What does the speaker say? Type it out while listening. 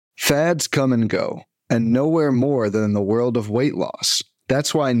Fads come and go, and nowhere more than in the world of weight loss.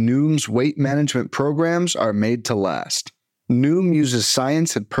 That's why Noom's weight management programs are made to last. Noom uses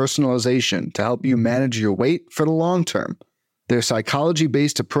science and personalization to help you manage your weight for the long term. Their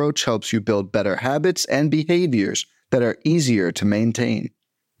psychology-based approach helps you build better habits and behaviors that are easier to maintain.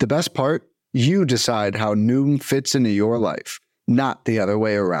 The best part? You decide how Noom fits into your life, not the other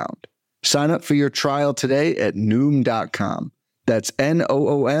way around. Sign up for your trial today at Noom.com. That's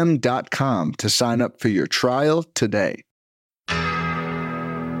Noom.com to sign up for your trial today.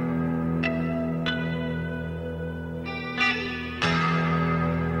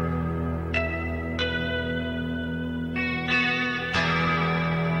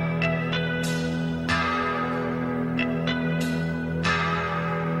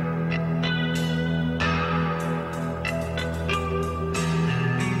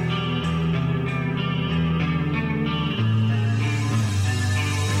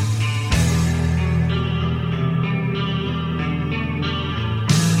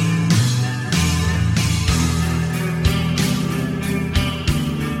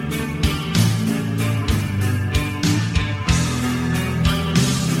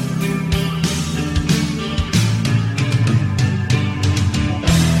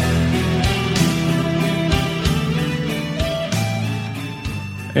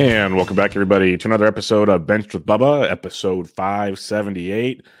 And welcome back, everybody, to another episode of Benched with Bubba, episode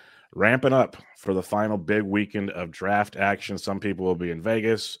 578. Ramping up for the final big weekend of draft action. Some people will be in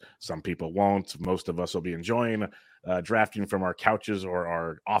Vegas. Some people won't. Most of us will be enjoying drafting from our couches or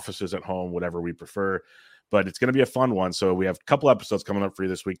our offices at home, whatever we prefer. But it's going to be a fun one. So we have a couple episodes coming up for you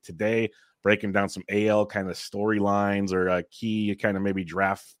this week. Today, breaking down some AL kind of storylines or key kind of maybe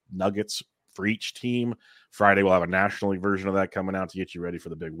draft nuggets for each team. Friday, we'll have a National League version of that coming out to get you ready for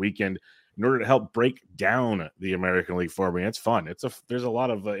the big weekend. In order to help break down the American League for me, it's fun. There's a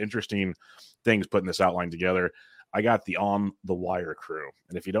lot of interesting things putting this outline together. I got the On the Wire crew.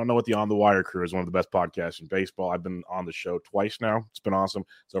 And if you don't know what the On the Wire crew is, one of the best podcasts in baseball. I've been on the show twice now. It's been awesome.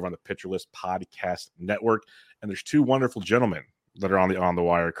 It's over on the Pitcher List Podcast Network. And there's two wonderful gentlemen that are on the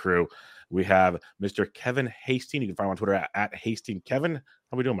Wire crew. We have Mr. Kevin Hasting. You can find him on Twitter at Hasting Kevin.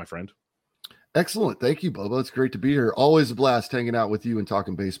 How we doing, my friend? Excellent. Thank you, Bubba. It's great to be here. Always a blast hanging out with you and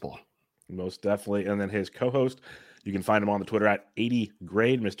talking baseball. Most definitely. And then his co-host, you can find him on the Twitter at 80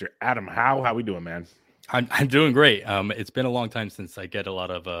 grade, Mr. Adam Howe. How we doing, man? I'm doing great. It's been a long time since I get a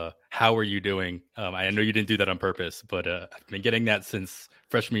lot of how are you doing? I know you didn't do that on purpose, but I've been getting that since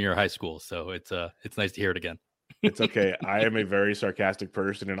freshman year of high school. So it's nice to hear it again. It's okay. I am a very sarcastic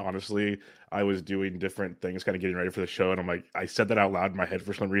person, and honestly, I was doing different things, kind of getting ready for the show, and I'm like, I said that out loud in my head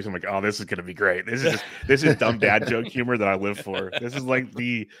for some reason. I'm like, oh, this is gonna be great. This is dumb dad joke humor that I live for. This is like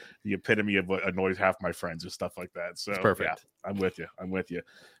the epitome of what annoys half my friends and stuff like that. So it's perfect. Yeah, I'm with you.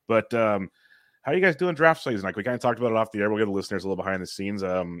 But how are you guys doing draft season? Like we kind of talked about it off the air. We'll get the listeners a little behind the scenes.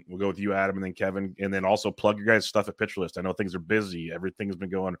 We'll go with you, Adam, and then Kevin, and then also plug your guys' stuff at Pitcher List. I know things are busy. Everything's been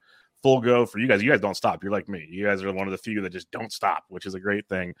going full go for you guys. You guys don't stop. You're like me. You guys are one of the few that just don't stop, which is a great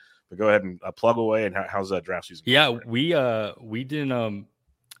thing. But go ahead and plug away. And how's that draft season? Yeah, we didn't.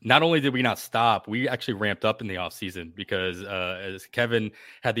 Not only did we not stop, we actually ramped up in the off season because as Kevin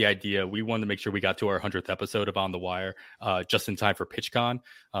had the idea, we wanted to make sure we got to our 100th episode of On the Wire just in time for PitchCon.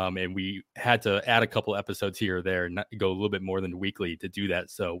 And we had to add a couple episodes here or there and go a little bit more than weekly to do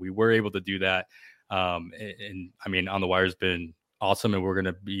that. So we were able to do that. And I mean, On the Wire has been awesome. And we're going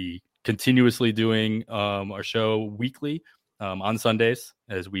to be continuously doing our show weekly on Sundays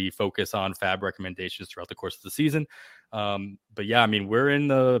as we focus on fab recommendations throughout the course of the season. But yeah, I mean, we're in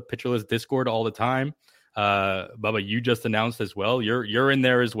the Pitcher List Discord all the time. Bubba, you just announced as well. You're in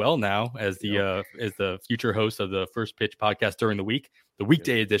there as well now as the future host of the First Pitch podcast during the week, the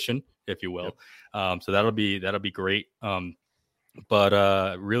weekday edition, if you will. So that'll be great.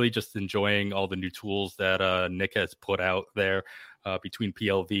 But really just enjoying all the new tools that Nick has put out there between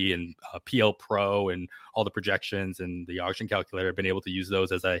PLV and PL Pro and all the projections and the auction calculator. I've been able to use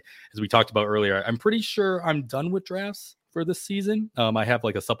those as we talked about earlier. I'm pretty sure I'm done with drafts for this season. I have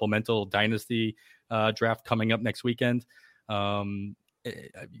like a supplemental dynasty draft coming up next weekend. But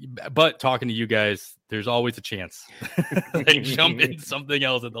talking to you guys, there's always a chance they jump in something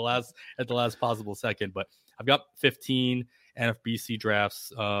else at the last possible second. But I've got 15 NFBC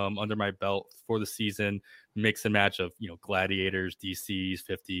drafts under my belt for the season, mix and match of gladiators, DCs,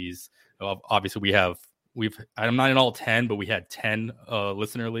 50s. Obviously I'm not in all 10, but we had 10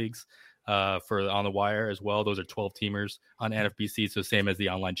 listener leagues for On the Wire as well. Those are 12 teamers on NFBC, so same as the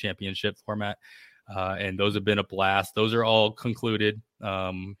online championship format. And those have been a blast. Those are all concluded.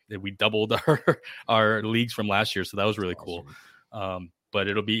 We doubled our leagues from last year, so that was really cool. but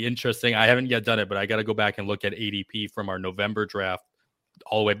it'll be interesting. I haven't yet done it, but I got to go back and look at ADP from our November draft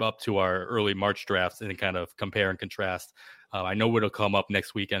all the way up to our early March drafts and kind of compare and contrast. I know it'll come up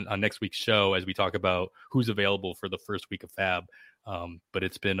next week on next week's show as we talk about who's available for the first week of Fab. But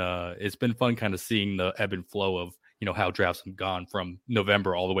it's been fun kind of seeing the ebb and flow of, how drafts have gone from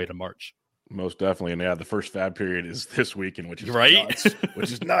November all the way to March. Most definitely. And yeah, the first Fab period is this weekend, which is right. nuts,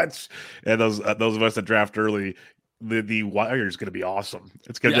 which is nuts. And those of us that draft early, the wire is going to be awesome.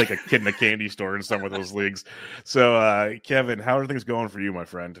 It's going to be like a kid in a candy store in some of those leagues. So, Kevin, how are things going for you, my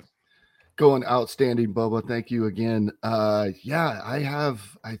friend? Going outstanding, Bubba. Thank you again. I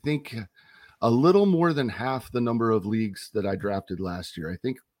have, I think, a little more than half the number of leagues that I drafted last year. I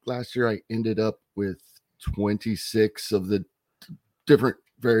think last year I ended up with 26 of the different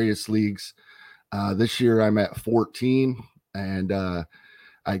various leagues. This year I'm at 14, and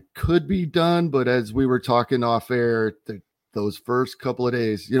I could be done, but as we were talking off air, those first couple of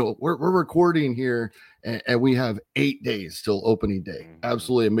days, we're recording here and we have 8 days till opening day.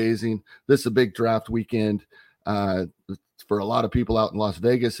 Absolutely amazing. This is a big draft weekend for a lot of people out in Las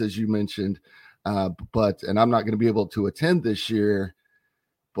Vegas, as you mentioned. And I'm not going to be able to attend this year,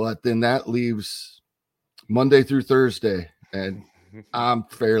 but then that leaves Monday through Thursday. And I'm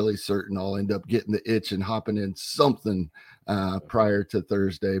fairly certain I'll end up getting the itch and hopping in something prior to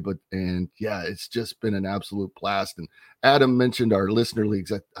Thursday. It's just been an absolute blast. And Adam mentioned our listener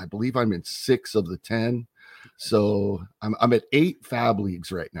leagues. I believe I'm in 6 of the 10. So I'm at 8 Fab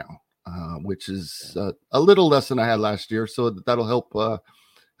leagues right now, which is a little less than I had last year. So that'll help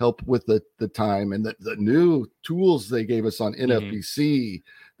with the time and the new tools they gave us on NFBC.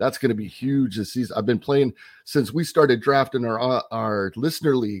 That's going to be huge this season. I've been playing since we started drafting our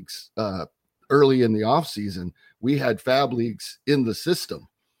listener leagues early in the off season. We had Fab leagues in the system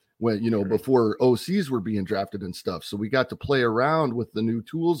when, before OCs were being drafted and stuff. So we got to play around with the new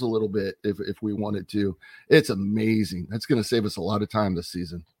tools a little bit if we wanted to. It's amazing. That's going to save us a lot of time this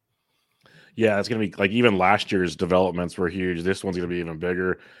season. Yeah, it's going to be like even last year's developments were huge. This one's going to be even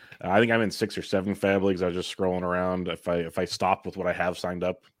bigger. I think I'm in 6 or 7 Fab leagues. I was just scrolling around. If I stop with what I have signed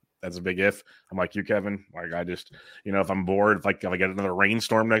up, that's a big if. I'm like you, Kevin. Like I just, if I'm bored, if I get another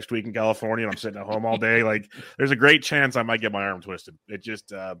rainstorm next week in California and I'm sitting at home all day, like there's a great chance I might get my arm twisted. It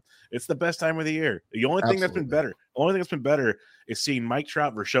just, it's the best time of the year. The only thing that's been better is seeing Mike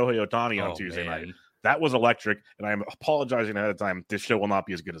Trout versus Shohei Ohtani on Tuesday night. That was electric, and I'm apologizing ahead of time. This show will not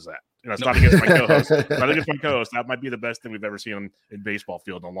be as good as that. It's not against my co-host. That might be the best thing we've ever seen in baseball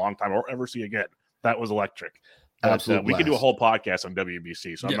field in a long time or ever see again. That was electric. But, we could do a whole podcast on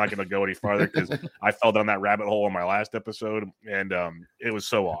WBC, so I'm not going to go any farther because I fell down that rabbit hole in my last episode, and it was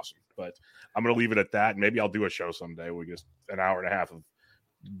so awesome. But I'm going to leave it at that, and maybe I'll do a show someday. We just an hour and a half of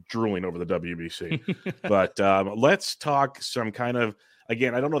drooling over the WBC. But let's talk some kind of,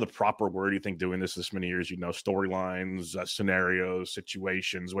 again, I don't know the proper word you think doing this many years, storylines, scenarios,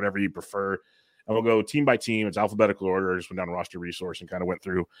 situations, whatever you prefer. And we'll go team by team. It's alphabetical order. I just went down to roster resource and kind of went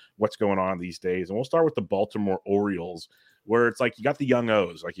through what's going on these days. And we'll start with the Baltimore Orioles, where it's like you got the young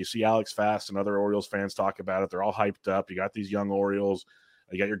O's. Like you see Alex Fast and other Orioles fans talk about it. They're all hyped up. You got these young Orioles.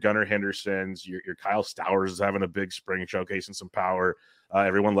 You got your Gunnar Hendersons. Your Kyle Stowers is having a big spring, showcasing some power.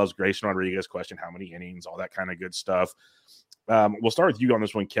 Everyone loves Grayson Rodriguez. Question how many innings, all that kind of good stuff. We'll start with you on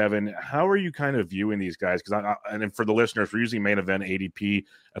this one, Kevin. How are you kind of viewing these guys? Because and for the listeners, we're using main event ADP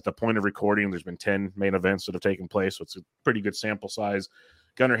at the point of recording. There's been 10 main events that have taken place, so it's a pretty good sample size.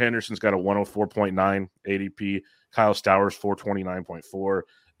 Gunnar Henderson's got a 104.9 ADP. Kyle Stowers 429.4,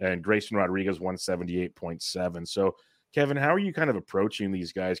 and Grayson Rodriguez 178.7. So, Kevin, how are you kind of approaching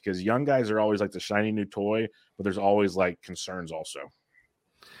these guys? Because young guys are always like the shiny new toy, but there's always like concerns also.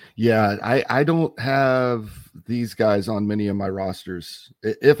 Yeah, I don't have these guys on many of my rosters,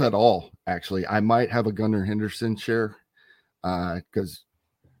 if at all, actually. I might have a Gunnar Henderson share because,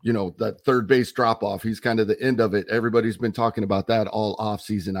 that third base drop-off, he's kind of the end of it. Everybody's been talking about that all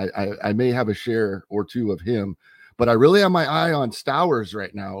offseason. I may have a share or two of him, but I really have my eye on Stowers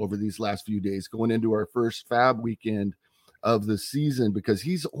right now over these last few days, going into our first Fab weekend of the season, because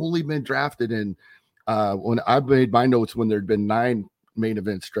he's only been drafted in when I made my notes when there'd been 9 main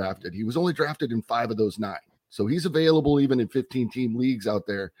events drafted. He was only drafted in 5 of those 9. So he's available even in 15-team leagues out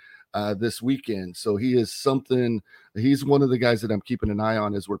there this weekend. So he is something. He's one of the guys that I'm keeping an eye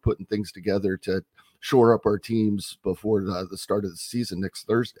on as we're putting things together to shore up our teams before the start of the season next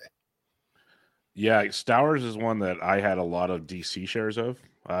Thursday. Yeah, Stowers is one that I had a lot of DC shares of.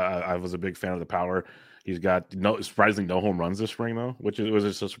 I was a big fan of the power. He's got surprisingly no home runs this spring though, which was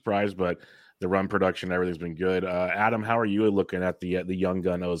a surprise, but the run production, everything's been good. Adam, how are you looking at the young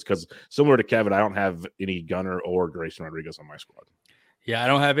Gunnos? Because similar to Kevin, I don't have any Gunnar or Grayson Rodriguez on my squad. Yeah, I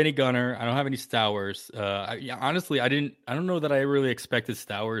don't have any Gunner. I don't have any Stowers. Honestly, I don't know that I really expected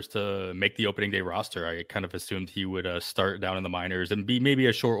Stowers to make the opening day roster. I kind of assumed he would start down in the minors and be maybe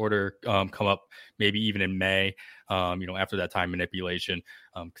a short order come up, maybe even in May. After that time manipulation,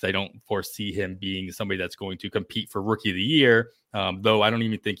 because I don't foresee him being somebody that's going to compete for Rookie of the Year. Though I don't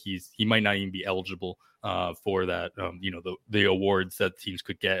even think he might not even be eligible for that. The awards that teams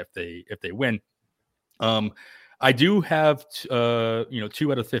could get if they win. I do have, 2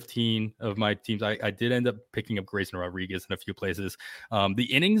 out of 15 of my teams. I did end up picking up Grayson Rodriguez in a few places. The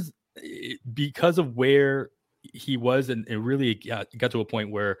innings, because of where he was, and it really got to a point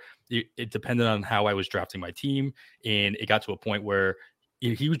where it depended on how I was drafting my team, and it got to a point where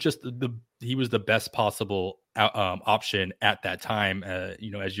he was just he was the best possible option at that time. As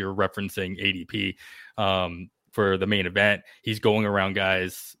you're referencing ADP. For the main event, he's going around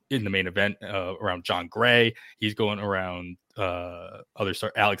guys in the main event around John Gray. He's going around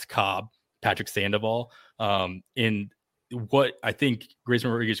Alex Cobb, Patrick Sandoval. And what I think Grayson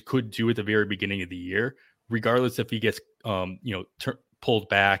Rodriguez could do at the very beginning of the year, regardless if he gets pulled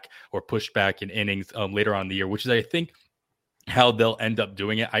back or pushed back in innings later on in the year, which is I think how they'll end up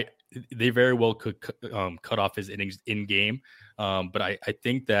doing it. They very well could cut off his innings in game. But I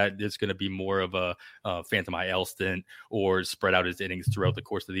think that it's going to be more of a phantom IL stint or spread out his innings throughout the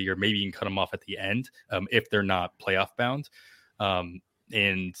course of the year. Maybe you can cut them off at the end if they're not playoff bound.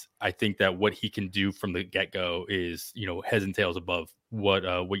 And I think that what he can do from the get-go is, heads and tails above what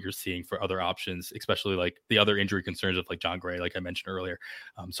you're seeing for other options, especially like the other injury concerns of like John Gray, like I mentioned earlier.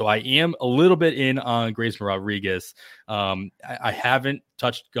 So I am a little bit in on Grayson Rodriguez. I haven't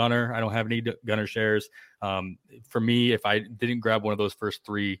touched Gunner. I don't have any Gunner shares. For me, if I didn't grab one of those first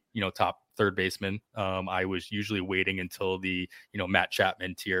three, top third baseman, I was usually waiting until the, Matt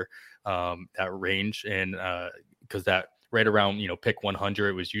Chapman tier, that range. And because that, right around, pick 100,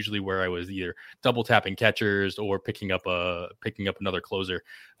 it was usually where I was either double tapping catchers or picking up another closer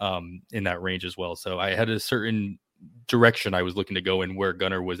in that range as well. So I had a certain direction I was looking to go in where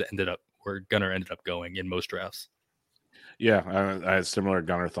Gunner ended up going in most drafts. Yeah, I had similar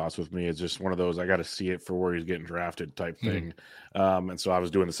Gunner thoughts with me. It's just one of those, I got to see it for where he's getting drafted type thing. And so I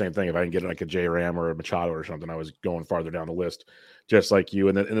was doing the same thing. If I didn't get like a J Ram or a Machado or something, I was going farther down the list, just like you.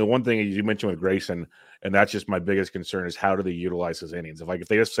 And the one thing you mentioned with Grayson, and that's just my biggest concern, is how do they utilize his innings? If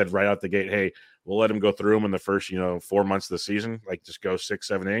they just said right out the gate, hey, we'll let him go through them in the first, 4 months of the season, like just go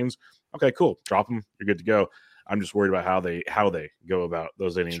 6-7 innings. Okay, cool. Drop them. You're good to go. I'm just worried about how they go about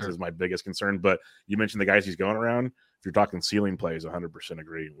those innings. Sure. Is my biggest concern. But you mentioned the guys he's going around. If you're talking ceiling plays, 100%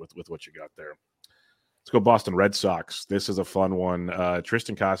 agree with what you got there. Let's go Boston Red Sox. This is a fun one.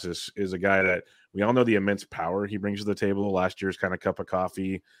 Tristan Casas is a guy that we all know the immense power he brings to the table. Last year's kind of cup of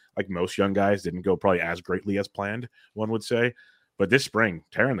coffee, like most young guys, didn't go probably as greatly as planned, one would say. But this spring,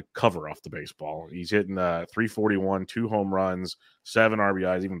 tearing the cover off the baseball. He's hitting 341, 2 home runs, 7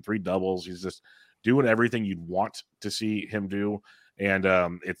 RBIs, even 3 doubles. He's just doing everything you'd want to see him do. And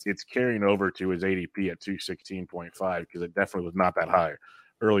it's carrying over to his ADP at 216.5 because it definitely was not that high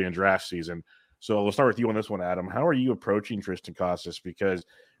early in draft season. So we'll start with you on this one, Adam. How are you approaching Tristan Casas? Because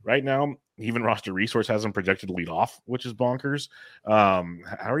right now, even Roster Resource has him projected to lead off, which is bonkers. How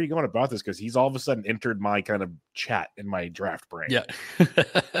are you going about this? Because he's all of a sudden entered my kind of chat in my draft brain. Yeah.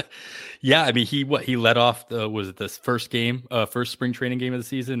 Yeah. I mean, he led off was it this first spring training game of the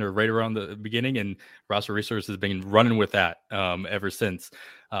season or right around the beginning, and Roster Resource has been running with that ever since.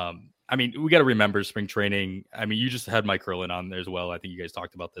 I mean, we got to remember spring training. I mean, you just had Mike Curlin on there as well. I think you guys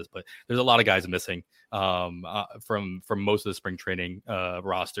talked about this, but there's a lot of guys missing from most of the spring training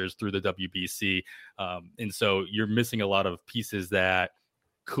rosters through the WBC. And so you're missing a lot of pieces that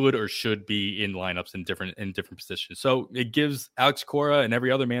could or should be in lineups in different positions. So it gives Alex Cora and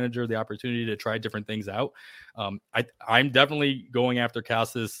every other manager the opportunity to try different things out. I'm definitely going after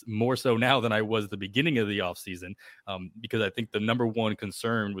Casas more so now than I was at the beginning of the offseason, because I think the number one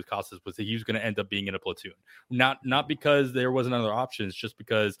concern with Casas was that he was going to end up being in a platoon. Not because there wasn't other options, just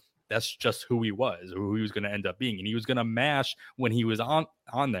because that's just who he was, or who he was going to end up being. And he was going to mash when he was on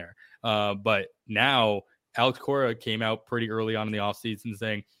there. But now Alex Cora came out pretty early on in the offseason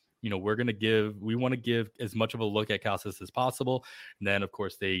saying, we want to give as much of a look at Casas as possible. And then, of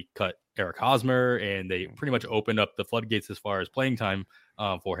course, they cut Eric Hosmer, and they pretty much opened up the floodgates as far as playing time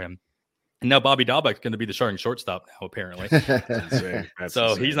for him. And now Bobby Dahlbeck's going to be the starting shortstop now, apparently. That's so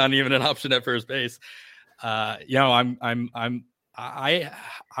insane. He's not even an option at first base. I'm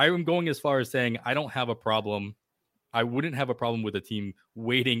going as far as saying I don't have a problem I wouldn't have a problem with a team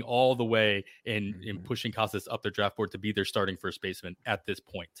waiting all the way and pushing Casas up their draft board to be their starting first baseman at this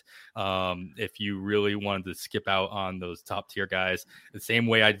point. If you really wanted to skip out on those top tier guys, the same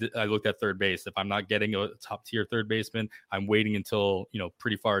way I looked at third base. If I'm not getting a top tier third baseman, I'm waiting until,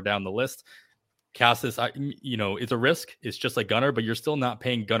 pretty far down the list. Casas, it's a risk. It's just like Gunnar, but you're still not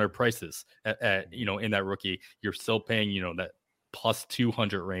paying Gunnar prices in that rookie. You're still paying, that plus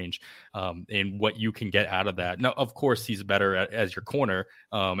 200 range and what you can get out of that. Now, of course, he's better as your corner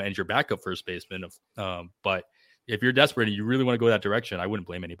and your backup first baseman. But if you're desperate and you really want to go that direction, I wouldn't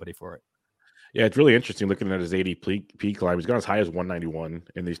blame anybody for it. Yeah, it's really interesting looking at his ADP climb. He's gone as high as 191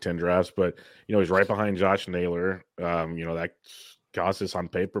 in these 10 drafts, but, he's right behind Josh Naylor. That Casas on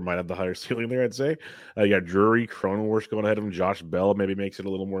paper might have the higher ceiling there, I'd say. You got Drury, Cronenworth going ahead of him. Josh Bell maybe makes it a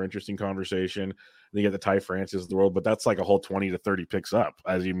little more interesting conversation. Then you get the Ty Francis of the world, but that's like a whole 20 to 30 picks up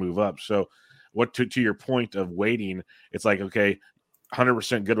as you move up. So what to your point of waiting, it's like, okay,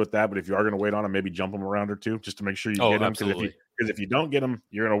 100% good with that, but if you are going to wait on him, maybe jump him around or two just to make sure you get him. Because if you don't get him,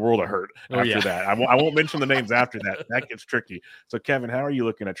 you're in a world of hurt after that. I won't mention the names after that. That gets tricky. So, Kevin, how are you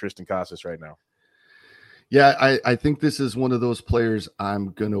looking at Tristan Casas right now? Yeah, I think this is one of those players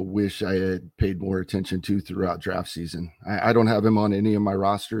I'm going to wish I had paid more attention to throughout draft season. I don't have him on any of my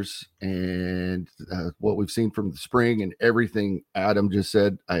rosters, and what we've seen from the spring and everything Adam just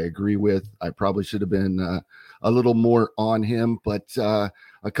said, I agree with. I probably should have been a little more on him, but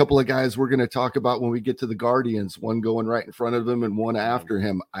a couple of guys we're going to talk about when we get to the Guardians, one going right in front of him and one after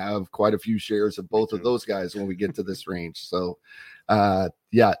him. I have quite a few shares of both of those guys when we get to this range. So,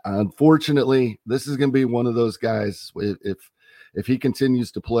 unfortunately, this is going to be one of those guys. If he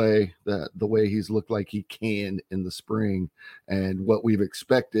continues to play the way he's looked like he can in the spring and what we've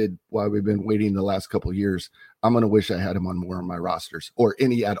expected while we've been waiting the last couple of years, I'm going to wish I had him on more of my rosters or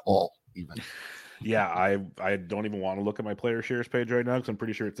any at all even. Yeah, I don't even want to look at my player shares page right now because I'm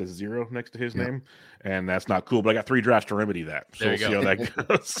pretty sure it says 0 next to his name, and that's not cool. But I got 3 drafts to remedy that. So we'll see how that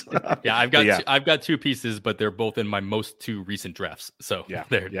goes. I've got 2 pieces, but they're both in my most 2 recent drafts. So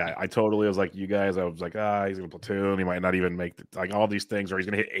I totally was like you guys. I was like, he's gonna platoon. He might not even make like all these things, or he's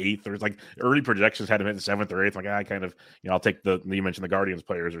gonna hit 8th, or it's like early projections had him hit 7th or 8th. Like I kind of, I'll take you mentioned the Guardians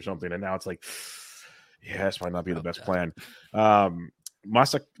players or something, and now it's like, this might not be the best plan.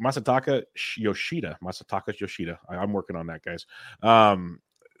 Masataka Yoshida. I'm working on that, guys.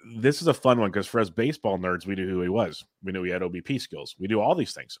 This is a fun one because for us baseball nerds, we knew who he was. We knew he had OBP skills. We knew all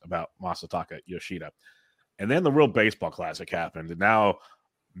these things about Masataka Yoshida. And then the World Baseball Classic happened, and now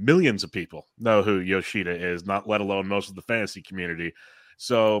millions of people know who Yoshida is, not let alone most of the fantasy community.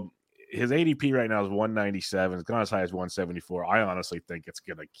 So his ADP right now is 197. It's gone as high as 174. I honestly think it's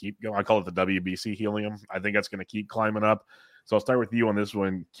going to keep going. I call it the WBC helium. I think that's going to keep climbing up. So I'll start with you on this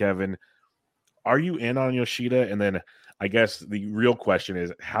one, Kevin. Are you in on Yoshida? And then I guess the real question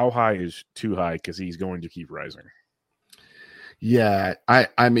is, how high is too high? Because he's going to keep rising. Yeah,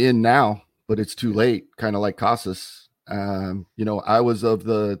 I'm in now, but it's too late, kind of like Casas. I was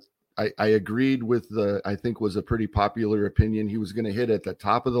I agreed with I think was a pretty popular opinion. He was going to hit at the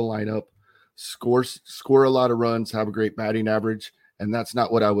top of the lineup, score a lot of runs, have a great batting average. And that's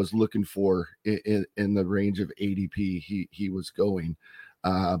not what I was looking for in the range of ADP he was going.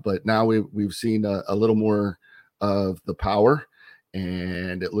 But now we've seen a little more of the power,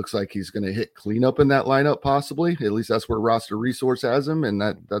 and it looks like he's going to hit cleanup in that lineup possibly. At least that's where Roster Resource has him, and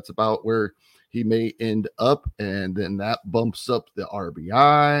that's about where he may end up. And then that bumps up the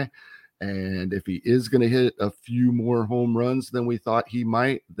RBI. And if he is going to hit a few more home runs than we thought he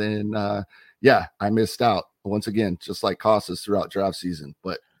might, then I missed out. Once again, just like Casas throughout draft season.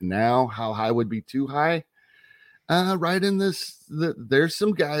 But now how high would be too high? Right in this, there's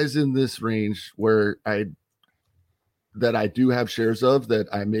some guys in this range where I do have shares of that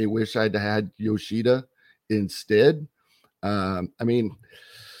I may wish I'd had Yoshida instead. A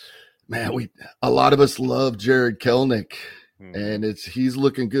lot of us love Jared Kelenic, and he's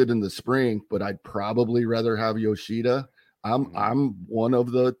looking good in the spring, but I'd probably rather have Yoshida. I'm one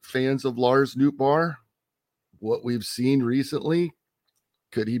of the fans of Lars Nootbaar. What we've seen recently,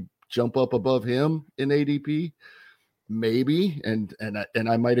 could he jump up above him in ADP? Maybe, and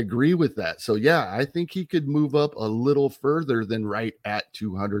I might agree with that. So I think he could move up a little further than right at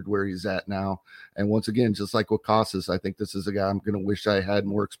 200 where he's at now. And once again, just like with Casas, I think this is a guy I'm going to wish I had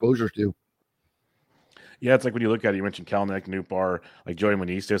more exposure to. Yeah, it's like when you look at it, you mentioned Kelenic, Nootbaar, like Joey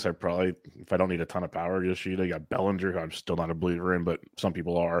Meneses. I probably, if I don't need a ton of power, Yoshida. You got Bellinger, who I'm still not a believer in, but some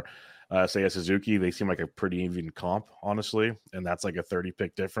people are. Seiya Suzuki, they seem like a pretty even comp, honestly, and that's like a 30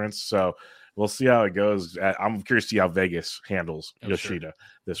 pick difference. So we'll see how it goes. I'm curious to see how Vegas handles Yoshida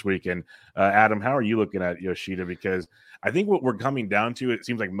this weekend. Adam, how are you looking at Yoshida? Because I think what we're coming down to, it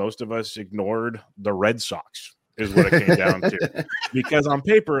seems like most of us ignored the Red Sox is what it came down to. Because on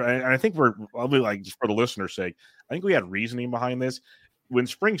paper, and I think I'll be like, just for the listener's sake, I think we had reasoning behind this. When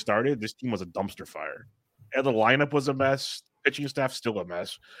spring started, this team was a dumpster fire. And the lineup was a mess. Pitching staff still a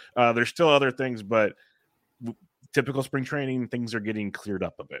mess. There's still other things, but typical spring training, things are getting cleared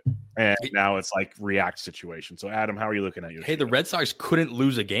up a bit. And now it's like react situation. So, Adam, how are you looking at Yoshida? Hey, the Red Sox couldn't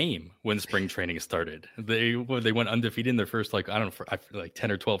lose a game when spring training started. They went undefeated in their first, like, I don't know, for like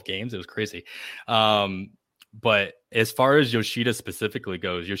 10 or 12 games. It was crazy. But as far as Yoshida specifically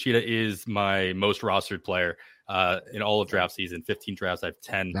goes, Yoshida is my most rostered player in all of draft season. 15 drafts. I have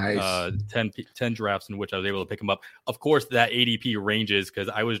 10, nice. 10 drafts in which I was able to pick him up. Of course, that ADP ranges because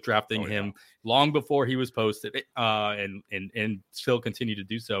I was drafting him long before he was posted and still continue to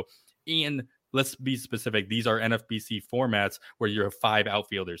do so. And let's be specific. These are NFBC formats where you have 5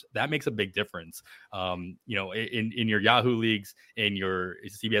 outfielders. That makes a big difference. In your Yahoo leagues, in your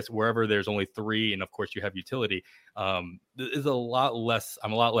CBS, wherever there's only 3, and of course you have utility. Is a lot less.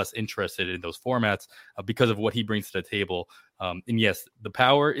 I'm a lot less interested in those formats because of what he brings to the table. And yes, the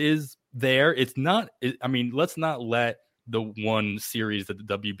power is there. It's not. Let's not let the one series that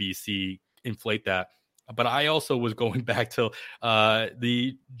the WBC inflate that. But I also was going back to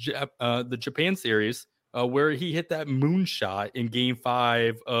the Japan series where he hit that moonshot in Game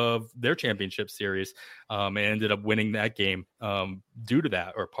 5 of their championship series and ended up winning that game due to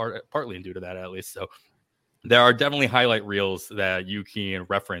that, or partly due to that at least. So there are definitely highlight reels that you can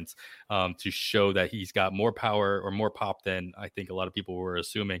reference to show that he's got more power or more pop than I think a lot of people were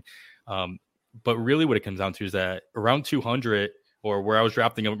assuming. But really what it comes down to is that around 200, or where I was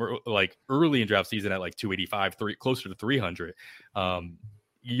drafting him like early in draft season at like 285, closer to 300.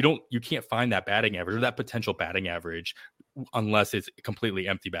 You can't find that batting average or that potential batting average unless it's completely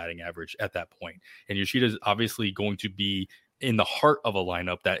empty batting average at that point. And Yoshida is obviously going to be in the heart of a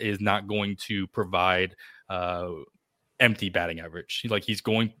lineup that is not going to provide empty batting average.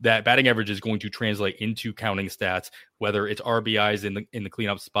 That batting average is going to translate into counting stats, whether it's RBIs in the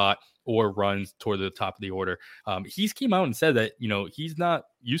cleanup spot or runs toward the top of the order. He's came out and said that, he's not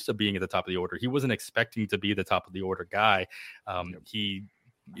used to being at the top of the order. He wasn't expecting to be the top of the order guy. He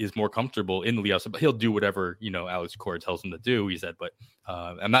is more comfortable in the leadoff, but he'll do whatever, Alex Cora tells him to do, he said. But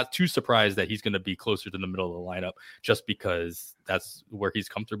I'm not too surprised that he's going to be closer to the middle of the lineup just because that's where he's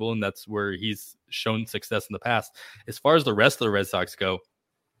comfortable and that's where he's shown success in the past. As far as the rest of the Red Sox go,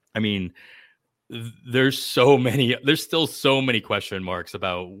 there's still so many question marks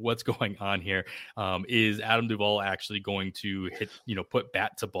about what's going on here. Is Adam Duvall actually going to hit, put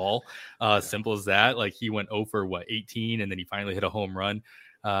bat to ball? Simple as that. Like he went 0 for 18 and then he finally hit a home run.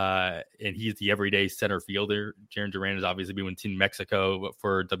 And he's the everyday center fielder. Jaron Duran has obviously been in Team Mexico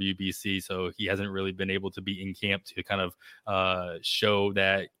for WBC, so he hasn't really been able to be in camp to kind of show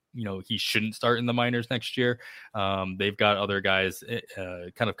that he shouldn't start in the minors next year. They've got other guys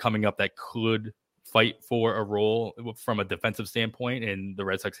kind of coming up that could fight for a role from a defensive standpoint, and the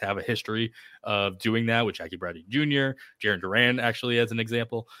Red Sox have a history of doing that with Jackie Bradley Jr., Jaron Duran actually as an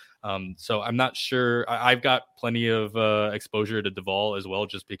example. So I'm not sure. I've got plenty of exposure to Duvall as well,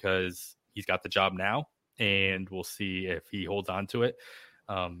 just because he's got the job now, and we'll see if he holds on to it.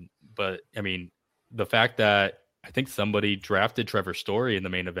 But the fact that I think somebody drafted Trevor Story in the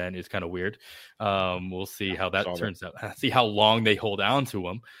main event is kind of weird. We'll see how that turns out. See how long they hold on to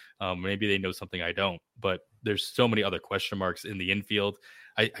him. Maybe they know something I don't, but there's so many other question marks in the infield.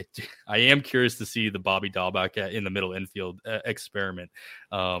 I am curious to see the Bobby Dahlbeck in the middle infield experiment,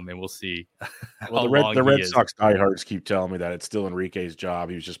 and we'll see. Well, the Red Sox diehards keep telling me that it's still Enrique's job.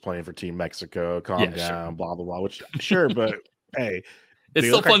 He was just playing for Team Mexico. Calm down, sure. Blah blah blah. Which sure, but hey. It's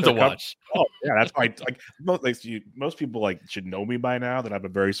still fun to watch. Oh yeah, that's why. Most people should know me by now that I'm a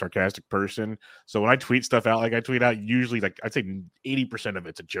very sarcastic person. So when I tweet stuff out, I tweet out, usually I'd say 80% of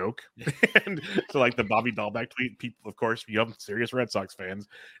it's a joke. And so the Bobby Dahlbeck tweet, people, of course, serious Red Sox fans,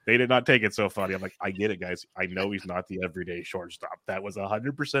 they did not take it so funny. I'm like, I get it, guys. I know he's not the everyday shortstop. That was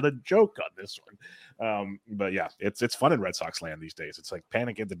 100% a joke on this one. But yeah, it's fun in Red Sox land these days. It's like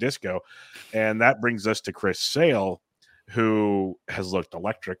Panic at the Disco, and that brings us to Chris Sale, who has looked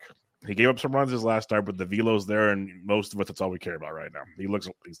electric. He gave up some runs his last start, but the velo's there, and most of us, that's all we care about right now.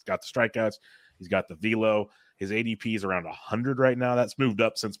 He's got the strikeouts, he's got the velo. His ADP is around 100 right now. That's moved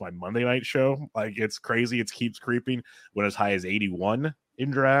up since my Monday night show. It's crazy. It keeps creeping. Went as high as 81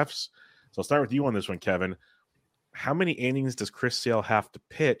 in drafts. So I'll start with you on this one, Kevin. How many innings does Chris Sale have to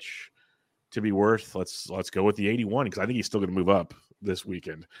pitch to be worth? Let's go with the 81, because I think he's still going to move up this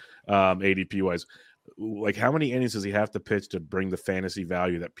weekend, ADP wise. Like, how many innings does he have to pitch to bring the fantasy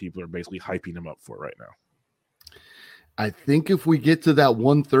value that people are basically hyping him up for right now? I think if we get to that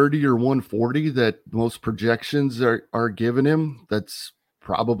 130 or 140 that most projections are giving him, that's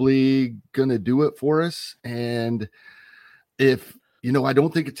probably going to do it for us. And if, I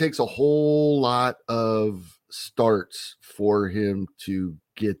don't think it takes a whole lot of starts for him to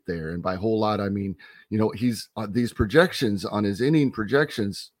get there. And by whole lot, I mean, he's these projections on his inning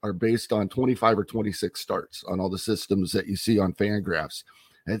projections are based on 25 or 26 starts on all the systems that you see on Fangraphs.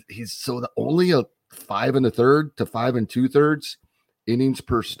 And he's only a 5 1/3 to 5 2/3 innings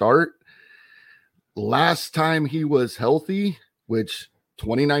per start. Last time he was healthy, which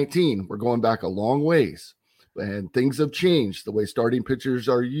 2019, we're going back a long ways, and things have changed the way starting pitchers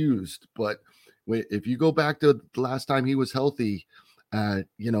are used. But if you go back to the last time he was healthy,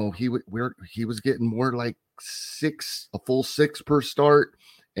 he was getting more like a full 6 per start,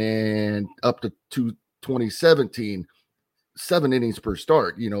 and up to 2017. 7 innings per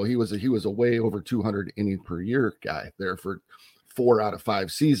start. He was a way over 200 innings per year guy there for 4 out of 5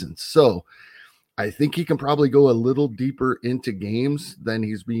 seasons. So I think he can probably go a little deeper into games than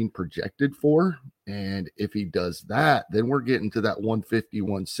he's being projected for. And if he does that, then we're getting to that 150,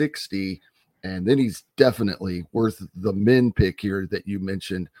 160. And then he's definitely worth the min pick here that you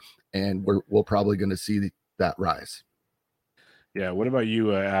mentioned. And we're probably going to see that rise. Yeah. What about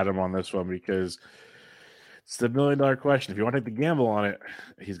you, Adam, on this one? Because it's the $1 million question. If you want to take the gamble on it,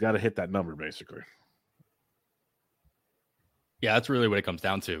 he's got to hit that number, basically. Yeah, that's really what it comes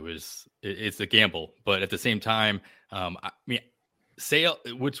down to. It's the gamble, but at the same time, Sale.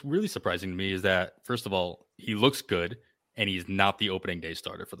 What's really surprising to me is that, first of all, he looks good, and he's not the opening day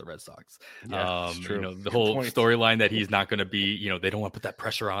starter for the Red Sox. Yeah, true. The whole storyline that he's not going to be, they don't want to put that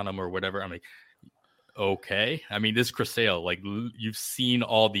pressure on him or whatever. I'm like, okay. I mean, this Chris Sale, like, you've seen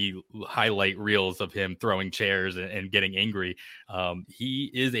all the highlight reels of him throwing chairs and getting angry.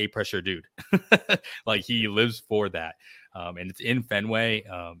 He is a pressure dude. Like, he lives for that. And it's in Fenway.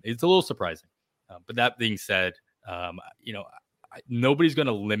 It's a little surprising. But that being said, nobody's going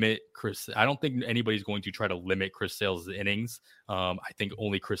to limit Chris. I don't think anybody's going to try to limit Chris Sale's innings. I think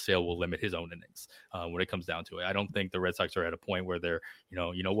only Chris Sale will limit his own innings when it comes down to it. I don't think the Red Sox are at a point where they're,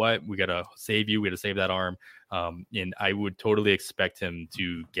 you know what, we got to save you. We got to save that arm. And I would totally expect him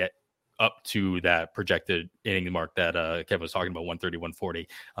to get up to that projected inning mark that Kevin was talking about, 130, 140,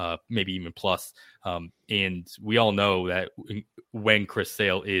 maybe even plus. And we all know that when Chris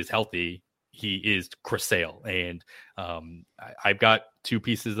Sale is healthy, he is Chris Sale. And I've got 2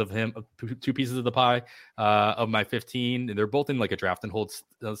 pieces of him, 2 pieces of the pie of my 15. And they're both in like a draft and hold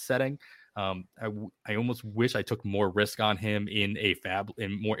setting. I almost wish I took more risk on him in fab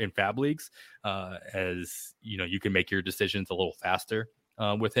leagues, as you can make your decisions a little faster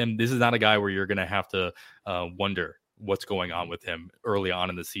with him. This is not a guy where you're going to have to wonder what's going on with him early on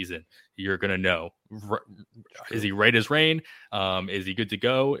in the season. You're going to know, is he right as rain? Is he good to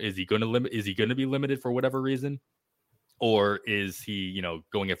go? Is he going to be limited for whatever reason? Or is he,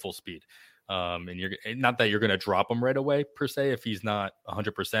 going at full speed? And you're not that you're going to drop him right away per se, if he's not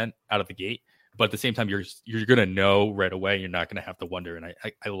 100% out of the gate, but at the same time, you're going to know right away. You're not going to have to wonder. And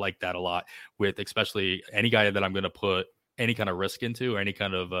I like that a lot with, especially any guy that I'm going to put any kind of risk into, or any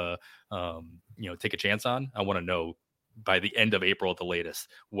kind of, take a chance on. I want to know by the end of April at the latest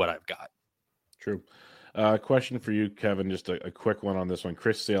what I've got. True. Question for you, Kevin, just a quick one on this one.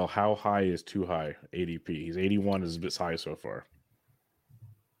 Chris Sale, how high is too high ADP? He's 81, is a bit high so far.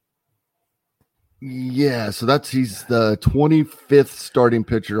 Yeah, so he's the 25th starting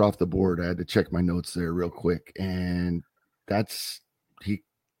pitcher off the board. I had to check my notes there real quick, and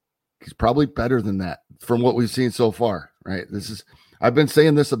he's probably better than that from what we've seen so far, right? I've been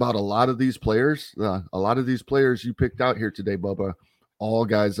saying this about a lot of these players. A lot of these players you picked out here today, Bubba, all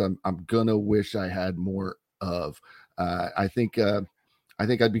guys I'm gonna wish I had more of. I think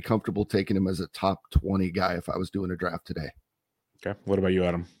I'd be comfortable taking him as a top 20 guy if I was doing a draft today. Okay. What about you,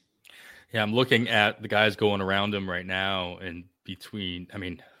 Adam? Yeah, I'm looking at the guys going around him right now, and between,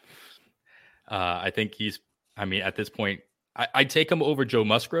 I think at this point, I'd take him over Joe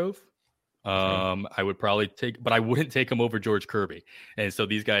Musgrove. I would probably but I wouldn't take him over George Kirby. And so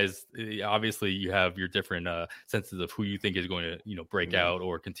these guys, obviously you have your different senses of who you think is going to, break out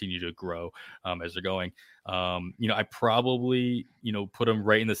or continue to grow as they're going. I probably, put him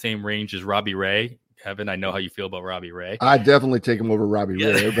right in the same range as Robbie Ray. Kevin, I know how you feel about Robbie Ray. I definitely take him over Robbie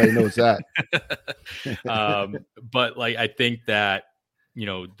Ray. Everybody knows that. But I think that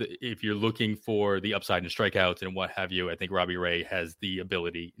if you're looking for the upside in strikeouts and what have you, I think Robbie Ray has the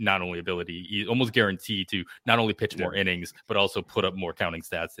ability, he's almost guaranteed to not only pitch more innings, but also put up more counting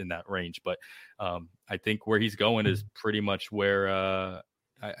stats in that range. But I think where he's going is pretty much where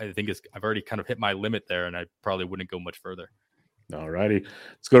I think I've already kind of hit my limit there, and I probably wouldn't go much further. All righty.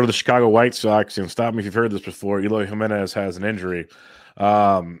 Let's go to the Chicago White Sox. And stop me if you've heard this before. Eloy Jimenez has an injury.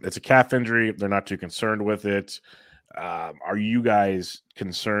 It's a calf injury. They're not too concerned with it. Are you guys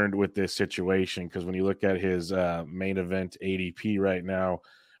concerned with this situation? Because when you look at his main event ADP right now,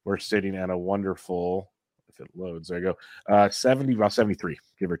 we're sitting at a wonderful, if it loads, there you go, about 73,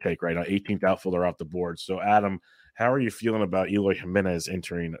 give or take right now, 18th outfielder off the board. So, Adam, how are you feeling about Eloy Jimenez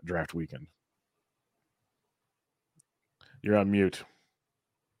entering draft weekend? You're on mute.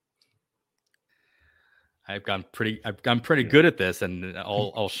 I've gone pretty good at this, and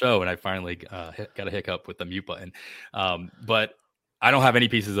I'll show. And I finally got a hiccup with the mute button. But I don't have any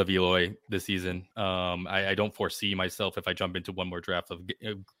pieces of Eloy this season. I don't foresee myself, if I jump into one more draft, of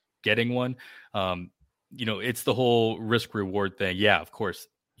getting one. It's the whole risk reward thing. Yeah, of course.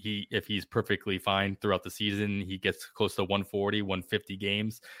 If he's perfectly fine throughout the season, he gets close to 140, 150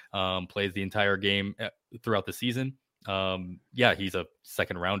 games, plays the entire game throughout the season. He's a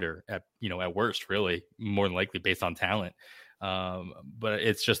second rounder at worst, really, more than likely based on talent. But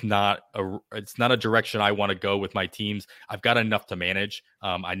it's just not a direction I want to go with my teams. I've got enough to manage.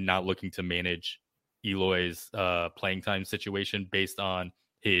 I'm not looking to manage Eloy's playing time situation based on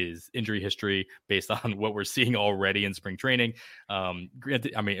his injury history, based on what we're seeing already in spring training.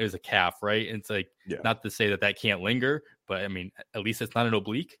 Granted, it was a calf, right? And it's not to say that can't linger, but at least it's not an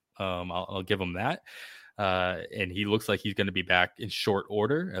oblique. I'll give him that. And he looks like he's going to be back in short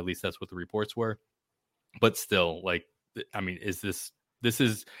order. At least that's what the reports were. But still,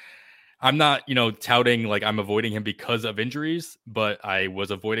 I'm not, touting like I'm avoiding him because of injuries, but I was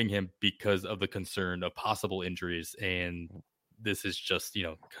avoiding him because of the concern of possible injuries. And this is just,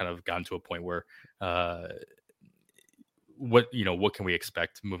 kind of gotten to a point where what can we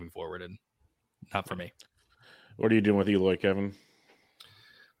expect moving forward? And not for me. What are you doing with Eloy, Kevin?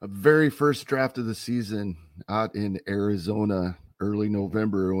 A very first draft of the season out in Arizona, early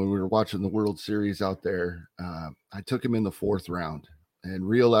November, when we were watching the World Series out there, I took him in the 4th round and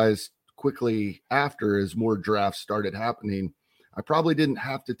realized quickly after, as more drafts started happening, I probably didn't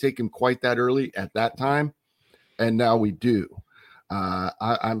have to take him quite that early at that time. And now we do.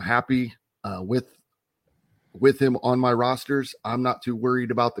 I'm happy with him on my rosters. I'm not too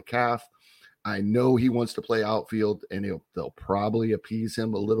worried about the calf. I know he wants to play outfield, and they'll probably appease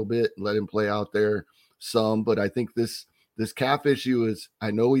him a little bit and let him play out there some. But I think this calf issue is,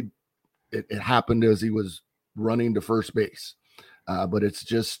 I know it happened as he was running to first base, but it's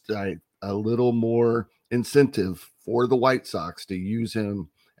just a little more incentive for the White Sox to use him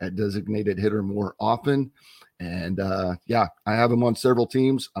at designated hitter more often. And I have him on several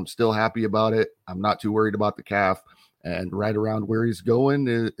teams. I'm still happy about it. I'm not too worried about the calf. And right around where he's going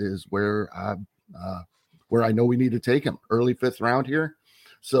is where I know we need to take him, early 5th round here.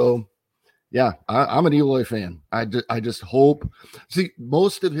 So, I'm an Eloy fan. I just hope. See,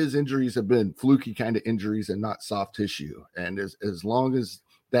 most of his injuries have been fluky kind of injuries and not soft tissue. And as long as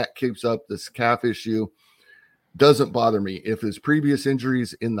that keeps up, this calf issue doesn't bother me. If his previous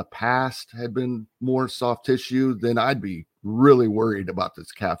injuries in the past had been more soft tissue, then I'd be really worried about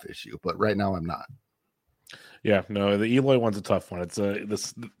this calf issue. But right now, I'm not. Yeah, no, the Eloy one's a tough one. It's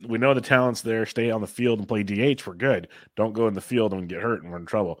we know the talent's there. Stay on the field and play DH. We're good. Don't go in the field and get hurt and we're in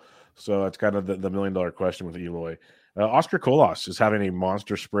trouble. So that's kind of the $1 million question with Eloy. Oscar Colas is having a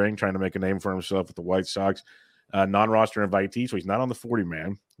monster spring, trying to make a name for himself with the White Sox. Non-roster invitee, so he's not on the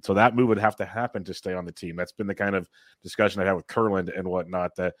 40-man. So that move would have to happen to stay on the team. That's been the kind of discussion I had with Kurland and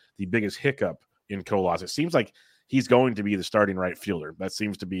whatnot. The biggest hiccup in Colas. It seems like he's going to be the starting right fielder. That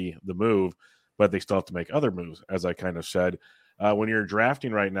seems to be the move. But they still have to make other moves, as I kind of said. When you're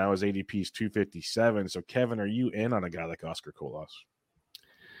drafting right now, his ADP is 257. So, Kevin, are you in on a guy like Oscar Colas?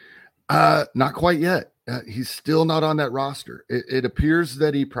 Not quite yet. He's still not on that roster. It appears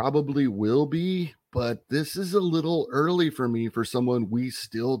that he probably will be, but this is a little early for me for someone we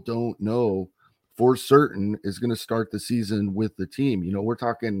still don't know for certain is going to start the season with the team. We're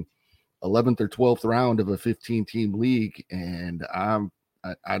talking 11th or 12th round of a 15-team league, and I'm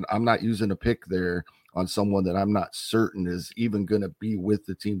not using a pick there on someone that I'm not certain is even going to be with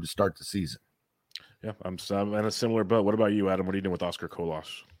the team to start the season. Yeah, I'm in a similar boat. What about you, Adam? What are you doing with Oscar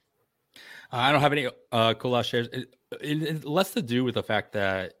Colas? I don't have any Colas shares. It less to do with the fact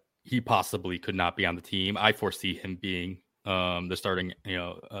that he possibly could not be on the team. I foresee him being the starting,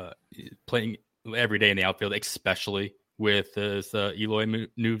 playing every day in the outfield, especially with his Eloy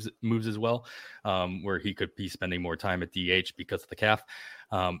moves as well, where he could be spending more time at DH because of the calf.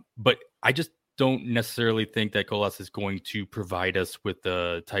 But I just don't necessarily think that Colas is going to provide us with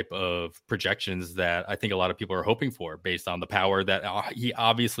the type of projections that I think a lot of people are hoping for based on the power that he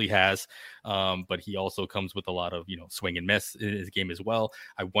obviously has. But he also comes with a lot of, swing and miss in his game as well.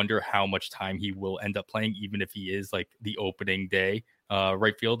 I wonder how much time he will end up playing, even if he is like the opening day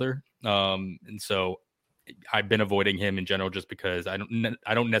right fielder. And so I've been avoiding him in general just because I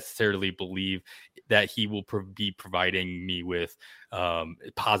don't necessarily believe that he will be providing me with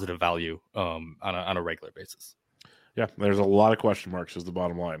positive value on a regular basis. Yeah, there's a lot of question marks is the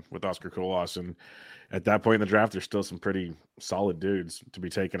bottom line with Oscar Colas. And at that point in the draft, there's still some pretty solid dudes to be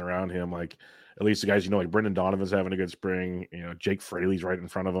taken around him. Like at least the guys, like Brendan Donovan's having a good spring. Jake Fraley's right in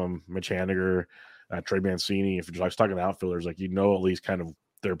front of him. Mitch Haniger, Trey Mancini. If you're talking to outfielders, at least kind of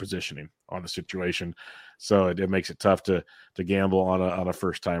their positioning on the situation. So it makes it tough to gamble on a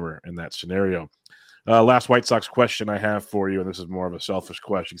first timer in that scenario. Last White Sox question I have for you, and this is more of a selfish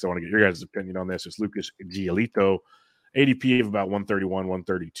question because I want to get your guys' opinion on this. It's Lucas Giolito, ADP of about 131,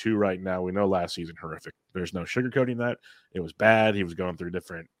 132 right now. We know last season horrific. There's no sugarcoating that. It was bad. He was going through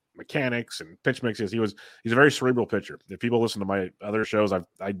different mechanics and pitch mixes. He's a very cerebral pitcher. If people listen to my other shows, I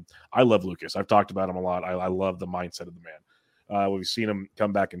love Lucas. I've talked about him a lot. I love the mindset of the man. We've seen him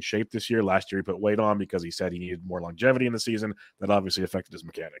come back in shape this year. Last year, he put weight on because he said he needed more longevity in the season. That obviously affected his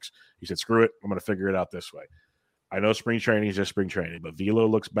mechanics. He said, screw it. I'm going to figure it out this way. I know spring training is just spring training, but Velo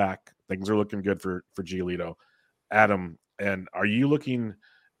looks back. Things are looking good for Giolito. Adam, and are you looking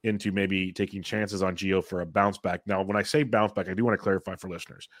into maybe taking chances on Gio for a bounce back? Now, when I say bounce back, I do want to clarify for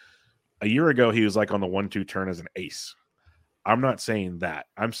listeners. A year ago, he was like on the 1-2 turn as an ace. I'm not saying that.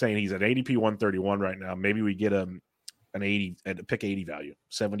 I'm saying he's at ADP 131 right now. Maybe we get him an 80 and pick 80 value,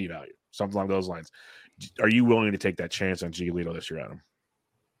 70 value, something along those lines. Are you willing to take that chance on Giolito this year, Adam?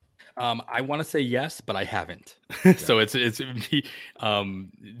 I want to say yes, but I haven't. So it's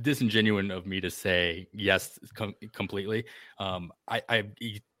disingenuous of me to say yes completely. How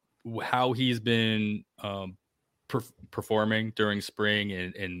he's been performing during spring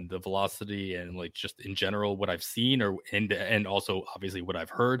and the velocity and like just in general what I've seen and also obviously what I've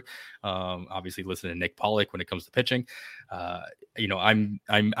heard, obviously listen to Nick Pollock when it comes to pitching. I'm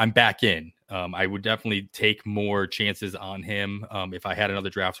back in. I would definitely take more chances on him if I had another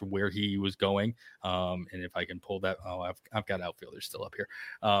draft where he was going, and if I can pull that. I've got outfielders still up here,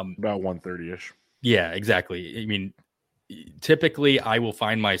 about 130-ish. Yeah, exactly. I mean, typically I will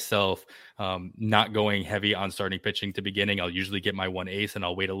find myself not going heavy on starting pitching to beginning. I'll usually get my one ace and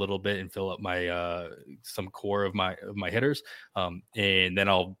I'll wait a little bit and fill up my some core of my hitters, and then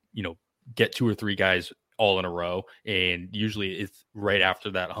I'll get 2 or 3 guys all in a row, and usually it's right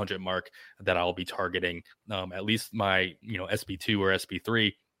after that 100 mark that I'll be targeting at least my SP2 or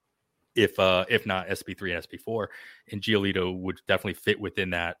SP3, if not SP3 and SP4, and Giolito would definitely fit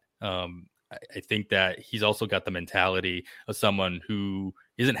within that. I think that he's also got the mentality of someone who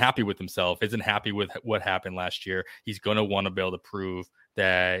isn't happy with himself, isn't happy with what happened last year. He's going to want to be able to prove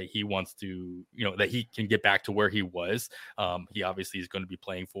that he wants to, that he can get back to where he was. He obviously is going to be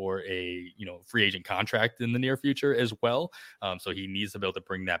playing for a, free agent contract in the near future as well. So he needs to be able to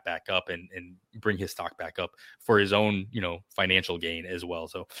bring that back up and bring his stock back up for his own, financial gain as well.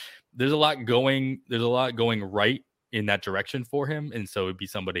 So there's a lot going right in that direction for him. And so it'd be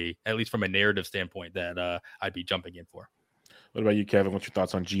somebody, at least from a narrative standpoint, that I'd be jumping in for. What about you, Kevin? What's your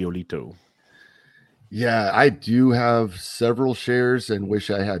thoughts on Giolito? Yeah, I do have several shares and wish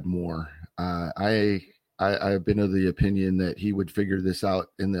I had more. I've been of the opinion that he would figure this out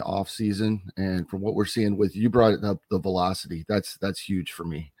in the off season. And from what we're seeing you brought up the velocity, that's huge for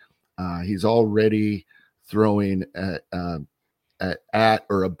me. He's already throwing at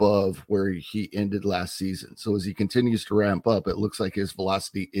or above where he ended last season. So as he continues to ramp up, it looks like his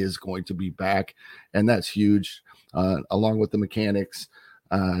velocity is going to be back, and that's huge. Along with the mechanics,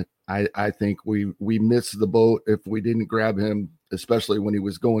 I think we missed the boat if we didn't grab him, especially when he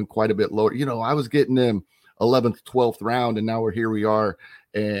was going quite a bit lower. I was getting him 11th, 12th round, and now we are,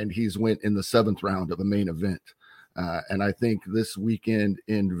 and he's went in the 7th round of a main event. And I think this weekend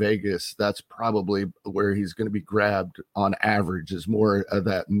in Vegas, that's probably where he's going to be grabbed on average, is more of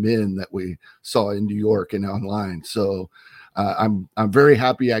that min that we saw in New York and online. So I'm very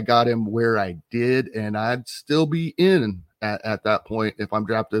happy I got him where I did, and I'd still be in at that point if I'm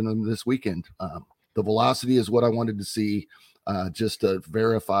drafting him this weekend. The velocity is what I wanted to see, just to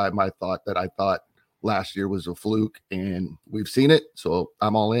verify my thought that I thought last year was a fluke, and we've seen it. So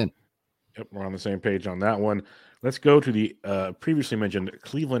I'm all in. Yep, we're on the same page on that one. Let's go to the previously mentioned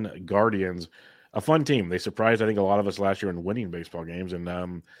Cleveland Guardians. a fun team. They surprised, I think, a lot of us last year in winning baseball games, and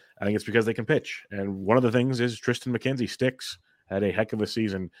I think it's because they can pitch. And one of the things is Tristan McKenzie sticks. Had a heck of a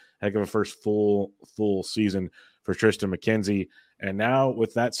season, heck of a first full season for Tristan McKenzie. And now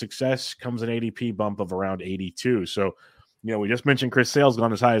with that success comes an ADP bump of around 82. So, we just mentioned Chris Sale's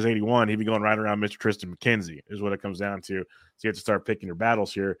gone as high as 81. He'd be going right around Mr. Tristan McKenzie is what it comes down to. So you have to start picking your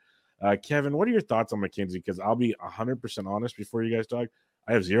battles here. Kevin, what are your thoughts on McKenzie? Because I'll be 100% honest before you guys talk.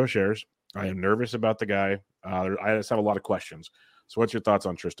 I have 0 shares. I am nervous about the guy. I just have a lot of questions. So what's your thoughts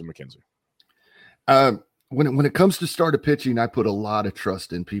on Tristan McKenzie? When it comes to starter pitching, I put a lot of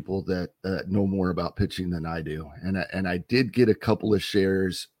trust in people that know more about pitching than I do. And I did get a couple of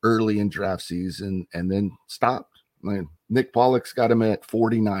shares early in draft season and then stopped. Nick Pollock's got him at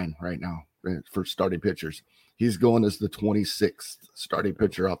 49 right now for starting pitchers. He's going as the 26th starting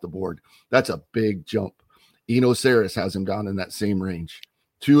pitcher off the board. That's a big jump. Eno Saris has him down in that same range.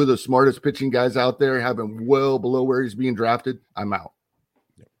 2 of the smartest pitching guys out there have him well below where he's being drafted. I'm out.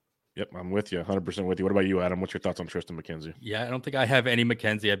 Yep, I'm with you, 100% with you. What about you, Adam? What's your thoughts on Tristan McKenzie? Yeah, I don't think I have any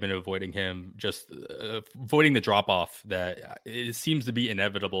McKenzie. I've been avoiding him, just avoiding the drop-off that it seems to be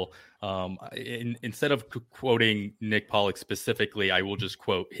inevitable. Instead of quoting Nick Pollock specifically, I will just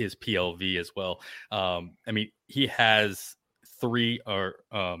quote his PLV as well. He has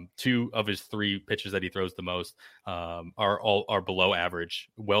 2 of his 3 pitches that he throws the most are below average,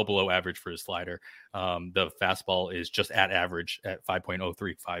 well below average for his slider. The fastball is just at average at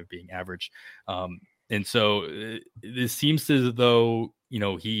 5.035 being average. And so this seems as though,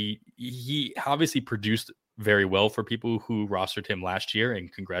 he obviously produced very well for people who rostered him last year.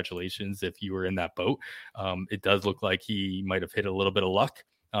 And congratulations if you were in that boat. It does look like he might have hit a little bit of luck.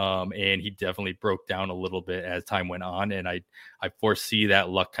 And he definitely broke down a little bit as time went on. And I foresee that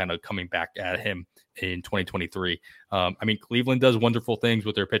luck kind of coming back at him in 2023. Cleveland does wonderful things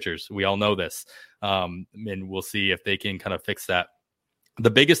with their pitchers. We all know this. And we'll see if they can kind of fix that. The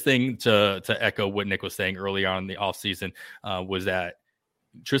biggest thing to echo what Nick was saying early on in the offseason was that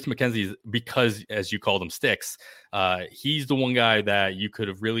Tristan McKenzie, because as you called him, sticks, he's the one guy that you could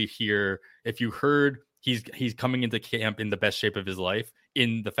have really hear if you heard he's coming into camp in the best shape of his life,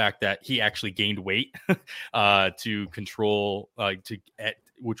 in the fact that he actually gained weight to control,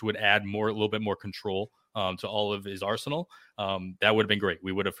 which would add a little bit more control to all of his arsenal. That would have been great.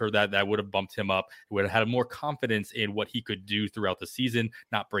 We would have heard that. That would have bumped him up. We would have had more confidence in what he could do throughout the season,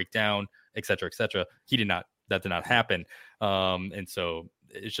 not break down, et cetera, et cetera. That did not happen. And so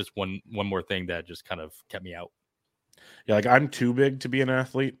it's just one more thing that just kind of kept me out. Yeah, I'm too big to be an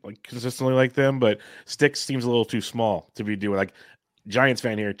athlete, consistently like them, but Sticks seems a little too small to be doing. Giants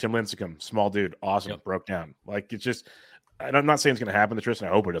fan here, Tim Lincecum, small dude, awesome, yep. Broke down. It's just, I'm not saying it's going to happen to Tristan.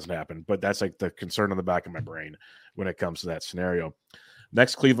 I hope it doesn't happen, but that's the concern on the back of my brain when it comes to that scenario.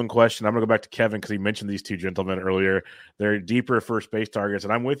 Next Cleveland question. I'm going to go back to Kevin because he mentioned these 2 gentlemen earlier. They're deeper first base targets,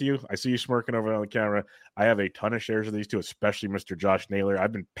 and I'm with you. I see you smirking over on the camera. I have a ton of shares of these 2, especially Mr. Josh Naylor.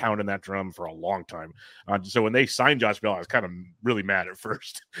 I've been pounding that drum for a long time. So when they signed Josh Bell, I was kind of really mad at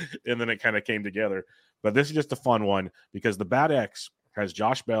first, and then it kind of came together. But this is just a fun one because the Bad X has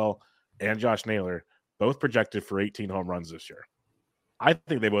Josh Bell and Josh Naylor both projected for 18 home runs this year. I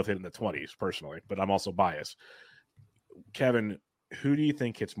think they both hit in the 20s personally, but I'm also biased. Kevin, who do you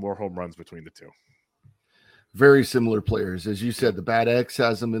think hits more home runs between the 2? Very similar players. As you said, the Bad X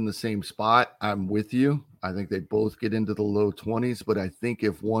has them in the same spot. I'm with you. I think they both get into the low 20s, but I think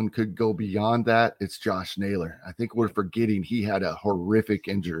if one could go beyond that, it's Josh Naylor. I think we're forgetting he had a horrific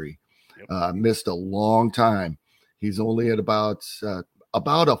injury, missed a long time. He's only at about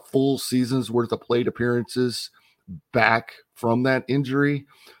a full season's worth of plate appearances back from that injury.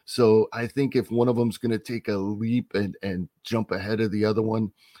 So I think if one of them's going to take a leap and jump ahead of the other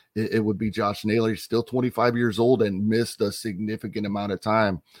one, it would be Josh Naylor. He's still 25 years old and missed a significant amount of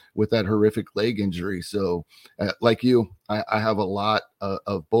time with that horrific leg injury. So like you, I have a lot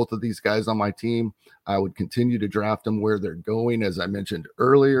of both of these guys on my team. I would continue to draft them where they're going, as I mentioned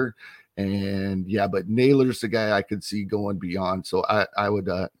earlier. And but Naylor's the guy I could see going beyond. So I would,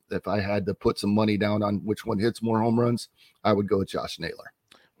 if I had to put some money down on which one hits more home runs, I would go with Josh Naylor.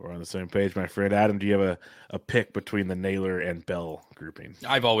 We're on the same page, my friend. Adam, do you have a pick between the Naylor and Bell grouping?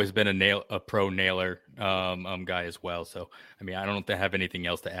 I've always been a pro Naylor guy as well. So, I don't have anything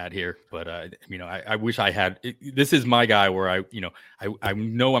else to add here, but I wish I had. This is my guy where I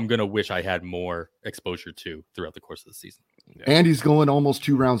know I'm going to wish I had more exposure to throughout the course of the season. Yeah. And he's going almost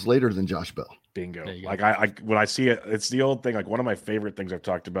 2 rounds later than Josh Bell. Bingo. I when I see it, it's the old thing. One of my favorite things I've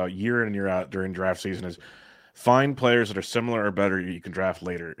talked about year in and year out during draft season is find players that are similar or better you can draft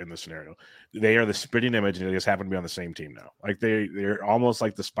later in the scenario. They are the spitting image, and they just happen to be on the same team now. They're almost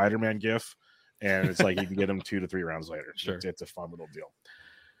like the Spider-Man gif and it's like you can get them 2 to 3 rounds later. Sure. It's a fun little deal.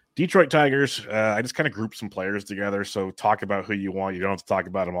 Detroit Tigers, I just kind of grouped some players together. So talk about who you want. You don't have to talk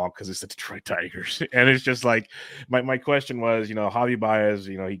about them all because it's the Detroit Tigers. And it's just like my question was, Javi Baez,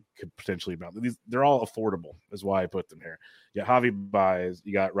 he could potentially bounce. They're all affordable is why I put them here. You got Javi Baez.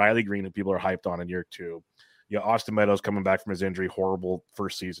 You got Riley Green, who people are hyped on in year 2. You got Austin Meadows coming back from his injury. Horrible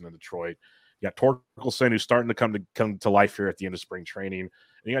first season in Detroit. You got Torkelson, who's starting to come to life here at the end of spring training. And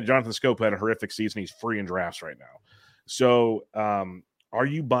you got Jonathan Scope, who had a horrific season. He's free in drafts right now. So, are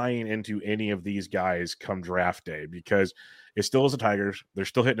you buying into any of these guys come draft day? Because it still is the Tigers. They're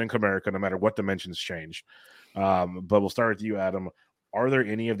still hitting in Comerica no matter what dimensions change. But we'll start with you, Adam. Are there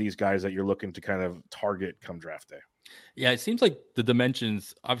any of these guys that you're looking to kind of target come draft day? Yeah, it seems like the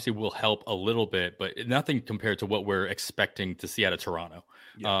dimensions obviously will help a little bit, but nothing compared to what we're expecting to see out of Toronto.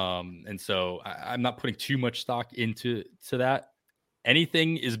 Yeah. And so I'm not putting too much stock into that.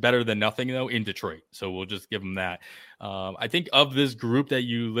 Anything is better than nothing, though, in Detroit. So we'll just give them that. I think of this group that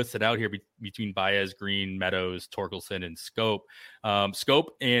you listed out here between Baez, Green, Meadows, Torkelson, and Scope.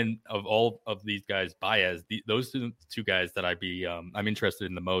 Scope and of all of these guys, Baez, those two guys that I'm interested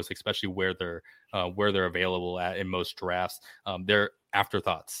in the most, especially where they're available at in most drafts. They're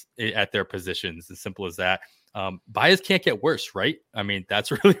afterthoughts at their positions, as simple as that. Baez can't get worse, right? I mean,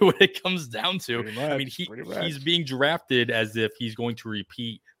 that's really what it comes down to. I mean, he's being drafted as if he's going to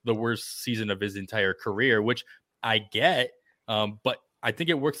repeat the worst season of his entire career, which I get. But I think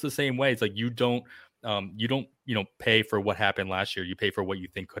it works the same way. It's like you don't pay for what happened last year. You pay for what you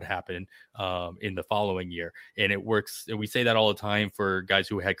think could happen in the following year. And it works. And we say that all the time for guys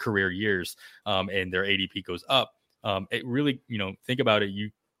who had career years and their ADP goes up. It really, think about it.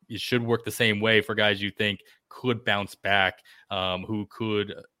 It should work the same way for guys you think could bounce back, who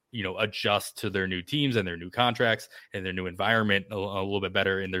could, adjust to their new teams and their new contracts and their new environment a little bit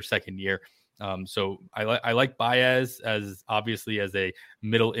better in their second year. So I like Baez as obviously as a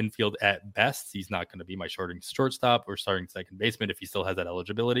middle infield at best. He's not going to be my starting shortstop or starting second baseman if he still has that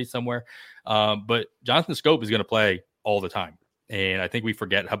eligibility somewhere. But Jonathan Scope is going to play all the time. And I think we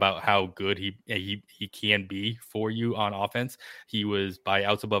forget about how good he can be for you on offense. He was by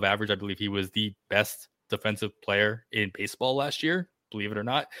outs above average. I believe he was the best defensive player in baseball last year, believe it or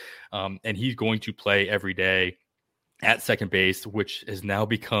not. And he's going to play every day at second base, which has now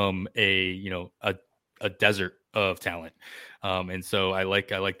become a desert of talent. And so I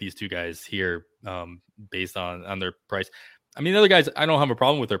like these two guys here based on their price. I mean, the other guys, I don't have a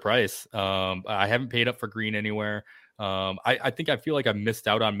problem with their price. I haven't paid up for Green anywhere. I feel like I missed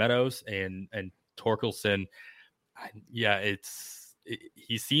out on Meadows and Torkelson.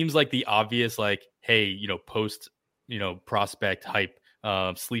 He seems like the obvious, like, hey, post, prospect hype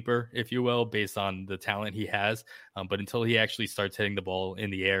sleeper, if you will, based on the talent he has. But until he actually starts hitting the ball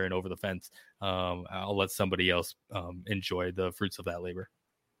in the air and over the fence, I'll let somebody else enjoy the fruits of that labor.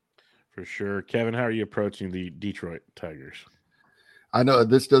 For sure. Kevin, how are you approaching the Detroit Tigers? I know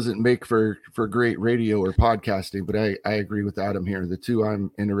this doesn't make for great radio or podcasting, but I agree with Adam here. The two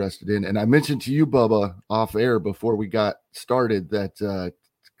I'm interested in, and I mentioned to you, Bubba, off air before we got started that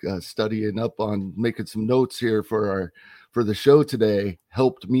studying up on making some notes here for the show today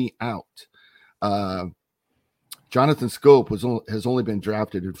helped me out. Jonathan Scope has only been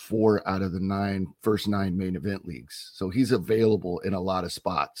drafted in 4 out of the first 9 main event leagues, so he's available in a lot of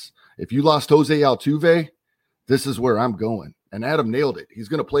spots. If you lost Jose Altuve, this is where I'm going. And Adam nailed it. He's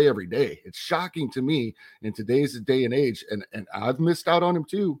going to play every day. It's shocking to me in today's day and age. And I've missed out on him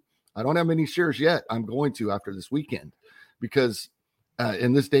too. I don't have many shares yet. I'm going to after this weekend because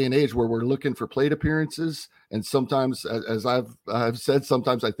in this day and age where we're looking for plate appearances, and sometimes, as I've said,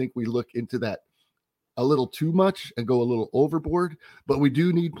 sometimes I think we look into that a little too much and go a little overboard, but we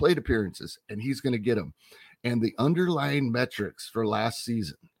do need plate appearances, and he's going to get them. And the underlying metrics for last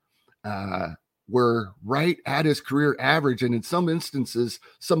season were right at his career average, and in some instances,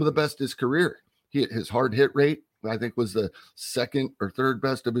 some of the best his career. His hard hit rate, I think, was the second or third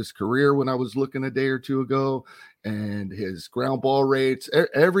best of his career when I was looking a day or two ago, and his ground ball rates,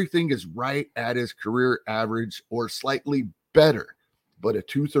 everything is right at his career average or slightly better, but a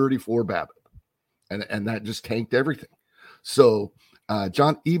 234 BABIP, and that just tanked everything. So,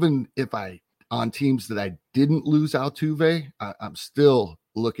 John, even if on teams that I didn't lose Altuve, I'm still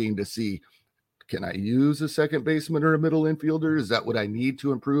looking to see, can I use a second baseman or a middle infielder? Is that what I need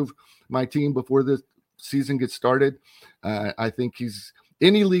to improve my team before the season gets started? I think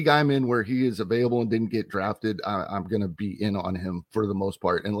any league I'm in where he is available and didn't get drafted, I'm going to be in on him for the most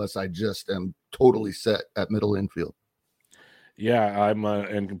part, unless I just am totally set at middle infield. Yeah, I'm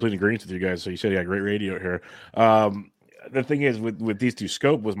in complete agreement with you guys. So you said you got great radio here. the thing is with these two,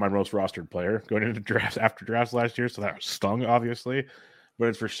 Scope was my most rostered player going into drafts after drafts last year, so that stung obviously. But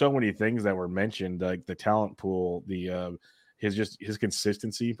it's for so many things that were mentioned, like the talent pool, the his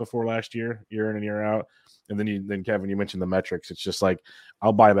consistency before last year in and year out, and then Kevin, you mentioned the metrics. It's just like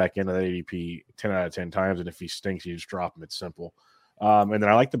I'll buy back into that ADP 10 out of 10 times, and if he stinks, you just drop him. It's simple. And then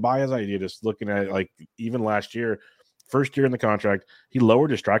I like the Baez idea. Just looking at it, like even last year. First year in the contract, he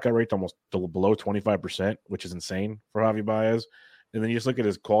lowered his strikeout rate to almost below 25%, which is insane for Javi Baez. And then you just look at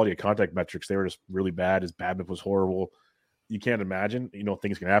his quality of contact metrics; they were just really bad. His BABIP was horrible. You can't imagine,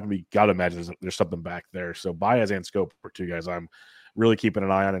 things can happen. But you got to imagine there's something back there. So Baez and Scope are two guys I'm really keeping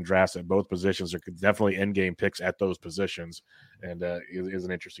an eye on in drafts at both positions. There could definitely end game picks at those positions, and is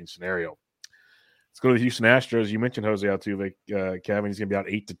an interesting scenario. Let's go to the Houston Astros. You mentioned Jose Altuve, Kevin. He's going to be out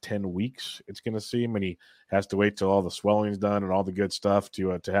 8 to 10 weeks. It's going to seem, and he has to wait till all the swelling's done and all the good stuff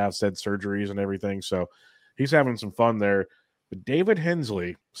to have said surgeries and everything. So he's having some fun there. But David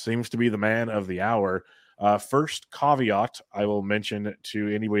Hensley seems to be the man of the hour. First caveat I will mention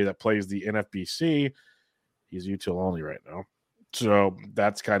to anybody that plays the NFBC, he's util only right now. So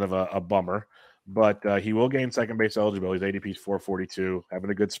that's kind of a bummer. But he will gain second base eligibility. His ADP is 442, having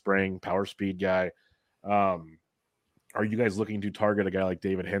a good spring, power speed guy. Are you guys looking to target a guy like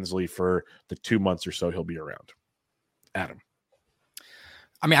David Hensley for the 2 months or so he'll be around? Adam.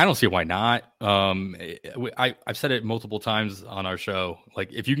 I mean, I don't see why not. I've said it multiple times on our show.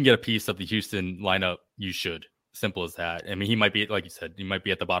 Like, if you can get a piece of the Houston lineup, you should. Simple as that. I mean, he might be, like you said, he might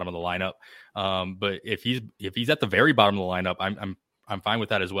be at the bottom of the lineup. But if he's at the very bottom of the lineup, I'm fine with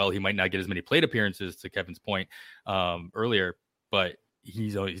that as well. He might not get as many plate appearances, to Kevin's point earlier, but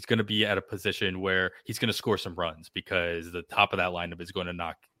he's going to be at a position where he's going to score some runs because the top of that lineup is going to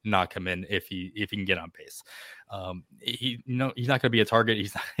knock him in if he can get on pace. He's not going to be a target.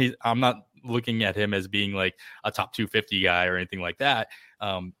 I'm not looking at him as being like a top 250 guy or anything like that.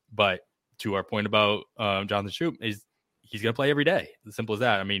 But to our point about Jonathan Schoop, he's going to play every day. As simple as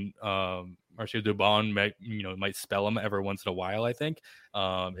that. I mean, Marcio Dubon might spell him every once in a while, I think,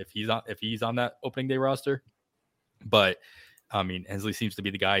 if he's on that opening day roster. But I mean, Hensley seems to be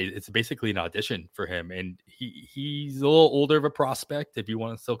the guy. It's basically an audition for him, and he's a little older of a prospect, if you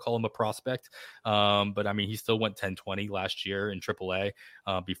want to still call him a prospect. But I mean, he still went 10-20 last year in AAA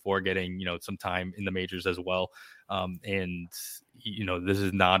before getting some time in the majors as well. And this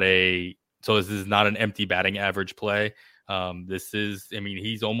is not an empty batting average play. This is, I mean,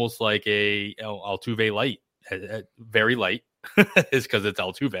 he's almost like a Altuve light, very light, is because it's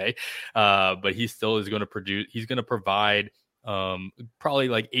Altuve. But he still is going to produce. He's going to provide probably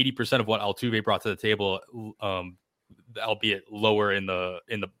like 80% of what Altuve brought to the table, albeit lower in the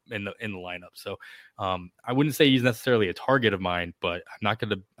lineup. So I wouldn't say he's necessarily a target of mine, but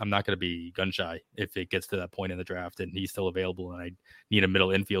I'm not gonna be gun shy if it gets to that point in the draft and he's still available and I need a middle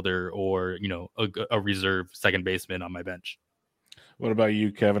infielder or a reserve second baseman on my bench. What about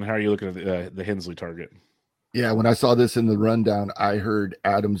you, Kevin? How are you looking at the Hensley target? Yeah, when I saw this in the rundown, I heard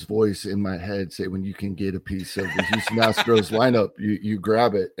Adam's voice in my head say, when you can get a piece of the Houston Astros lineup, you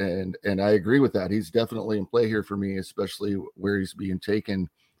grab it. And I agree with that. He's definitely in play here for me, especially where he's being taken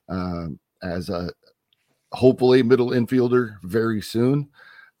as a hopefully middle infielder very soon.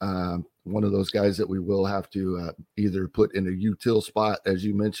 One of those guys that we will have to either put in a util spot, as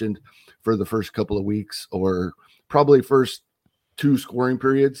you mentioned, for the first couple of weeks, or probably first 2 scoring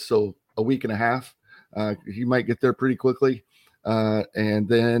periods. So a week and a half. He might get there pretty quickly. And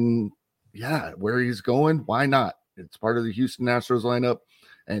then, where he's going, why not? It's part of the Houston Astros lineup.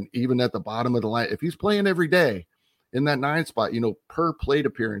 And even at the bottom of the line, if he's playing every day in that 9 spot, per plate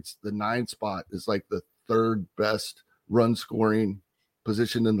appearance, the 9 spot is like the 3rd best run scoring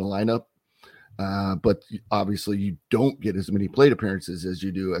position in the lineup. But obviously you don't get as many plate appearances as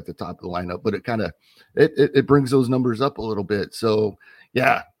you do at the top of the lineup, but it kind of, it brings those numbers up a little bit. So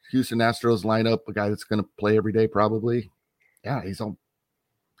Houston Astros lineup, a guy that's going to play every day, probably. Yeah, he's on.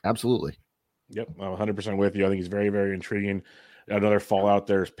 Absolutely. Yep, I'm 100% with you. I think he's very, very intriguing. Another fallout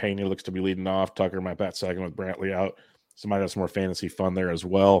there is Pena looks to be leading off. Tucker might bat second with Brantley out. Somebody has some more fantasy fun there as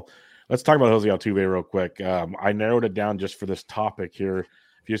well. Let's talk about Jose Altuve real quick. I narrowed it down just for this topic here.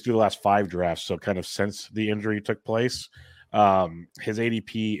 If you just do the last 5 drafts, so kind of since the injury took place, his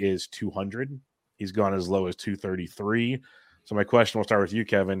ADP is 200. He's gone as low as 233. So my question will start with you,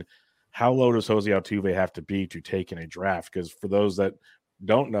 Kevin. How low does Jose Altuve have to be to take in a draft? Because for those that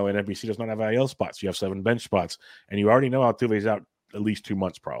don't know, NFBC does not have IL spots. You have 7 bench spots, and you already know Altuve's out at least 2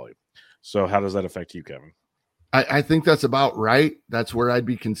 months probably. So how does that affect you, Kevin? I think that's about right. That's where I'd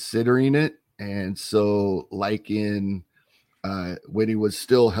be considering it. And so like in when he was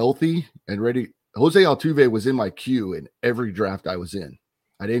still healthy and ready Jose Altuve was in my queue in every draft I was in.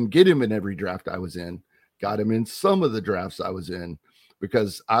 I didn't get him in every draft I was in, got him in some of the drafts I was in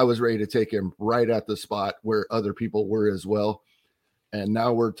because I was ready to take him right at the spot where other people were as well. And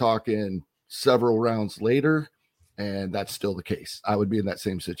now we're talking several rounds later, and that's still the case. I would be in that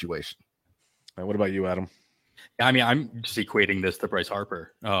same situation. And what about you, Adam? I mean, I'm just equating this to Bryce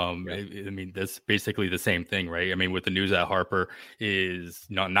Harper. I mean, that's basically the same thing, right? I mean, with the news that Harper is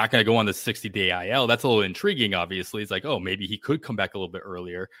not going to go on the 60-day IL, that's a little intriguing, obviously. It's like, oh, maybe he could come back a little bit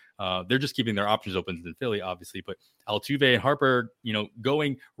earlier. They're just keeping their options open in Philly, obviously. But Altuve and Harper,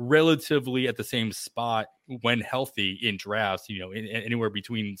 going relatively at the same spot when healthy in drafts, anywhere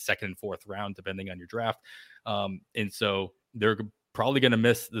between second and fourth round, depending on your draft. And so they're probably going to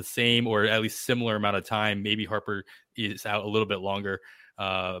miss the same or at least similar amount of time. Maybe Harper is out a little bit longer.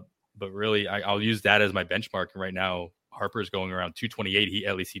 But really, I'll use that as my benchmark. And right now, Harper's going around 228.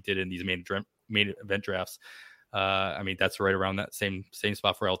 At least he did in these main event drafts. I mean, that's right around that same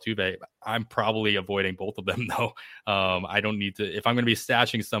spot for Altuve. I'm probably avoiding both of them, though. I don't need to. If I'm going to be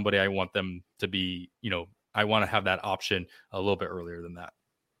stashing somebody, I want them to be, I want to have that option a little bit earlier than that.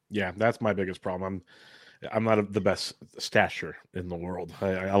 Yeah, that's my biggest problem. I'm not the best stasher in the world.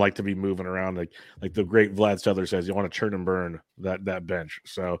 I like to be moving around. Like the great Vlad Sedler says, you want to churn and burn that bench.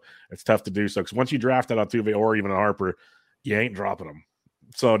 So it's tough to do so. Because once you draft that Altuve or even a Harper, you ain't dropping them.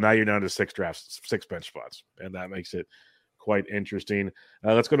 So now you're down to 6 bench spots. And that makes it quite interesting.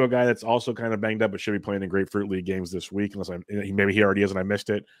 Let's go to a guy that's also kind of banged up, but should be playing in Grapefruit League games this week. Maybe he already is and I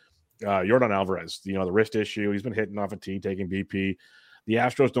missed it. Yordan Alvarez, the wrist issue. He's been hitting off a tee, taking BP. The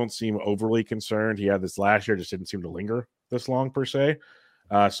Astros don't seem overly concerned. He had this last year, just didn't seem to linger this long per se.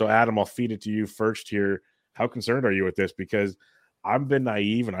 So, Adam, I'll feed it to you first here. How concerned are you with this? Because I've been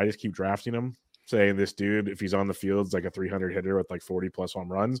naive and I just keep drafting him, saying this dude, if he's on the field, is like a 300 hitter with like 40-plus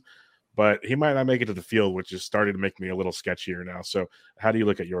home runs. But he might not make it to the field, which is starting to make me a little sketchier now. So, how do you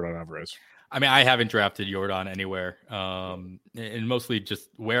look at Yordan Alvarez? I mean, I haven't drafted Yordan anywhere, and mostly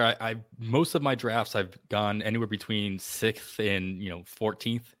just where I most of my drafts I've gone anywhere between 6th and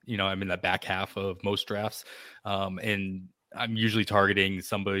 14th. I'm in that back half of most drafts, and I'm usually targeting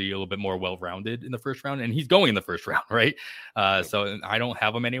somebody a little bit more well-rounded in the first round, and he's going in the first round, right? So I don't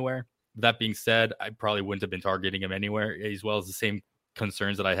have him anywhere. That being said, I probably wouldn't have been targeting him anywhere, as well as the same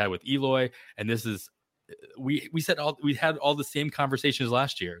concerns that I had with Eloy, and this is. We had all the same conversations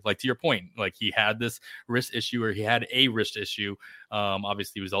last year. Like to your point, like he had this wrist issue or he had a wrist issue.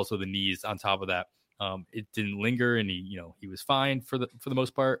 Obviously, it was also the knees on top of that. It didn't linger, and he was fine for the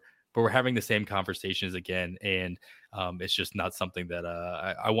most part. But we're having the same conversations again, and it's just not something that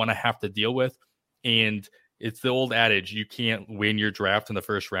I want to have to deal with. And it's the old adage: you can't win your draft in the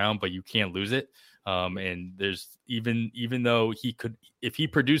first round, but you can't lose it. And there's even though he could, if he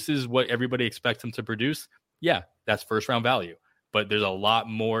produces what everybody expects him to produce, yeah, that's first round value. But there's a lot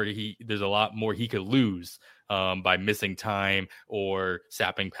more he could lose by missing time or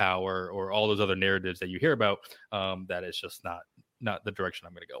sapping power or all those other narratives that you hear about. That is just not the direction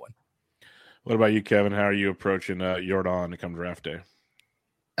I'm going to go in. What about you, Kevin? How are you approaching Yordan to come draft day?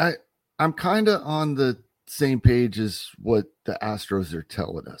 I'm kind of on the same page as what the Astros are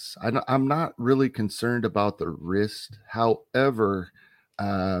telling us. I'm not really concerned about the wrist. However,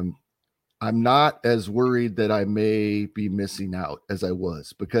 I'm not as worried that I may be missing out as I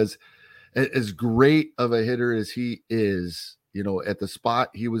was, because as great of a hitter as he is, at the spot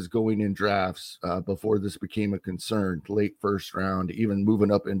he was going in drafts before this became a concern, late first round, even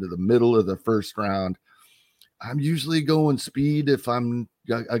moving up into the middle of the first round, I'm usually going speed if I'm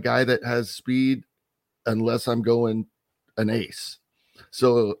a guy that has speed, unless I'm going an ace.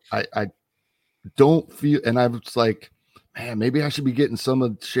 So I don't feel, and I was like, man, maybe I should be getting some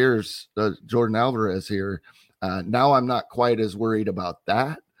of the shares, Yordan Alvarez here. Now I'm not quite as worried about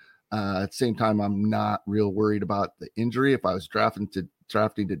that. At the same time, I'm not real worried about the injury. If I was drafting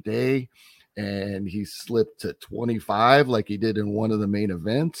today and he slipped to 25 like he did in one of the main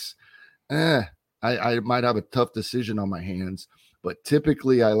events, I might have a tough decision on my hands. But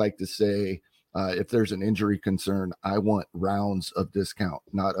typically I like to say, if there's an injury concern, I want rounds of discount,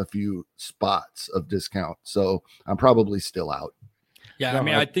 not a few spots of discount. So I'm probably still out. Yeah, I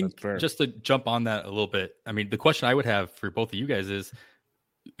mean, I think just to jump on that a little bit, I mean, the question I would have for both of you guys is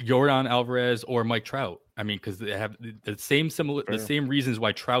Yordan Alvarez or Mike Trout. I mean, because they have the same reasons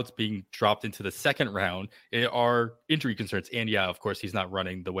why Trout's being dropped into the second round are injury concerns. And yeah, of course, he's not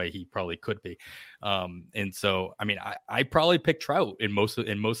running the way he probably could be. And so, I mean, I probably pick Trout in most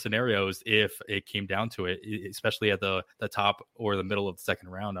scenarios if it came down to it, especially at the top or the middle of the second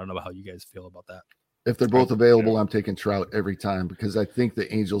round. I don't know how you guys feel about that. If they're both available, I'm taking Trout every time because I think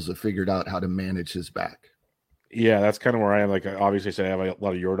the Angels have figured out how to manage his back. Yeah, that's kind of where I am. Like, I obviously say I have a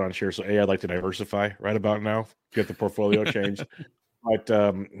lot of Jordan shares, so I'd like to diversify right about now, get the portfolio changed. But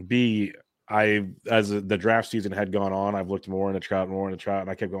B, as the draft season had gone on, I've looked more into Trout, and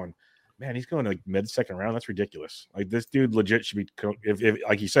I kept going, man, he's going like mid-second round. That's ridiculous. Like, this dude legit should be. If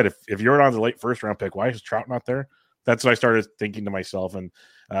like you said, if Jordan's a late first-round pick, why is Trout not there? That's what I started thinking to myself, and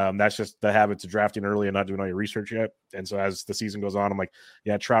that's just the habits of drafting early and not doing all your research yet. And so as the season goes on, I'm like,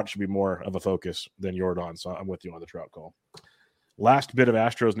 yeah, Trout should be more of a focus than Jordan. So I'm with you on the Trout call. Last bit of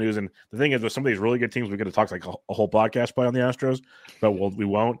Astros news, and the thing is, with some of these really good teams, we could have talked like a whole podcast play on the Astros, but we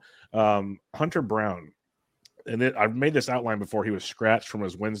won't. Hunter Brown, and I made this outline before he was scratched from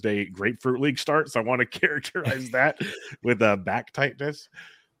his Wednesday Grapefruit League start, so I want to characterize that with back tightness.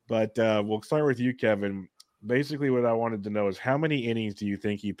 But we'll start with you, Kevin. Basically, what I wanted to know is how many innings do you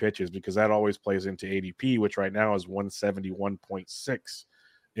think he pitches? Because that always plays into ADP, which right now is 171.6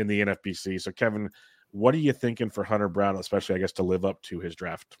 in the NFBC. So, Kevin, what are you thinking for Hunter Brown, especially, I guess, to live up to his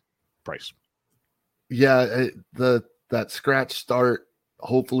draft price? Yeah, that scratch start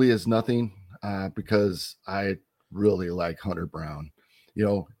hopefully is nothing because I really like Hunter Brown. You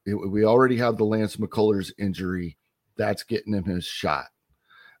know, we already have the Lance McCullers injury. That's getting him his shot.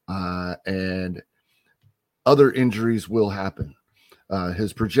 And other injuries will happen.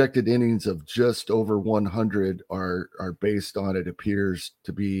 His projected innings of just over 100 are based on, it appears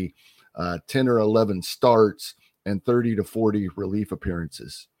to be 10 or 11 starts and 30 to 40 relief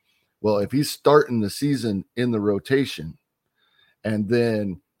appearances. Well, if he's starting the season in the rotation, and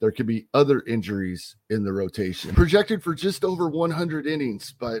then there could be other injuries in the rotation, projected for just over 100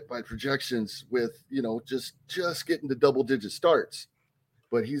 innings by projections with, you know, just getting to double digit starts.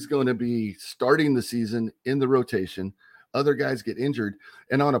 But he's going to be starting the season in the rotation. Other guys get injured.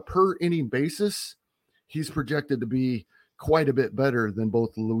 And on a per inning basis, he's projected to be quite a bit better than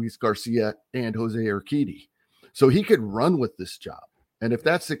both Luis Garcia and Jose Urquidy. So he could run with this job. And if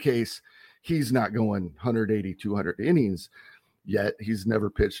that's the case, he's not going 180, 200 innings yet. He's never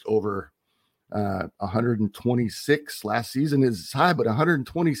pitched over 126. Last season is high, but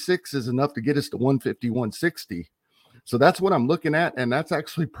 126 is enough to get us to 150, 160. So that's what I'm looking at, and that's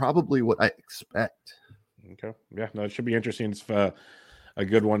actually probably what I expect. Okay. Yeah, no, it should be interesting. It's, a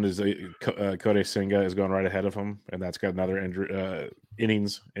good one is Kodai Senga is going right ahead of him, and that's got another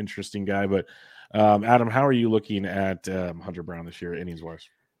innings interesting guy. But Adam, how are you looking at Hunter Brown this year, innings-wise?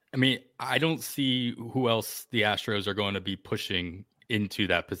 I mean, I don't see who else the Astros are going to be pushing into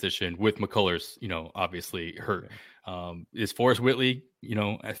that position with McCullers, you know, obviously hurt. Is Forrest Whitley, you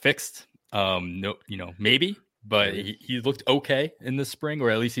know, fixed? No, you know, maybe. But he looked okay in the spring,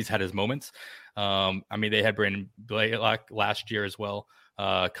 or at least he's had his moments. I mean, they had Brandon Blaylock last year as well,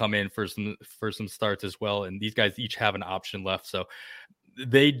 come in for some starts as well. And these guys each have an option left. So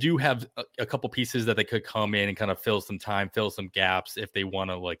they do have a couple pieces that they could come in and kind of fill some time, fill some gaps if they want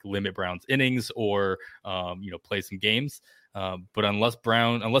to like limit Brown's innings or, you know, play some games. But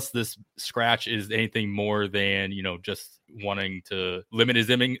unless this scratch is anything more than, you know, just wanting to limit his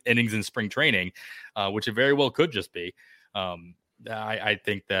innings in spring training, which it very well could just be. I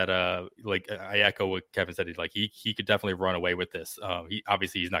think that like I echo what Kevin said. He could definitely run away with this.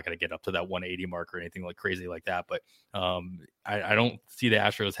 He's not going to get up to that 180 mark or anything like crazy like that. But I don't see the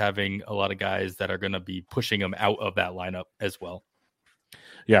Astros having a lot of guys that are going to be pushing him out of that lineup as well.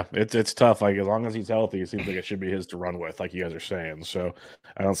 Yeah, it's tough. Like, as long as he's healthy, it seems like it should be his to run with, like you guys are saying. So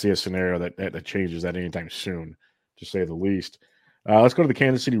I don't see a scenario that changes that anytime soon, to say the least. Let's go to the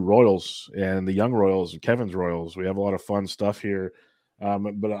Kansas City Royals and the young Royals, Kevin's Royals. We have a lot of fun stuff here,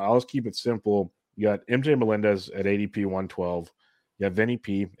 but I'll just keep it simple. You got MJ Melendez at ADP 112. You have Vinny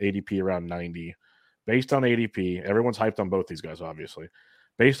P, ADP around 90. Based on ADP, everyone's hyped on both these guys, obviously.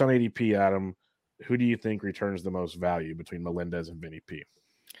 Based on ADP, Adam, who do you think returns the most value between Melendez and Vinny P?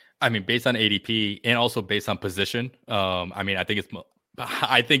 I mean, based on ADP and also based on position, I mean, I think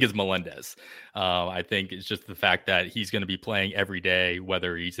it's Melendez. I think it's just the fact that he's going to be playing every day,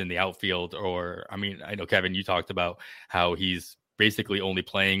 whether he's in the outfield or, I mean, I know, Kevin, you talked about how he's basically only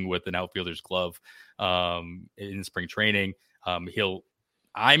playing with an outfielder's glove in spring training.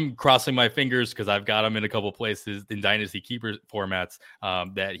 I'm crossing my fingers because I've got him in a couple places in Dynasty Keeper formats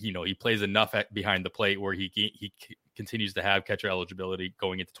that, you know, he plays enough behind the plate where he continues to have catcher eligibility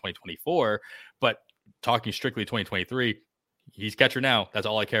going into 2024. But talking strictly 2023, he's catcher now. That's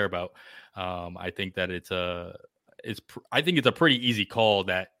all I care about. I think that it's a pretty easy call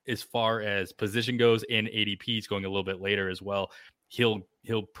that as far as position goes, and ADP is going a little bit later as well.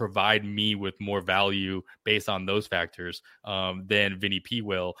 he'll provide me with more value based on those factors than Vinny P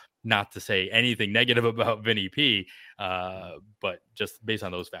will. Not to say anything negative about Vinny P, but just based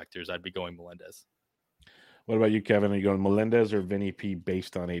on those factors, I'd be going Melendez. What about you, Kevin? Are you going Melendez or Vinny P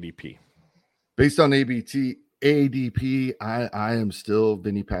based on ADP? Based on ADP, I am still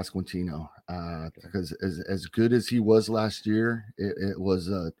Vinny Pasquantino because as good as he was last year, it was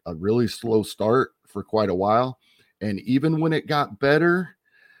a really slow start for quite a while. And even when it got better,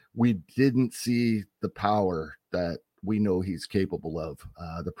 we didn't see the power that we know he's capable of.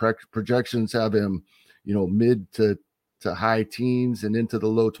 The projections have him, mid to high teens and into the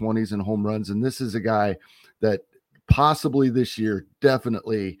low 20s in home runs. And this is a guy that possibly this year,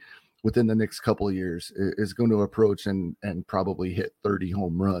 definitely within the next couple of years, is going to approach and probably hit 30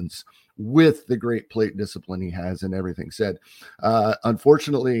 home runs with the great plate discipline he has and everything said.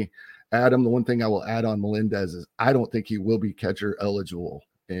 Unfortunately, Adam, the one thing I will add on Melendez is I don't think he will be catcher eligible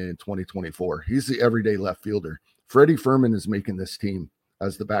in 2024. He's the everyday left fielder. Freddie Furman is making this team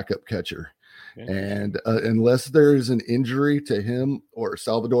as the backup catcher. And unless there is an injury to him or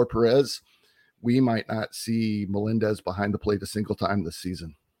Salvador Perez, we might not see Melendez behind the plate a single time this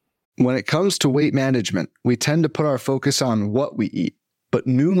season. When it comes to weight management, we tend to put our focus on what we eat, but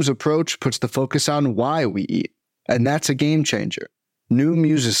Noom's approach puts the focus on why we eat, and that's a game changer. Noom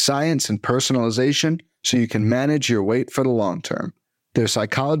uses science and personalization so you can manage your weight for the long term. Their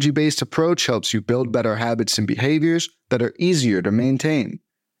psychology-based approach helps you build better habits and behaviors that are easier to maintain.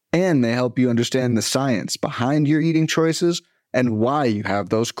 And they help you understand the science behind your eating choices and why you have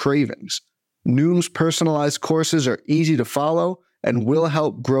those cravings. Noom's personalized courses are easy to follow and will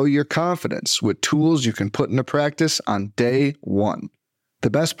help grow your confidence with tools you can put into practice on day one. The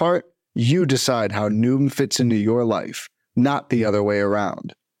best part? You decide how Noom fits into your life, not the other way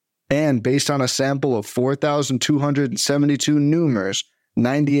around. And based on a sample of 4,272 Noomers,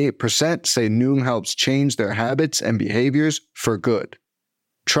 98% say Noom helps change their habits and behaviors for good.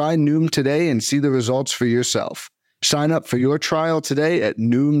 Try Noom today and see the results for yourself. Sign up for your trial today at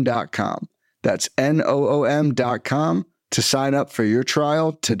Noom.com. That's Noom.com to sign up for your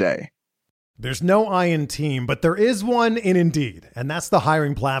trial today. There's no I in team, but there is one in Indeed, and that's the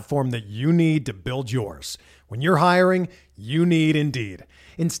hiring platform that you need to build yours. When you're hiring, you need Indeed.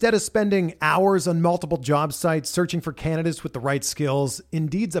 Instead of spending hours on multiple job sites searching for candidates with the right skills,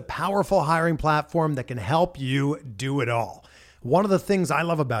 Indeed's a powerful hiring platform that can help you do it all. One of the things I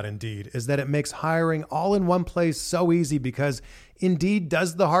love about Indeed is that it makes hiring all in one place so easy because Indeed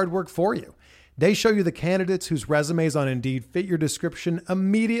does the hard work for you. They show you the candidates whose resumes on Indeed fit your description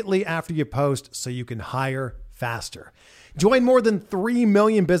immediately after you post so you can hire faster. Join more than 3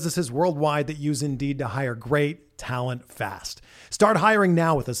 million businesses worldwide that use Indeed to hire great talent fast. Start hiring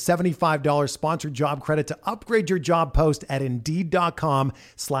now with a $75 sponsored job credit to upgrade your job post at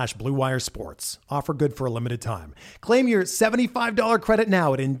Indeed.com/Blue Wire Sports. Offer good for a limited time. Claim your $75 credit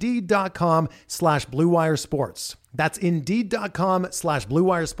now at Indeed.com/Blue Wire Sports. That's Indeed.com/Blue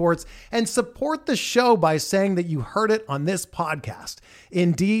Wire Sports, and support the show by saying that you heard it on this podcast.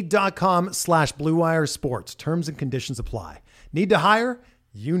 Indeed.com/Blue Wire Sports. Terms and conditions apply. Need to hire?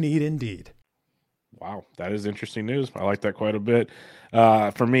 You need Indeed. Wow, that is interesting news. I like that quite a bit.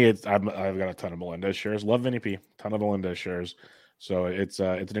 For me, I've got a ton of Melendez shares. Love Vinny P. Ton of Melendez shares. So it's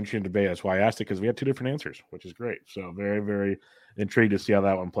an interesting debate. That's why I asked it, because we had two different answers, which is great. So very, very intrigued to see how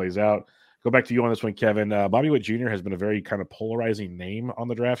that one plays out. Go back to you on this one, Kevin. Bobby Witt Jr. has been a very kind of polarizing name on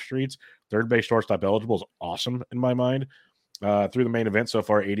the draft streets. Third base shortstop eligible is awesome in my mind. Through the main event so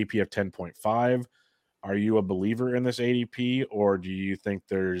far, ADP of 10.5. Are you a believer in this ADP, or do you think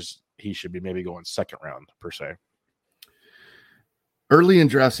he should be maybe going second round per se? Early in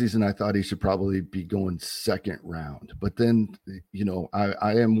draft season, I thought he should probably be going second round. But then,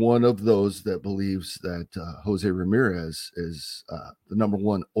 I am one of those that believes that Jose Ramirez is the number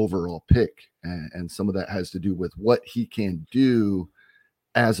one overall pick. And some of that has to do with what he can do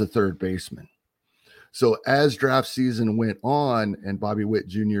as a third baseman. So as draft season went on and Bobby Witt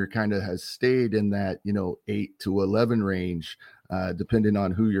Jr. kind of has stayed in that, 8 to 11 range, depending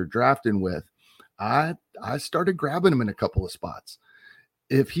on who you're drafting with, I started grabbing him in a couple of spots.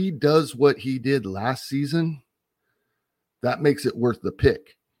 If he does what he did last season, that makes it worth the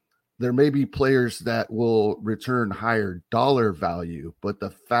pick. There may be players that will return higher dollar value, but the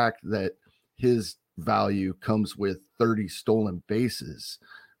fact that his value comes with 30 stolen bases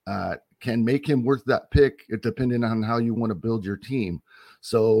can make him worth that pick, depending on how you want to build your team.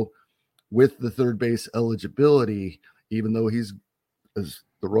 So with the third base eligibility, even though he's, as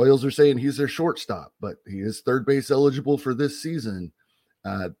the Royals are saying, he's their shortstop, but he is third base eligible for this season.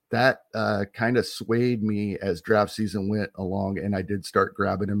 that kind of swayed me as draft season went along, and I did start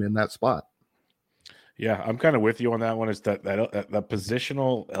grabbing him in that spot. Yeah, I'm kind of with you on that one. It's that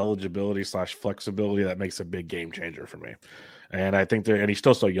positional eligibility / flexibility that makes a big game changer for me. And I think and he's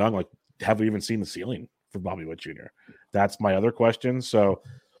still so young. Like, have we even seen the ceiling for Bobby Witt Jr.? That's my other question. So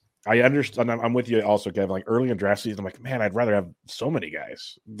I understand. I'm with you also, Kevin. Like, early in draft season, I'm like, man, I'd rather have so many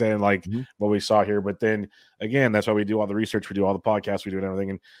guys than like what we saw here. But then again, that's why we do all the research, we do all the podcasts, we do everything.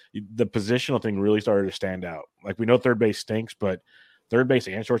 And the positional thing really started to stand out. Like, we know third base stinks, but third base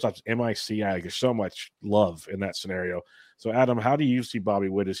and shortstop's MIC. There's so much love in that scenario. So, Adam, how do you see Bobby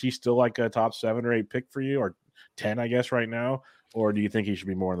Witt? Is he still like a top 7 or 8 pick for you, or 10, I guess, right now? Or do you think he should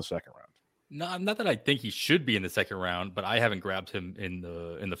be more in the second round? No, not that I think he should be in the second round, but I haven't grabbed him in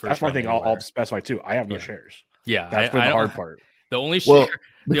the first. That's my round thing. I'll specify too. I have no shares. Yeah, that's been the hard part. The only share,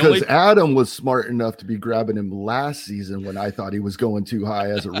 because Adam was smart enough to be grabbing him last season when I thought he was going too high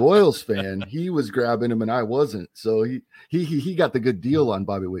as a Royals fan. He was grabbing him and I wasn't. So he got the good deal on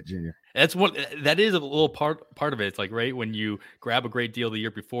Bobby Witt Jr. That is a little part of it. It's like, right, when you grab a great deal the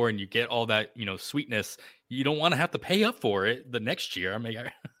year before and you get all that, sweetness, you don't want to have to pay up for it the next year. I mean,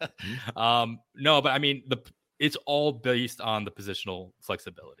 no, but I mean, it's all based on the positional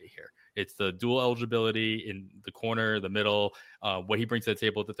flexibility here. It's the dual eligibility in the corner, the middle, what he brings to the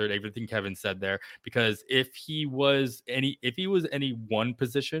table at the third, everything Kevin said there. Because if he was any one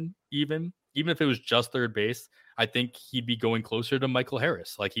position, even if it was just third base, I think he'd be going closer to Michael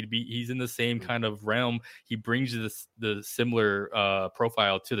Harris. Like, he's in the same kind of realm. He brings the similar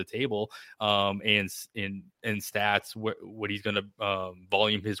profile to the table, and in stats, what he's going to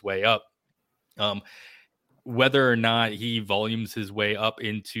volume his way up. Whether or not he volumes his way up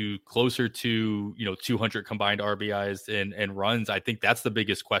into closer to 200 combined RBIs and runs, I think that's the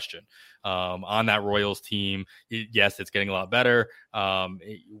biggest question on that Royals team. Yes, it's getting a lot better.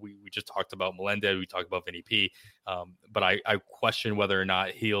 We just talked about Melendez, we talked about Vinny P, but I question whether or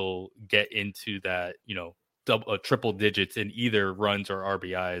not he'll get into that triple digits in either runs or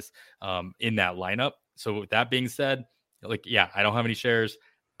RBIs in that lineup. So with that being said, I don't have any shares.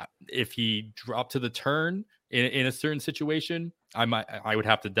 If he dropped to the turn in a certain situation, I would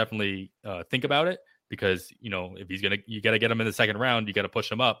have to definitely think about it, because if you got to get him in the second round, you got to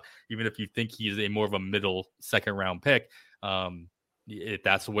push him up, even if you think he's a more of a middle second round pick. If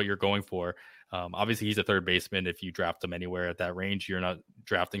that's what you're going for, obviously he's a third baseman. If you draft him anywhere at that range, you're not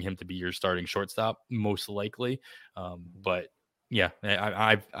drafting him to be your starting shortstop, most likely. But yeah,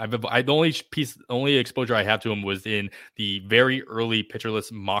 the only exposure I have to him was in the very early pitcherless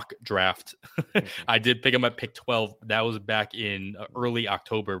mock draft. I did pick him at pick 12. That was back in early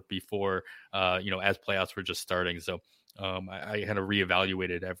October before, as playoffs were just starting. So I kind of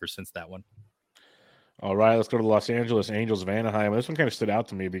reevaluated ever since that one. All right, let's go to the Los Angeles Angels of Anaheim. This one kind of stood out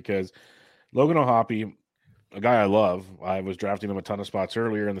to me because Logan O'Hoppe, a guy I love, I was drafting him a ton of spots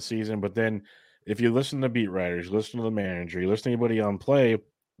earlier in the season, but then if you listen to beat writers, you listen to the manager, you listen to anybody on play,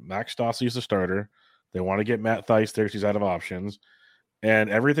 Max Stossely's the starter. They want to get Matt Theis there because he's out of options. And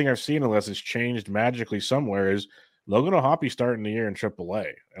everything I've seen, unless it's changed magically somewhere, is Logan O'Hoppe starting the year in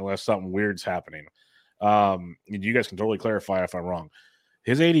AAA, unless something weird's happening. You guys can totally clarify if I'm wrong.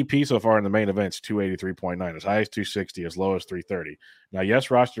 His ADP so far in the main event is 283.9, as high as 260, as low as 330. Now,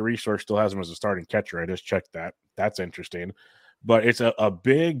 yes, Roster Resource still has him as a starting catcher. I just checked that. That's interesting. But it's a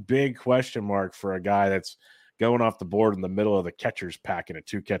big, big question mark for a guy that's going off the board in the middle of the catcher's pack in a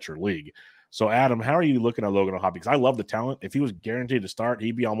 2-catcher league. So, Adam, how are you looking at Logan O'Hoppe? Because I love the talent. If he was guaranteed to start,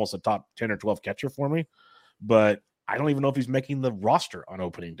 he'd be almost a top 10 or 12 catcher for me. But I don't even know if he's making the roster on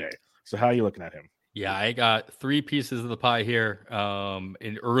opening day. So how are you looking at him? Yeah, I got 3 pieces of the pie here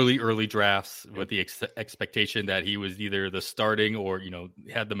in early drafts with the expectation that he was either the starting or,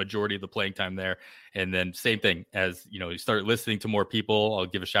 had the majority of the playing time there. And then same thing as, you start listening to more people. I'll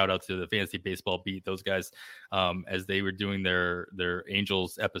give a shout out to the Fantasy Baseball Beat. Those guys, as they were doing their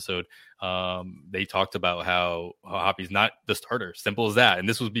Angels episode, they talked about how Hoppe's not the starter. Simple as that. And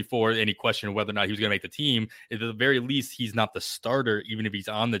this was before any question of whether or not he was going to make the team. At the very least, he's not the starter, even if he's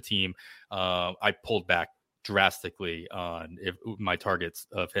on the team. I pulled back drastically on my targets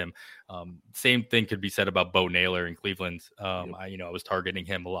of him. Same thing could be said about Bo Naylor in Cleveland. I was targeting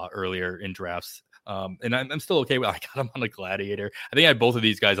him a lot earlier in drafts. And I'm still okay with, I got him on a Gladiator. I think I had both of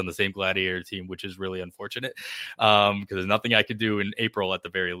these guys on the same Gladiator team, which is really unfortunate because there's nothing I could do in April at the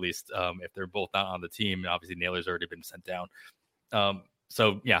very least if they're both not on the team. And obviously Naylor's already been sent down.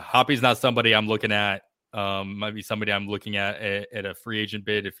 So yeah, Hoppe's not somebody I'm looking at. Might be somebody I'm looking at a free agent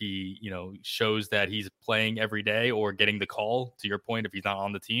bid if he, shows that he's playing every day or getting the call, to your point, if he's not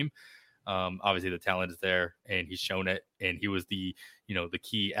on the team. Obviously the talent is there and he's shown it, and he was the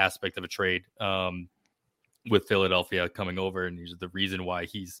key aspect of a trade with Philadelphia coming over, and he's the reason why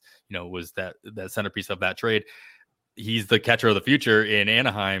he's was that centerpiece of that trade. He's the catcher of the future in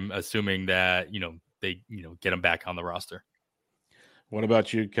Anaheim, assuming that they get him back on the roster. What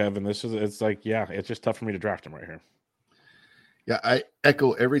about you, Kevin? It's just tough for me to draft him right here. Yeah, I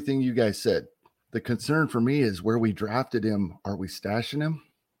echo everything you guys said. The concern for me is where we drafted him. Are we stashing him?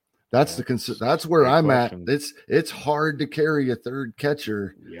 That's the concern. That's where I'm question. At. It's hard to carry a third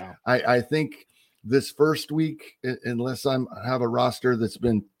catcher. Yeah, I think this first week, unless I have a roster that's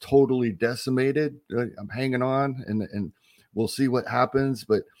been totally decimated, I'm hanging on, and we'll see what happens.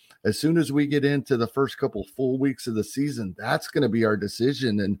 But as soon as we get into the first couple full weeks of the season, that's going to be our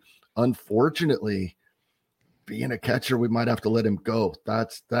decision. And unfortunately, being a catcher, we might have to let him go.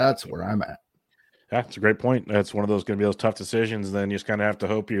 That's where I'm at. That's a great point. That's one of those going to be those tough decisions. Then you just kind of have to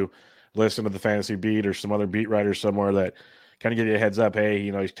hope you listen to the fantasy beat or some other beat writer somewhere that kind of give you a heads up. Hey,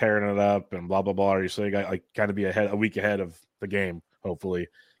 he's tearing it up and blah, blah, blah. Or so you got kind of be a week ahead of the game, hopefully,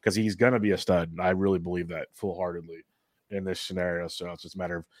 because he's going to be a stud. And I really believe that full-heartedly in this scenario. So it's just a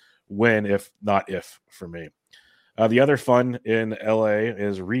matter of when, if not if, for me. The other fun in LA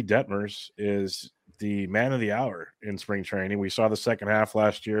is Reed Detmers is the man of the hour in spring training. We saw the second half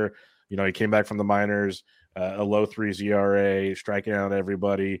last year. He came back from the minors, a low 3s ERA, striking out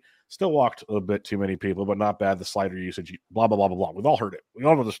everybody. Still walked a bit too many people, but not bad. The slider usage, blah, blah, blah, blah, blah. We've all heard it. We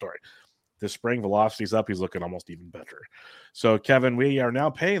all know the story. This spring, velocity's up. He's looking almost even better. So, Kevin, we are now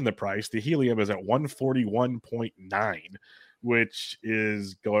paying the price. The helium is at 141.9, which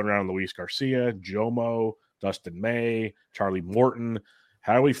is going around Luis Garcia, Jomo, Dustin May, Charlie Morton.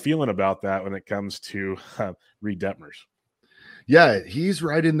 How are we feeling about that when it comes to Reed Detmers? Yeah, he's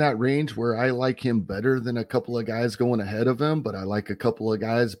right in that range where I like him better than a couple of guys going ahead of him, but I like a couple of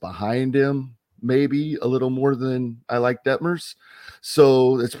guys behind him, maybe a little more than I like Detmers.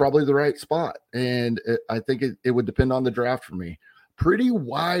 So it's probably the right spot. And I think it would depend on the draft for me. Pretty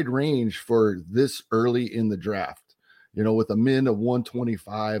wide range for this early in the draft, with a min of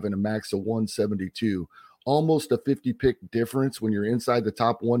 125 and a max of 172, almost a 50 pick difference when you're inside the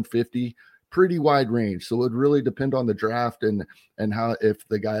top 150. Pretty wide range. So it would really depend on the draft and how, if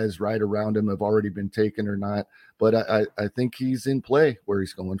the guys right around him have already been taken or not. But I think he's in play where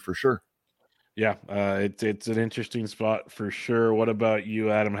he's going for sure. Yeah, it's an interesting spot for sure. What about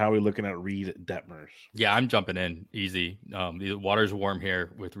you, Adam? How are we looking at Reed Detmers? Yeah, I'm jumping in easy. The water's warm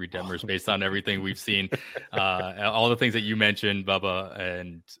here with Reed Detmers based on everything we've seen, all the things that you mentioned, Bubba.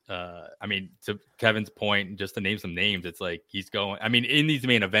 And I mean, to Kevin's point, just to name some names, it's like he's going, I mean, in these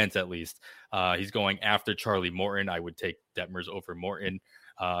main events, at least, he's going after Charlie Morton. I would take Detmers over Morton.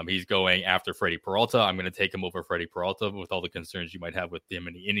 He's going after Freddie Peralta. I'm going to take him over Freddie Peralta with all the concerns you might have with him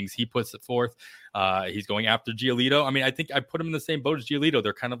and the innings he puts it forth. He's going after Giolito. I mean, I think I put him in the same boat as Giolito.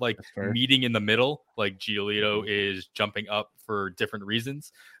 They're kind of like meeting in the middle. Like Giolito is jumping up for different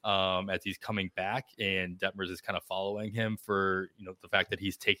reasons as he's coming back, and Detmers is kind of following him for the fact that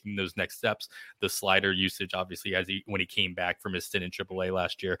he's taking those next steps. The slider usage, obviously, when he came back from his stint in AAA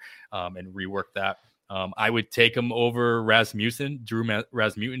last year and reworked that. I would take him over Drew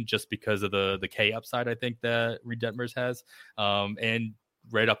Rasmussen, just because of the K upside I think that Reed Detmers has. And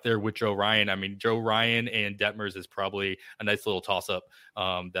right up there with Joe Ryan. I mean, Joe Ryan and Detmers is probably a nice little toss-up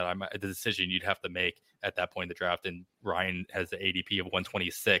the decision you'd have to make at that point in the draft. And Ryan has the ADP of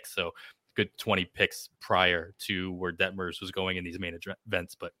 126, so good 20 picks prior to where Detmers was going in these main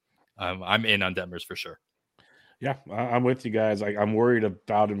events. But I'm in on Detmers for sure. Yeah, I'm with you guys. I'm worried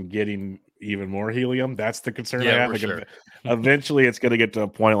about him getting even more helium. That's the concern I have. Sure. Eventually, it's going to get to a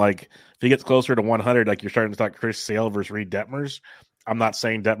point like if he gets closer to 100, like you're starting to talk Chris Sale versus Reed Detmers. I'm not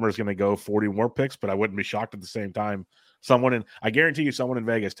saying Detmers is going to go 40 more picks, but I wouldn't be shocked at the same time. I guarantee you, someone in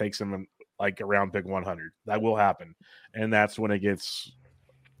Vegas takes him in, like around pick 100. That will happen, and that's when it gets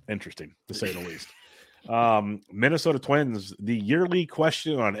interesting, to say the least. Minnesota Twins, the yearly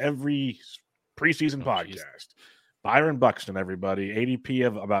question on every preseason podcast. Geez. Byron Buxton, everybody. ADP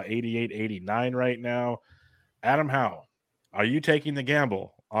of about 88, 89 right now. Adam Howe, are you taking the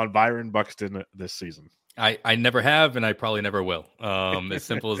gamble on Byron Buxton this season? I never have, and I probably never will. As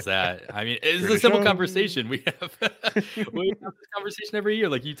simple as that. I mean, it's a simple conversation. We have this conversation every year,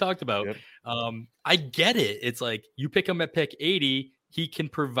 like you talked about. Yep. I get it. It's like you pick him at pick 80, he can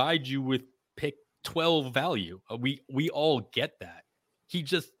provide you with pick 12 value. We all get that.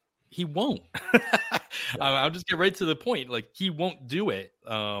 He won't. I'll just get right to the point. Like, he won't do it.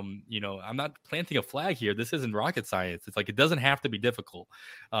 I'm not planting a flag here. This isn't rocket science. It's like, it doesn't have to be difficult.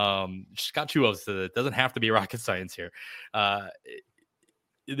 Scott Chuo said it doesn't have to be rocket science here.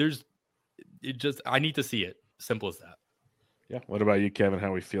 There's I need to see it. Simple as that. Yeah. What about you, Kevin? How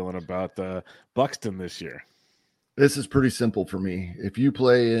are we feeling about Buxton this year? This is pretty simple for me. If you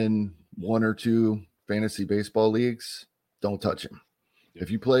play in 1 or 2 fantasy baseball leagues, don't touch him. If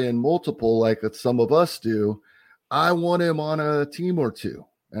you play in multiple, like some of us do, I want him on a team or 2,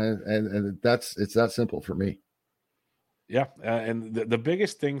 and it's that simple for me. Yeah, and the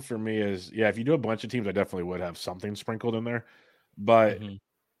biggest thing for me is, if you do a bunch of teams, I definitely would have something sprinkled in there. But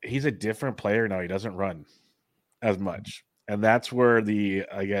he's a different player now. He doesn't run as much, and that's where the,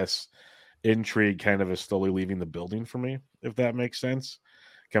 I guess, intrigue kind of is slowly leaving the building for me, if that makes sense,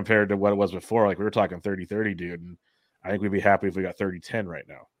 compared to what it was before. Like, we were talking 30-30, dude, and I think we'd be happy if we got 30-10 right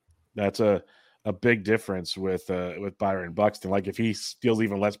now. That's a big difference with Byron Buxton. Like, if he steals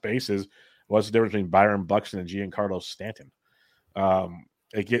even less bases, what's the difference between Byron Buxton and Giancarlo Stanton? I'm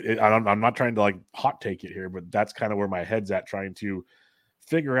not trying to like hot take it here, but that's kind of where my head's at, trying to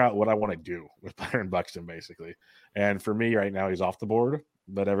figure out what I want to do with Byron Buxton, basically. And for me right now, he's off the board,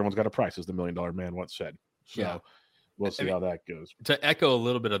 but everyone's got a price, as the $1 Million Man once said. So we'll see how that goes. To echo a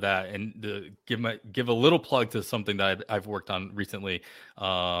little bit of that, and give a little plug to something that I've worked on recently.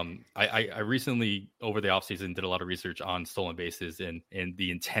 I recently, over the offseason, did a lot of research on stolen bases and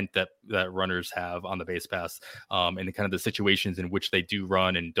the intent that runners have on the base pass, and kind of the situations in which they do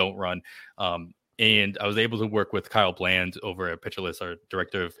run and don't run. And I was able to work with Kyle Bland over at Pitcherlist, our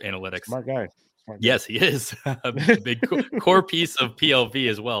director of analytics. Smart guy. Yes, he is a big core piece of PLV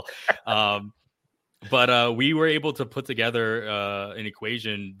as well. But we were able to put together an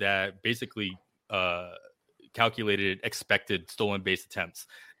equation that basically calculated expected stolen base attempts,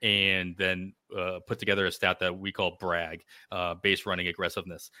 and then put together a stat that we call BRAG, base running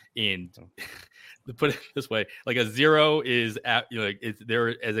aggressiveness. And to put it this way, like a 0 is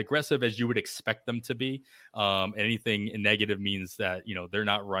they're as aggressive as you would expect them to be. Anything negative means that they're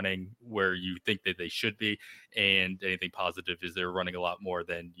not running where you think that they should be, and anything positive is they're running a lot more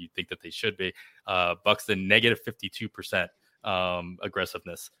than you think that they should be. Buxton negative 52%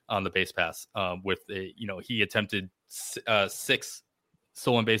 aggressiveness on the base pass. He attempted 6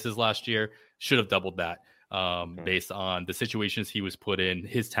 stolen bases last year, should have doubled that. Based on the situations he was put in,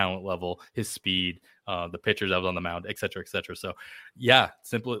 his talent level, his speed, the pitchers that was on the mound, et cetera, et cetera. So,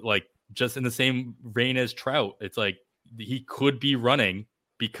 simply like just in the same vein as Trout, it's like he could be running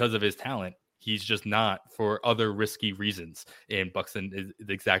because of his talent. He's just not for other risky reasons. And Buxton is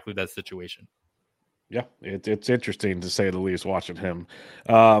exactly that situation. Yeah, it's interesting to say the least watching him.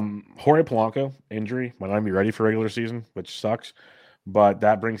 Jorge Polanco injury might not be ready for regular season, which sucks. But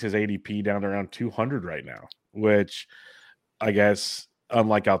that brings his ADP down to around 200 right now, which I guess,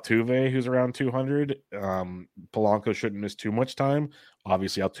 unlike Altuve, who's around 200, Polanco shouldn't miss too much time.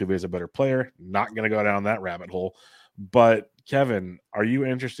 Obviously, Altuve is a better player. Not going to go down that rabbit hole. But, Kevin, are you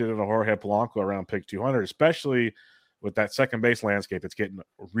interested in a Jorge Polanco around pick 200, especially with that second base landscape? It's getting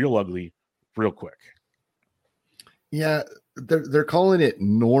real ugly real quick. Yeah, they're calling it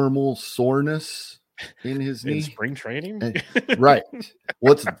normal soreness in his knee. In spring training? Right.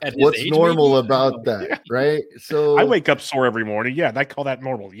 What's normal about that? Yeah. Right. So I wake up sore every morning. Yeah, I call that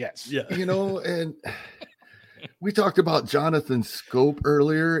normal. Yes. Yeah. And we talked about Jonathan Scope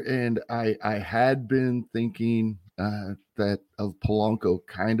earlier, and I had been thinking that of Polanco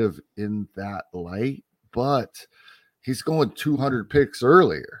kind of in that light, but he's going 200 picks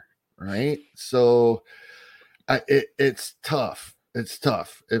earlier, right? So it's tough. It's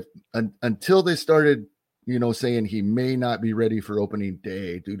tough until they started, saying he may not be ready for opening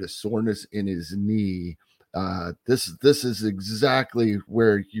day due to soreness in his knee. This is exactly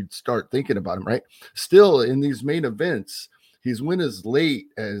where you'd start thinking about him, right? Still in these main events, he's went as late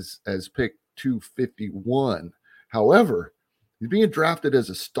as pick 251. However, he's being drafted as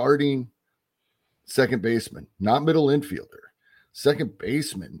a starting second baseman, not middle infielder, second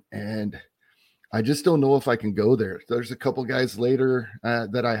baseman, and I just don't know if I can go there. There's a couple guys later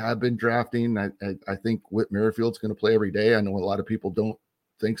that I have been drafting. I think Whit Merrifield's going to play every day. I know a lot of people don't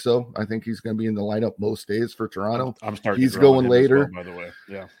think so. I think he's going to be in the lineup most days for Toronto. I'm starting. He's going later, well, by the way.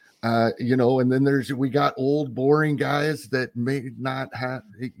 Yeah. And then we got old, boring guys that may not have,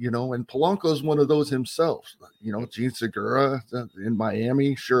 and Polanco's one of those himself. Gene Segura in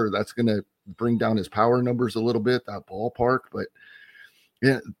Miami, sure, that's going to bring down his power numbers a little bit, that ballpark. But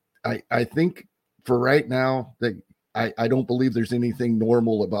yeah, I think for right now that I don't believe there's anything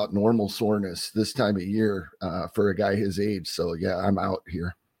normal about normal soreness this time of year for a guy his age. So yeah, I'm out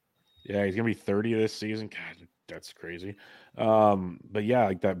here. Yeah, he's gonna be 30 this season. God, that's crazy. But yeah,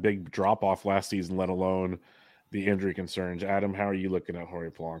 like that big drop off last season, let alone the injury concerns. Adam, how are you looking at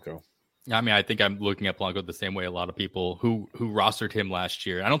Jorge Polanco? I mean, I think I'm looking at Polanco the same way a lot of people who rostered him last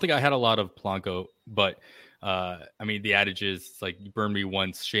year. I don't think I had a lot of Polanco, but I mean, the adage is it's like, you burn me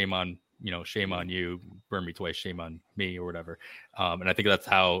once, shame on you, burn me twice, shame on me, or whatever. And I think that's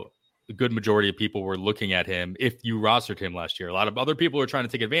how a good majority of people were looking at him if you rostered him last year. A lot of other people are trying to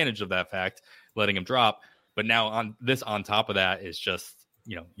take advantage of that fact, letting him drop. But now on top of that is just,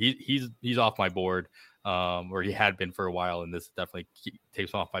 he's off my board, or he had been for a while, and this definitely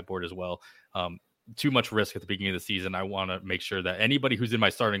takes him off my board as well. Too much risk at the beginning of the season. I want to make sure that anybody who's in my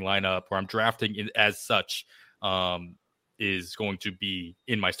starting lineup, or I'm drafting as such, is going to be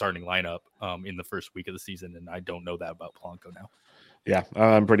in my starting lineup in the first week of the season, and I don't know that about Polanco now. Yeah,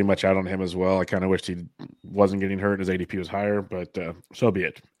 I'm pretty much out on him as well. I kind of wished he wasn't getting hurt and his ADP was higher, but so be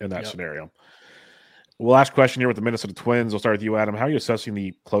it in that scenario. Well, last question here with the Minnesota Twins. We'll start with you, Adam. How are you assessing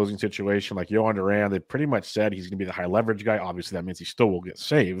the closing situation? Like Yohan Duran, they pretty much said he's going to be the high leverage guy. Obviously, that means he still will get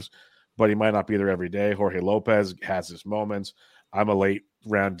saves, but he might not be there every day. Jorge Lopez has his moments. I'm a late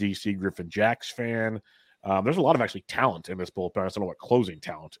round DC Griffin Jacks fan. There's a lot of actually talent in this bullpen. I just don't know what closing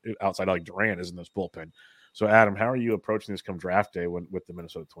talent outside of like Duran is in this bullpen. So, Adam, how are you approaching this come draft day with the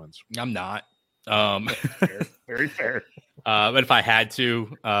Minnesota Twins? I'm not. Fair. Very fair. But if I had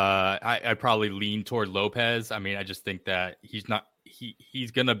to, I'd probably lean toward Lopez. I mean, I just think that he's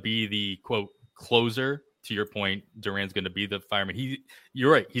going to be the, quote, closer. To your point, Duran's going to be the fireman.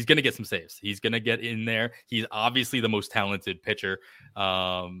 You're right. He's going to get some saves. He's going to get in there. He's obviously the most talented pitcher.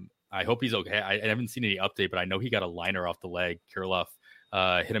 I hope he's okay. I haven't seen any update, but I know he got a liner off the leg. Kirilloff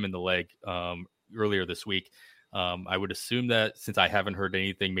hit him in the leg earlier this week. I would assume that since I haven't heard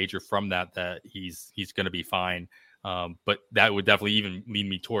anything major from that he's going to be fine. But that would definitely even lead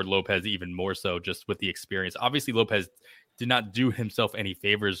me toward Lopez even more so, just with the experience. Obviously, Lopez did not do himself any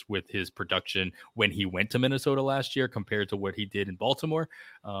favors with his production when he went to Minnesota last year compared to what he did in Baltimore.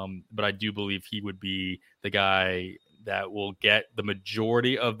 But I do believe he would be the guy that will get the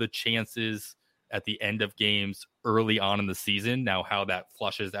majority of the chances at the end of games early on in the season. Now, how that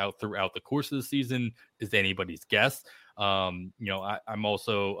flushes out throughout the course of the season is anybody's guess. I'm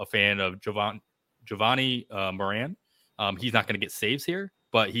also a fan of Giovanni Moran. He's not going to get saves here,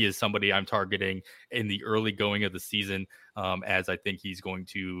 but he is somebody I'm targeting in the early going of the season, as I think he's going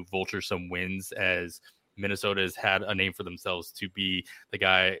to vulture some wins, as Minnesota has had a name for themselves to be the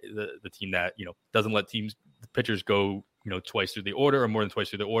guy, the team that, doesn't let pitchers go, twice through the order or more than twice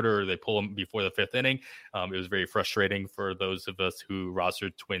through the order, or they pull them before the fifth inning. It was very frustrating for those of us who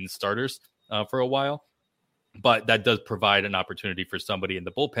rostered Twins starters for a while. But that does provide an opportunity for somebody in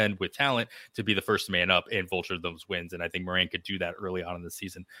the bullpen with talent to be the first man up and vulture those wins. And I think Moran could do that early on in the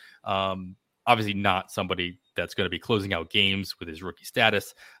season. Obviously not somebody that's going to be closing out games with his rookie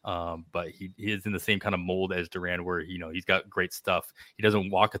status, but he is in the same kind of mold as Duran, where, he's got great stuff. He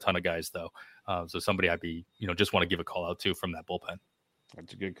doesn't walk a ton of guys, though. So somebody I'd be, just want to give a call out to from that bullpen.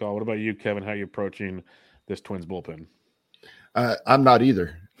 That's a good call. What about you, Kevin? How are you approaching this Twins bullpen? I'm not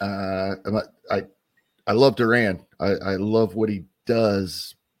either. I love Duran. I love what he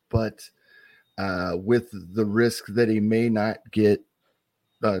does, but with the risk that he may not get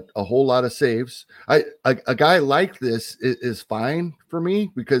a whole lot of saves, a guy like this is fine for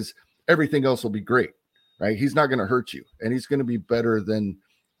me because everything else will be great, right? He's not going to hurt you, and he's going to be better than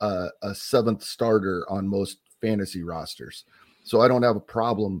a seventh starter on most fantasy rosters. So I don't have a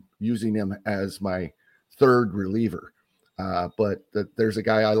problem using him as my third reliever. But there's a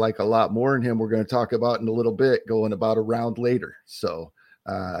guy I like a lot more in him. We're going to talk about in a little bit, going about a round later. So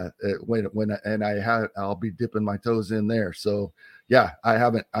I'll be dipping my toes in there. So yeah,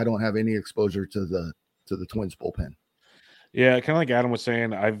 I don't have any exposure to the Twins bullpen. Yeah, kind of like Adam was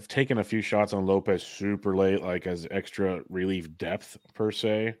saying, I've taken a few shots on Lopez super late, like as extra relief depth per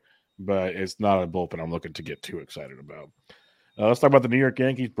se, but it's not a bullpen I'm looking to get too excited about. Let's talk about the New York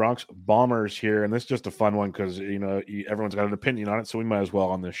Yankees, Bronx Bombers here, and this is just a fun one because everyone's got an opinion on it, so we might as well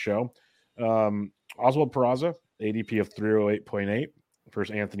on this show. Oswald Peraza, ADP of 308.8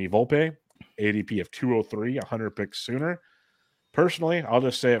 versus Anthony Volpe, ADP of 203, 100 picks sooner. Personally, I'll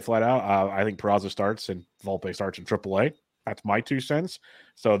just say it flat out. I think Peraza starts and Volpe starts in AAA. That's my 2 cents.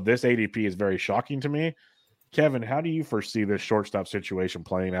 So this ADP is very shocking to me. Kevin, how do you foresee this shortstop situation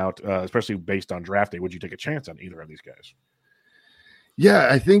playing out, especially based on draft day? Would you take a chance on either of these guys? Yeah,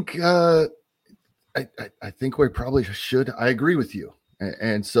 I think I think we probably should. I agree with you,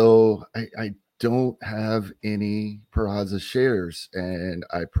 and so I don't have any Peraza shares, and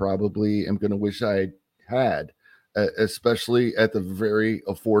I probably am going to wish I had, especially at the very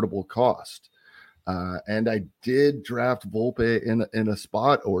affordable cost. And I did draft Volpe in a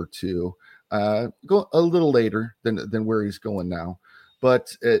spot or two, go a little later than where he's going now.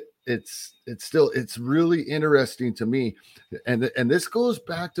 But it's really interesting to me. And this goes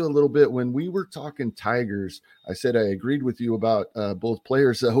back to a little bit when we were talking Tigers. I said I agreed with you about both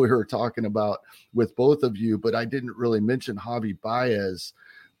players that we were talking about with both of you, but I didn't really mention Javi Baez.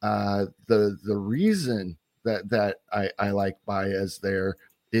 The reason that I like Baez there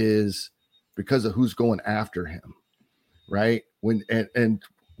is because of who's going after him, right? When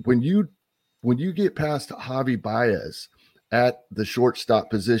you get past Javi Baez at the shortstop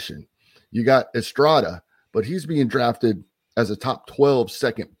position, you got Estrada, but he's being drafted as a top 12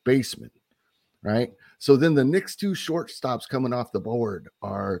 second baseman, right? So then the next two shortstops coming off the board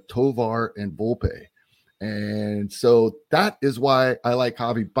are Tovar and Volpe. And so that is why I like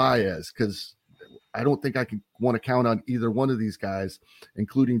Javi Baez, because I don't think I can want to count on either one of these guys,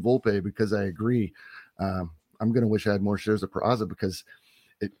 including Volpe, because I agree. I'm going to wish I had more shares of Peraza because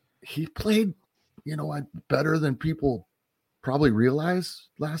he played, better than people probably realize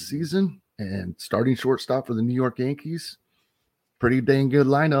last season. And starting shortstop for the New York Yankees, pretty dang good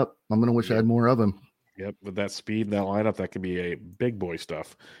lineup. I'm going to wish I had more of him. Yep, with that speed in that lineup, that could be a big boy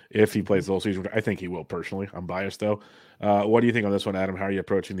stuff if he plays the whole season. I think he will personally. I'm biased, though. What do you think on this one, Adam? How are you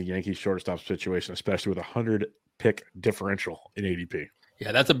approaching the Yankees shortstop situation, especially with a 100-pick differential in ADP?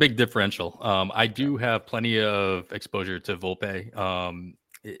 Yeah, that's a big differential. I do have plenty of exposure to Volpe,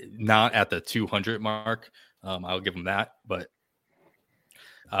 not at the 200 mark. I'll give him that. But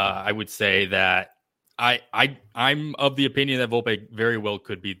I would say that I'm of the opinion that Volpe very well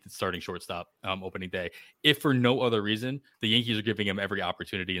could be the starting shortstop opening day. If for no other reason, the Yankees are giving him every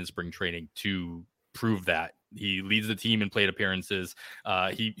opportunity in spring training to prove that. He leads the team in plate appearances.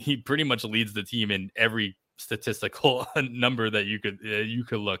 He pretty much leads the team in every statistical number that you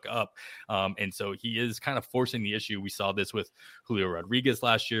could look up. And so he is kind of forcing the issue. We saw this with Julio Rodriguez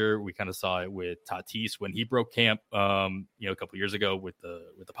last year. We kind of saw it with Tatis when he broke camp, a couple years ago with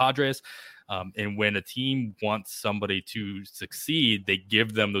the Padres. And when a team wants somebody to succeed, they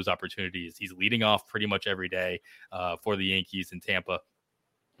give them those opportunities. He's leading off pretty much every day for the Yankees in Tampa.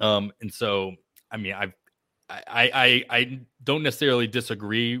 And so, I mean, I don't necessarily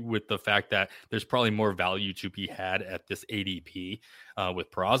disagree with the fact that there's probably more value to be had at this ADP with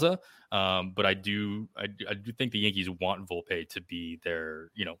Peraza, but I do think the Yankees want Volpe to be their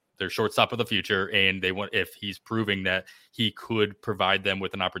shortstop of the future, and they want, if he's proving that he could provide them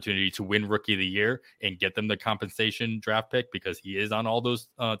with an opportunity to win Rookie of the Year and get them the compensation draft pick because he is on all those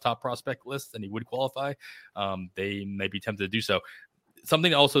top prospect lists and he would qualify, they may be tempted to do so.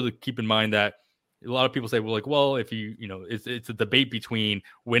 Something also to keep in mind that a lot of people say, well, if it's a debate between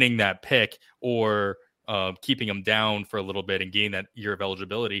winning that pick or keeping him down for a little bit and gaining that year of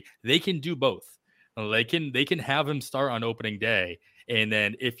eligibility. They can do both. They can have him start on opening day, and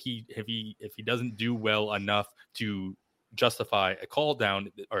then if he doesn't do well enough to justify a call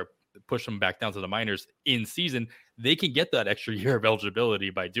down or push him back down to the minors in season, they can get that extra year of eligibility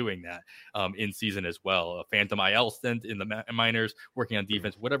by doing that in season as well. A phantom IL stint in the minors, working on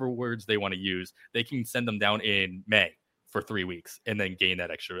defense, whatever words they want to use, they can send them down in May for 3 weeks and then gain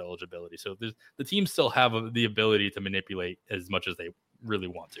that extra eligibility. So the teams still have the ability to manipulate as much as they really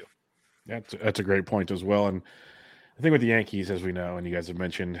want to. That's a great point as well. And I think with the Yankees, as we know, and you guys have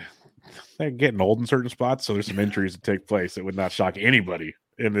mentioned, they're getting old in certain spots, so there's some injuries that take place. It would not shock anybody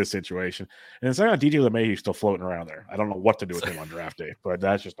in this situation. And it's not DJ LeMahieu still floating around there. I don't know what to do with him on draft day, but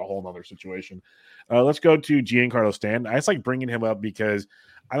that's just a whole nother situation. Let's go to Giancarlo Stanton. I just like bringing him up because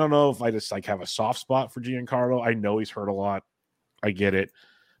I don't know if I just like have a soft spot for Giancarlo. I know he's hurt a lot. I get it.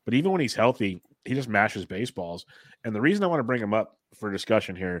 But even when he's healthy, he just mashes baseballs. And the reason I want to bring him up for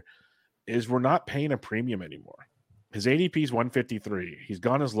discussion here is we're not paying a premium anymore. His ADP is 153. He's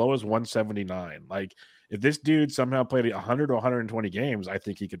gone as low as 179. Like, if this dude somehow played 100 to 120 games, I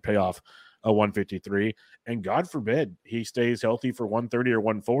think he could pay off a 153. And God forbid he stays healthy for 130 or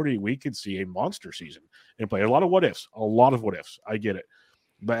 140. We could see a monster season and play. A lot of what ifs. I get it.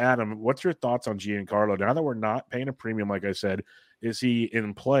 But Adam, what's your thoughts on Giancarlo? Now that we're not paying a premium, like I said, is he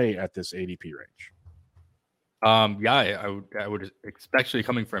in play at this ADP range? I would, especially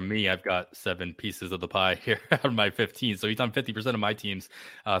coming from me, I've got 7 pieces of the pie here out of my 15. So he's on 50% of my teams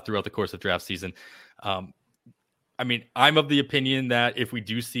throughout the course of draft season. I mean, I'm of the opinion that if we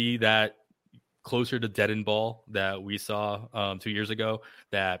do see that closer to dead end ball that we saw 2 years ago,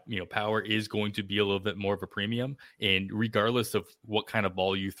 that, power is going to be a little bit more of a premium. And regardless of what kind of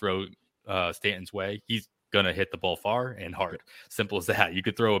ball you throw Stanton's way, he's going to hit the ball far and hard. Simple as that. You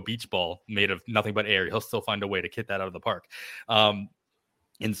could throw a beach ball made of nothing but air. He'll still find a way to hit that out of the park. And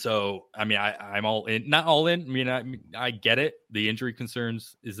so, I mean, I'm all in, not all in. I mean, I get it. The injury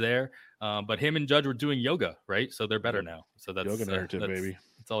concerns is there. But him and Judge were doing yoga, right? So they're better now. So that's yoga narrative, baby.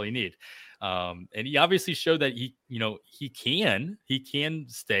 It's all you need. And he obviously showed that he can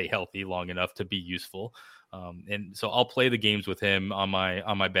stay healthy long enough to be useful. And so I'll play the games with him on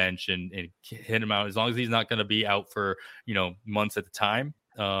my bench and hit him out as long as he's not going to be out for months at a time.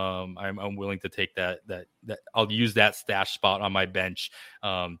 I'm willing to take that I'll use that stash spot on my bench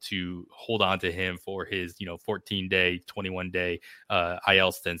to hold on to him for his 14-day, 21-day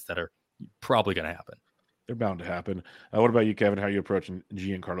IL stints that are probably going to happen. They're bound to happen. What about you, Kevin? How are you approaching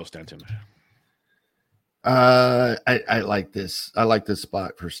Giancarlo Stanton? I like this. I like this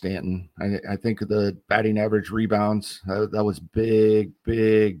spot for Stanton. I think the batting average rebounds, that was big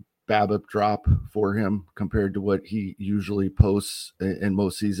BABIP drop for him compared to what he usually posts in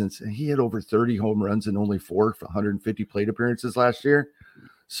most seasons. And he had over 30 home runs and only 4 for 150 plate appearances last year.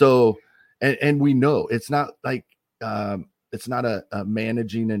 So, and we know it's not like, it's not a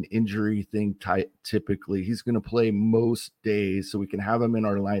managing an injury thing typically. He's going to play most days, so we can have him in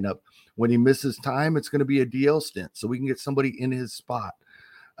our lineup. When he misses time, it's going to be a DL stint, so we can get somebody in his spot.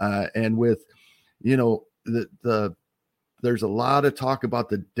 And with, there's a lot of talk about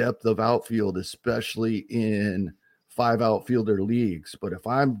the depth of outfield, especially in 5 outfielder leagues. But if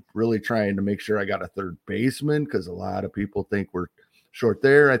I'm really trying to make sure I got a third baseman, because a lot of people think we're short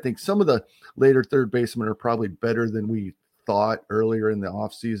there, I think some of the later third basemen are probably better than we thought earlier in the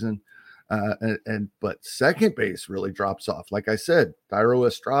offseason. But second base really drops off. Like I said, Thairo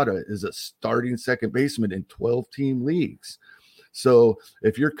Estrada is a starting second baseman in 12-team leagues. So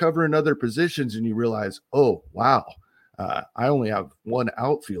if you're covering other positions and you realize, oh, wow, I only have 1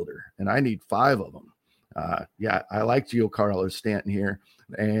 outfielder and I need 5 of them. I like Giancarlo Stanton here,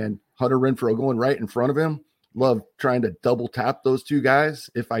 and Hunter Renfroe going right in front of him. Love trying to double tap those 2 guys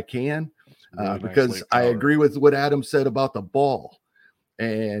if I can, because I agree with what Adam said about the ball.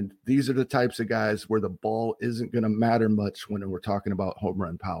 And these are the types of guys where the ball isn't going to matter much when we're talking about home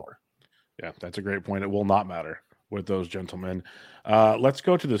run power. Yeah, that's a great point. It will not matter with those gentlemen. Let's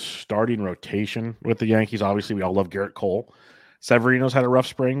go to the starting rotation with the Yankees. Obviously, we all love Garrett Cole. Severino's had a rough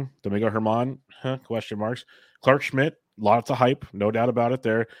spring. Domingo Germán, question marks. Clark Schmidt, lots of hype, no doubt about it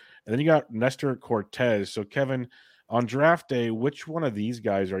there. And then you got Nestor Cortez. So, Kevin, on draft day, which one of these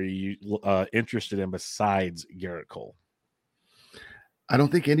guys are you interested in besides Garrett Cole? I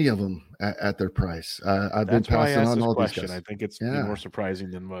don't think any of them at their price. I've been passing on all these guys. I think it's more surprising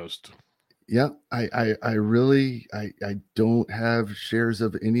than most. Yeah, I really don't have shares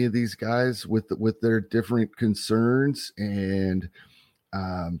of any of these guys with their different concerns, and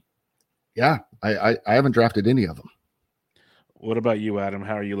I haven't drafted any of them. What about you, Adam?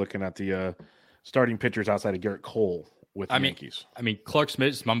 How are you looking at the starting pitchers outside of Garrett Cole with the Yankees? I mean, Clark Schmidt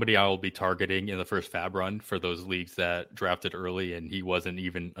is somebody I will be targeting in the first fab run for those leagues that drafted early, and he wasn't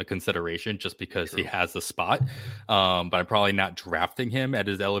even a consideration just because he has the spot. But I'm probably not drafting him at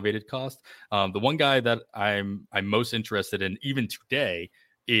his elevated cost. The one guy that I'm most interested in, even today,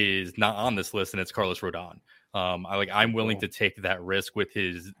 is not on this list, and it's Carlos Rodon. I'm willing to take that risk with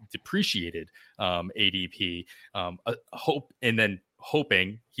his depreciated ADP.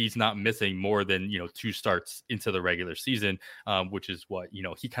 Hoping he's not missing more than 2 starts into the regular season, which is what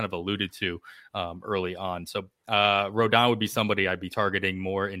he kind of alluded to early on. So Rodon would be somebody I'd be targeting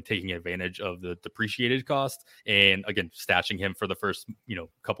more and taking advantage of the depreciated cost, and again stashing him for the first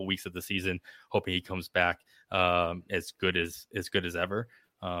couple weeks of the season, hoping he comes back as good as ever.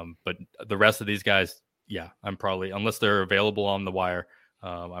 But the rest of these guys, I'm probably, unless they're available on the wire,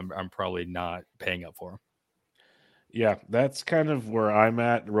 I'm probably not paying up for them. Yeah, that's kind of where I'm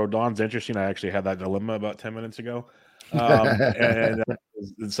at. Rodon's interesting. I actually had that dilemma about 10 minutes ago. And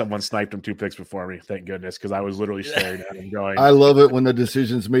someone sniped him 2 picks before me. Thank goodness, because I was literally staring at him going. I love it when the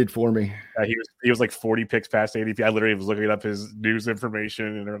decision's made for me. He was like 40 picks past ADP. I literally was looking up his news information,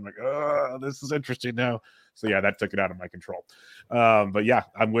 and I'm like, oh, this is interesting now. So that took it out of my control. But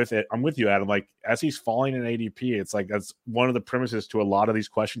I'm with it. I'm with you, Adam. Like, as he's falling in ADP, it's like that's one of the premises to a lot of these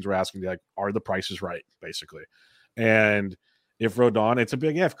questions we're asking. Like, are the prices right, basically? And if Rodon, it's a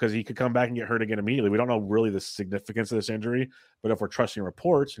big if, because he could come back and get hurt again immediately. We don't know really the significance of this injury, but if we're trusting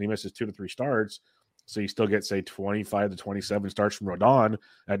reports and he misses 2 to 3 starts, so you still get, say, 25 to 27 starts from Rodon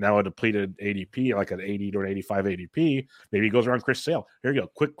at now a depleted ADP, like an 80 to an 85 ADP, maybe he goes around Chris Sale. Here you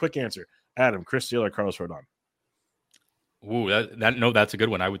go. Quick answer. Adam, Chris Sale or Carlos Rodon? Ooh, that's a good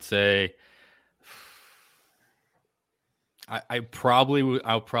one. I would say I'll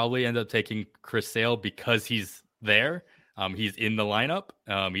probably end up taking Chris Sale because he's there. He's in the lineup.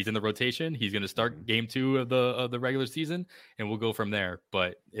 He's in the rotation. He's going to start game 2 of the regular season, and we'll go from there.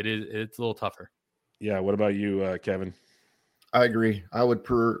 But it's a little tougher. Yeah. What about you, Kevin? I agree. I would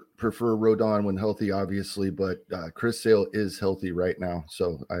prefer Rodon when healthy, obviously, but Chris Sale is healthy right now,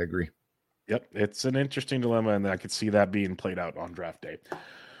 so I agree. Yep, it's an interesting dilemma, and I could see that being played out on draft day.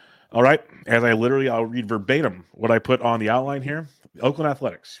 All right, I'll read verbatim what I put on the outline here. Oakland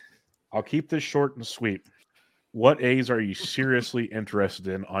Athletics. I'll keep this short and sweet. What A's are you seriously interested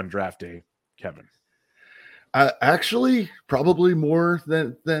in on draft day, Kevin? Actually, probably more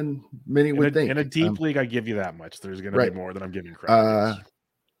than many would think. In a deep league, I give you that much. There's going to be more than I'm giving credit.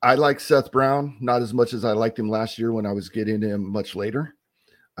 I like Seth Brown, not as much as I liked him last year when I was getting him much later.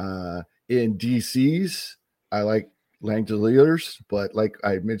 In DCs, I like Langeliers, but like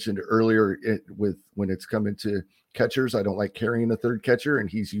I mentioned earlier, when it's coming to catchers, I don't like carrying a third catcher, and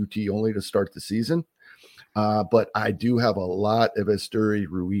he's UT only to start the season. But I do have a lot of Esteury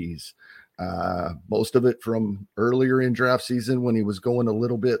Ruiz. Most of it from earlier in draft season when he was going a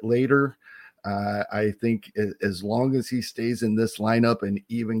little bit later. I think as long as he stays in this lineup and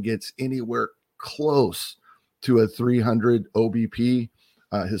even gets anywhere close to a 300 OBP,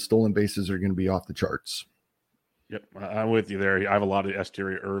 his stolen bases are going to be off the charts. Yep, I'm with you there. I have a lot of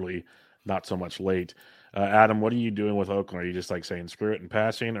Esteury early, not so much late. Adam, what are you doing with Oakland? Are you just like saying spirit and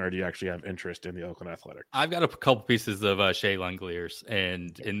passing, or do you actually have interest in the Oakland Athletics? I've got a couple pieces of Shea Langeliers,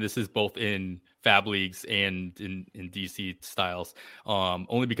 and this is both in Fab Leagues and in DC styles,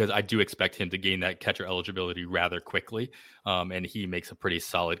 only because I do expect him to gain that catcher eligibility rather quickly, and he makes a pretty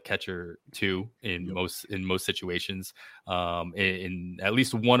solid catcher too in most situations. In at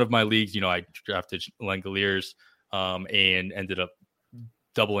least one of my leagues, I drafted Langeliers and ended up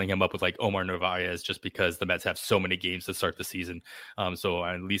doubling him up with like Omar Narvaez just because the Mets have so many games to start the season. So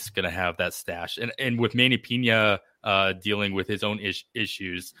I'm at least going to have that stash. And with Manny Pena dealing with his own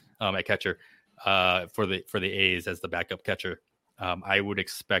issues at catcher for the A's as the backup catcher, I would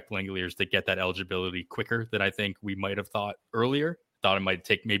expect Langeliers to get that eligibility quicker than I think we might have thought earlier. Thought it might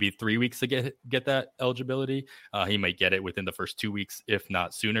take maybe 3 weeks to get that eligibility. He might get it within the first 2 weeks, if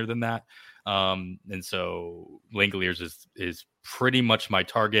not sooner than that. And so Langeliers is pretty much my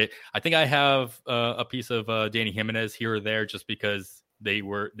target. I think I have a piece of Danny Jimenez here or there just because they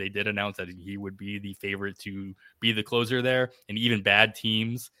did announce that he would be the favorite to be the closer there. And even bad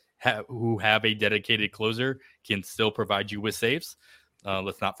teams who have a dedicated closer can still provide you with saves.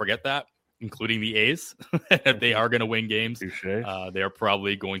 Let's not forget that, including the A's. If they are going to win games, they are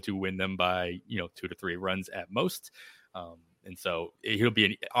probably going to win them by 2 to 3 runs at most. And so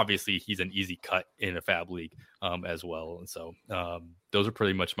obviously he's an easy cut in a Fab League as well. And so those are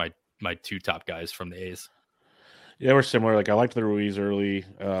pretty much my two top guys from the A's. Yeah, we're similar. Like I liked the Ruiz early.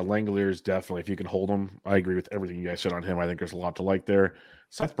 Langeliers definitely, if you can hold him. I agree with everything you guys said on him. I think there's a lot to like there.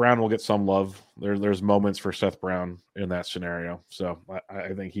 Seth Brown will get some love. There's moments for Seth Brown in that scenario. So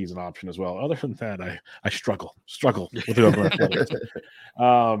I think he's an option as well. Other than that, I struggle with the Oakland Athletics.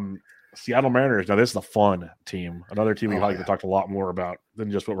 Seattle Mariners. Now, this is a fun team. Another team we like to talk a lot more about than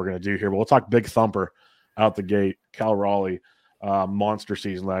just what we're going to do here. But we'll talk big thumper out the gate. Cal Raleigh, monster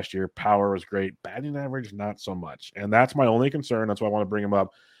season last year. Power was great. Batting average, not so much. And that's my only concern. That's why I want to bring him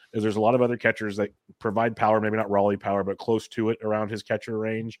up. Is there's a lot of other catchers that provide power, maybe not Raleigh power, but close to it around his catcher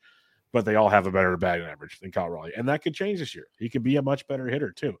range. But they all have a better batting average than Cal Raleigh. And that could change this year. He could be a much better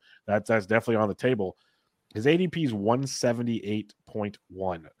hitter, too. That's definitely on the table. His ADP is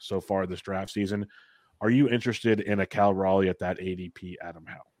 178.1 so far this draft season. Are you interested in a Cal Raleigh at that ADP, Adam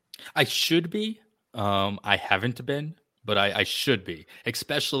Howe? I should be. I haven't been, but I should be,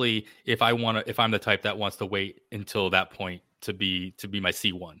 especially if I'm the type that wants to wait until that point to be my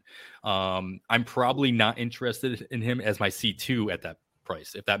C1. I'm probably not interested in him as my C2 at that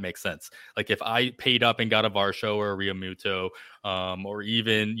price, if that makes sense. Like if I paid up and got a Varsho or a Realmuto, or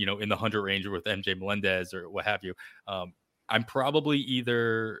even, in the 100 range with MJ Melendez or what have you, I'm probably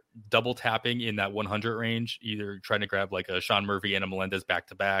either double tapping in that 100 range, either trying to grab like a Sean Murphy and a Melendez back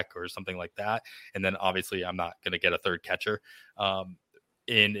to back or something like that. And then obviously I'm not going to get a third catcher. And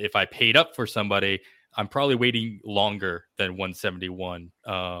if I paid up for somebody, I'm probably waiting longer than 171.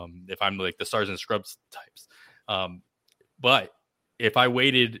 If I'm like the Stars and Scrubs types. But if I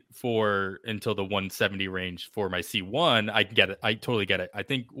waited until the 170 range for my C1, I get it. I totally get it. I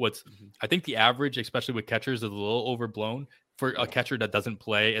think the average, especially with catchers, is a little overblown for a catcher that doesn't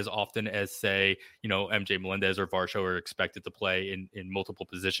play as often as, say, MJ Melendez or Varsho are expected to play in multiple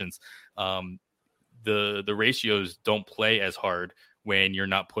positions. The ratios don't play as hard when you're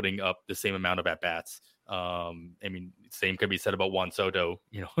not putting up the same amount of at-bats. Same can be said about Juan Soto,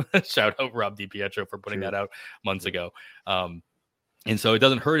 shout out Rob DiPietro for putting that out months ago. And so it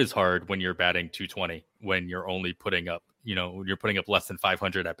doesn't hurt as hard when you're batting 220, when you're only putting up, you're putting up less than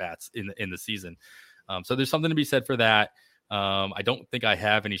 500 at bats in the season. So there's something to be said for that. I don't think I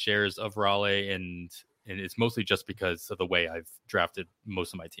have any shares of Raleigh, and it's mostly just because of the way I've drafted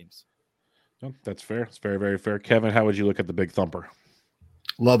most of my teams. No, that's fair. It's very, very fair. Kevin, how would you look at the big thumper?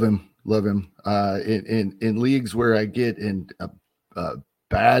 Love him. In leagues where I get in a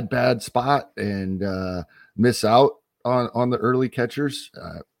bad spot and miss out on the early catchers,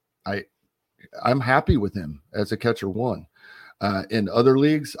 I'm happy with him as a catcher one. In other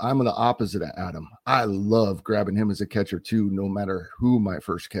leagues, I'm the opposite of Adam. I love grabbing him as a catcher too, no matter who my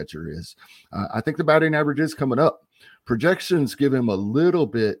first catcher is. I think the batting average is coming up. Projections give him a little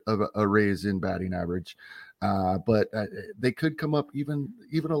bit of a raise in batting average, but they could come up even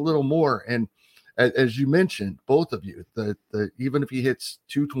a little more. And as you mentioned, both of you, even if he hits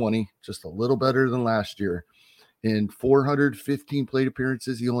 220, just a little better than last year, in 415 plate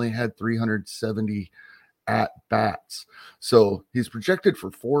appearances, he only had 370 at bats. So he's projected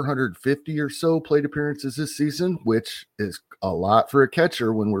for 450 or so plate appearances this season, which is a lot for a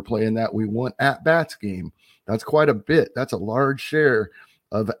catcher when we're playing that we want at bats game. That's quite a bit. That's a large share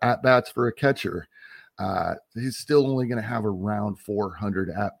of at bats for a catcher. He's still only going to have around 400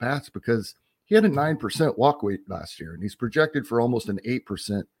 at bats because he had a 9% walk rate last year, and he's projected for almost an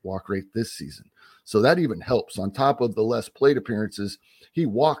 8% walk rate this season. So that even helps. On top of the less plate appearances, he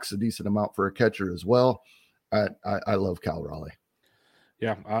walks a decent amount for a catcher as well. I love Cal Raleigh.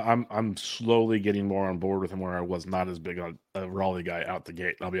 Yeah, I'm slowly getting more on board with him where I was not as big on a Raleigh guy out the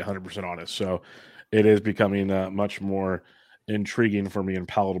gate. I'll be 100% honest. So it is becoming much more intriguing for me and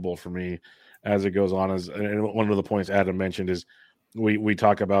palatable for me as it goes on. And one of the points Adam mentioned is we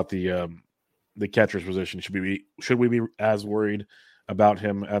talk about the catcher's position. Should we be as worried about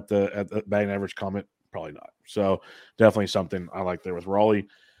him at the batting average comment? Probably not. So definitely something I like there with Raleigh.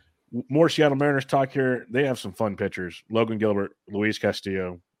 More Seattle Mariners talk here. They have some fun pitchers. Logan Gilbert, Luis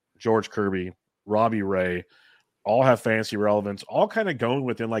Castillo, George Kirby, Robbie Ray, all have fantasy relevance, all kind of going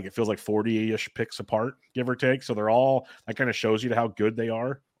within it feels like 40-ish picks apart, give or take. So they're all, that kind of shows you how good they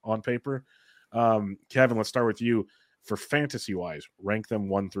are on paper. Kevin, let's start with you. For fantasy-wise, rank them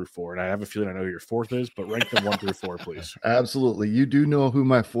 1 through 4. And I have a feeling I know who your fourth is, but rank them 1 through 4, please. Absolutely. You do know who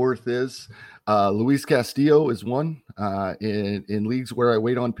my fourth is. Luis Castillo is 1. In leagues where I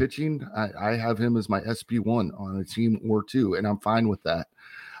wait on pitching, I have him as my SP1 on a team or 2, and I'm fine with that.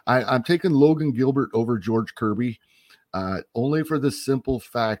 I'm taking Logan Gilbert over George Kirby, only for the simple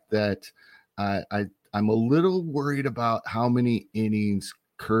fact that I'm a little worried about how many innings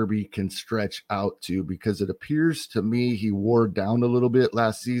Kirby can stretch out to, because it appears to me he wore down a little bit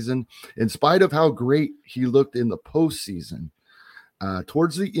last season, in spite of how great he looked in the postseason.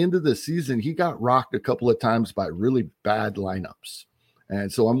 Towards the end of the season, he got rocked a couple of times by really bad lineups.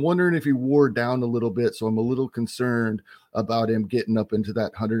 And so I'm wondering if he wore down a little bit. So I'm a little concerned about him getting up into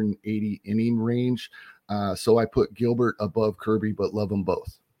that 180 inning range. So I put Gilbert above Kirby, but love them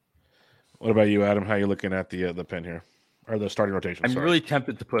both. What about you, Adam? How are you looking at the pen here? Or the starting rotation? I'm really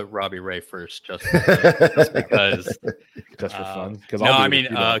tempted to put Robbie Ray first, just because. Just for fun.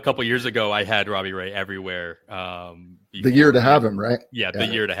 A couple years ago, I had Robbie Ray everywhere. The year to have him, right? Yeah, the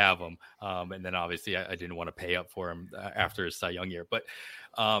year to have him. And then obviously I didn't want to pay up for him after his Cy Young year. But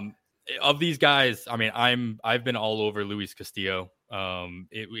of these guys, I've been all over Luis Castillo,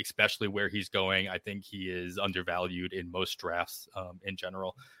 especially where he's going. I think he is undervalued in most drafts in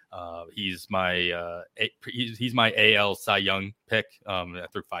general. He's my AL Cy Young pick. I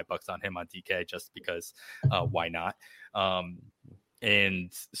threw $5 on him on DK just because why not?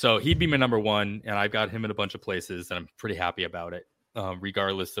 And so he'd be my number 1, and I've got him in a bunch of places, and I'm pretty happy about it,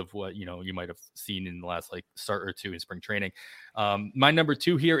 regardless of what you might have seen in the last start or 2 in spring training. My number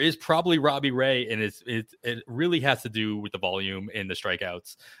 2 here is probably Robbie Ray, and it really has to do with the volume and the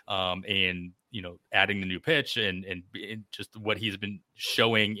strikeouts, and adding the new pitch and just what he's been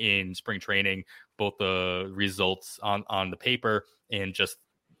showing in spring training, both the results on the paper and just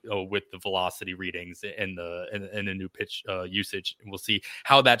with the velocity readings and the new pitch usage. And we'll see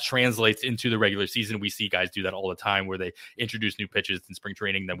how that translates into the regular season. We see guys do that all the time, where they introduce new pitches in spring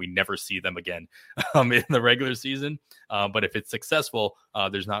training, then we never see them again in the regular season. But if it's successful,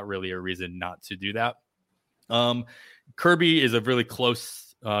 there's not really a reason not to do that. Kirby is a really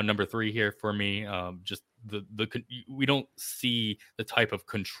close number 3 here for me. Just we don't see the type of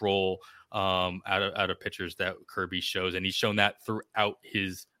control out of pitchers that Kirby shows, and he's shown that throughout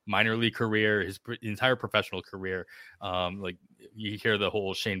his minor league career, his entire professional career. You hear the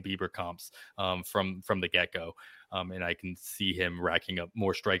whole Shane Bieber comps from the get-go, and I can see him racking up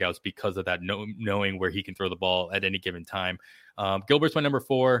more strikeouts because of that, knowing where he can throw the ball at any given time. Gilbert's my number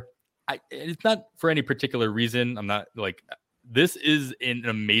 4. It's not for any particular reason. I'm not this is an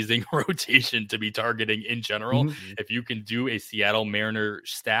amazing rotation to be targeting in general. Mm-hmm. If you can do a Seattle Mariner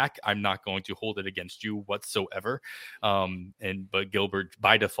stack, I'm not going to hold it against you whatsoever. But Gilbert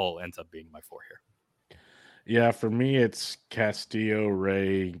by default ends up being my 4 here. Yeah, for me, it's Castillo,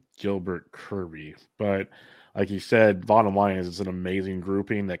 Ray, Gilbert, Kirby. But like you said, bottom line is it's an amazing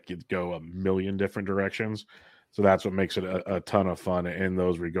grouping that could go a million different directions. So that's what makes it a ton of fun in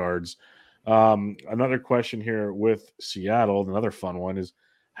those regards. Another question here with Seattle, another fun one is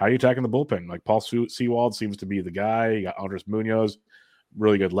how are you attacking the bullpen? Like Paul Sewald seems to be the guy. You got Andres Munoz,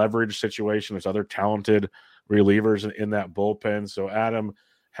 really good leverage situation. There's other talented relievers in that bullpen. So Adam,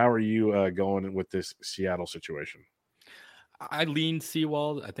 how are you going with this Seattle situation? I lean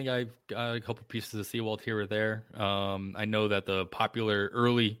Sewald. I think I've got a couple pieces of Sewald here or there. I know that the popular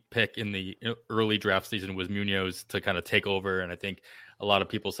early pick in the early draft season was Munoz to kind of take over. And I think a lot of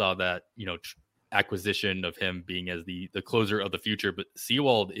people saw that, acquisition of him being as the closer of the future. But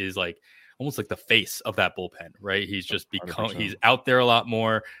Sewald is like almost like the face of that bullpen, right? He's just he's out there a lot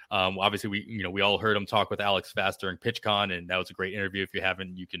more. Obviously we all heard him talk with Alex Fast during PitchCon, and that was a great interview. If you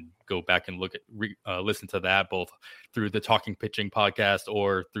haven't, you can go back and listen to that both through the Talking Pitching podcast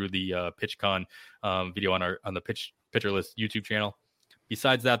or through the PitchCon video on the Pitcher List YouTube channel.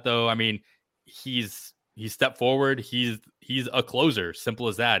 Besides that, though, I mean, he's stepped forward. He's a closer, simple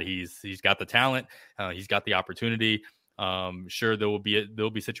as that. He's got the talent. He's got the opportunity. Sure, there will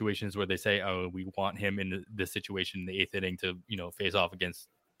be situations where they say, "Oh, we want him in this situation in the 8th inning to face off against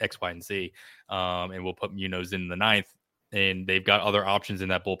X, Y, and Z," and we'll put Munoz in the 9th. And they've got other options in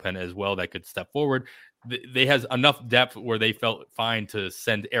that bullpen as well that could step forward. They has enough depth where they felt fine to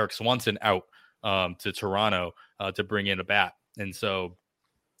send Eric Swanson out to Toronto to bring in a bat, and so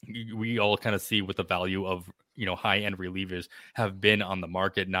we all kind of see what the value of high-end relievers have been on the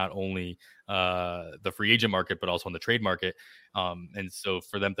market, not only the free agent market, but also on the trade market. And so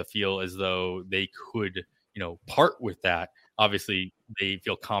for them to feel as though they could, part with that, obviously they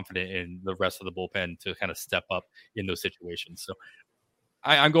feel confident in the rest of the bullpen to kind of step up in those situations. So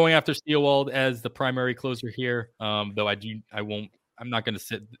I'm going after Sewald as the primary closer here. Though I'm not going to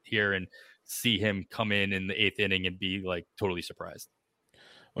sit here and see him come in the 8th inning and be like totally surprised.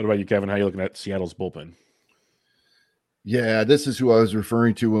 What about you, Kevin? How are you looking at Seattle's bullpen? Yeah, this is who I was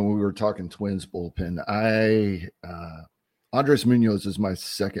referring to when we were talking Twins bullpen. Andres Munoz is my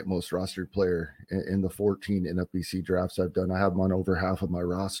second most rostered player in the 14 NFBC drafts I've done. I have him on over half of my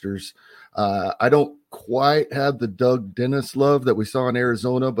rosters. I don't quite have the Doug Dennis love that we saw in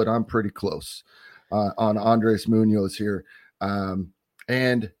Arizona, but I'm pretty close on Andres Munoz here.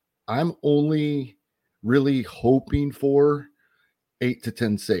 And I'm only really hoping for 8 to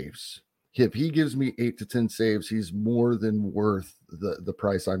 10 saves. If he gives me 8 to 10 saves, he's more than worth the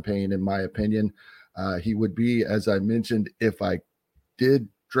price I'm paying, in my opinion. He would be, as I mentioned, if I did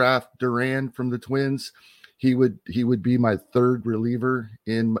draft Duran from the Twins, he would be my third reliever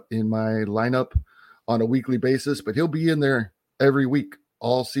in my lineup on a weekly basis, but he'll be in there every week,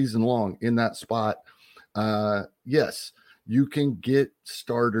 all season long in that spot. Yes, you can get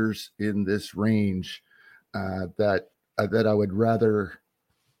starters in this range that I would rather,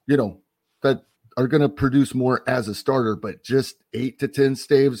 that are going to produce more as a starter, but just 8 to 10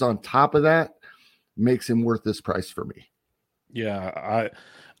 saves on top of that makes him worth this price for me. Yeah,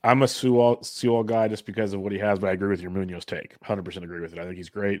 I'm a Sewald guy just because of what he has, but I agree with your Munoz take. 100% agree with it. I think he's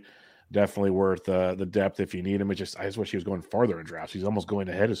great. Definitely worth the depth if you need him. I just wish he was going farther in drafts. He's almost going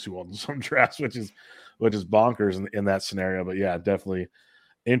ahead of Sewald in some drafts, which is bonkers in that scenario. But yeah, definitely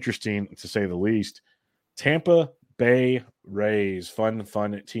interesting to say the least. Tampa Bay Rays, fun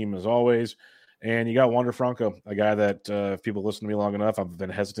team as always. And you got Wander Franco, a guy that if people listen to me long enough, I've been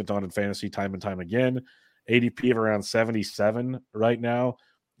hesitant on in fantasy time and time again. ADP of around 77 right now.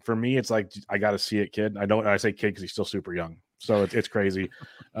 For me, it's like, I got to see it, kid. I say kid because he's still super young. So it's crazy.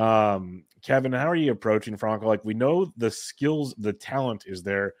 Kevin, how are you approaching Franco? Like, we know the skills, the talent is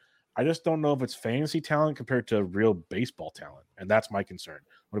there. I just don't know if it's fantasy talent compared to real baseball talent. And that's my concern.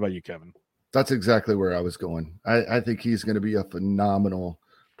 What about you, Kevin? That's exactly where I was going. I think he's going to be a phenomenal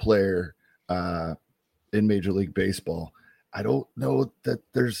player in Major League Baseball. I don't know that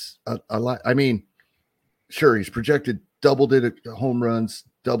there's a lot. I mean, sure, he's projected double-digit home runs,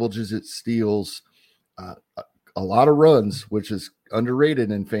 double-digit steals, a lot of runs, which is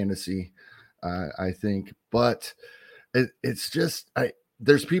underrated in fantasy, I think. But it's just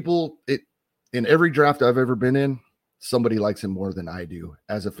there's people in every draft I've ever been in, somebody likes him more than I do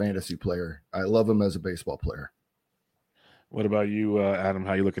as a fantasy player. I love him as a baseball player. What about you, Adam?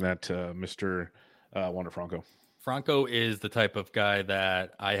 How are you looking at Mr. Wander Franco? Franco is the type of guy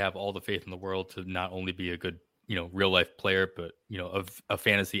that I have all the faith in the world to not only be a good, real life player, but of a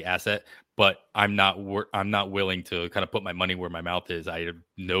fantasy asset. But I'm not willing to kind of put my money where my mouth is. I have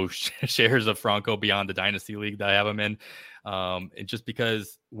no shares of Franco beyond the dynasty league that I have him in. And just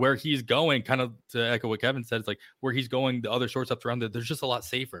because where he's going, kind of to echo what Kevin said, it's like where he's going, the other shortstops around there, there's just a lot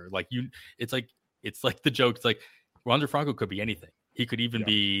safer. Like it's like the joke. It's like Wander Franco could be anything. He could even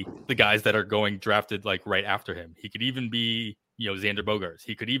be the guys that are going drafted like right after him. He could even be, Xander Bogaerts.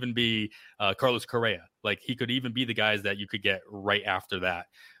 He could even be Carlos Correa. Like he could even be the guys that you could get right after that.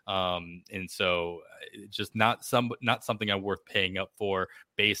 And so just not something I'm worth paying up for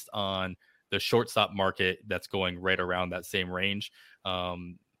based on the shortstop market that's going right around that same range.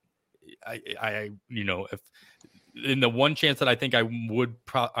 If in the one chance that I think I would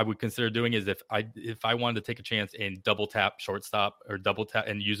consider doing is if I wanted to take a chance and double tap shortstop or double tap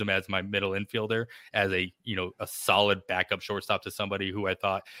and use him as my middle infielder as a solid backup shortstop to somebody who I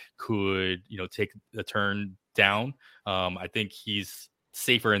thought could take a turn down. I think he's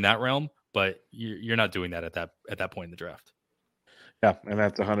safer in that realm, but you're not doing that at that point in the draft. Yeah, and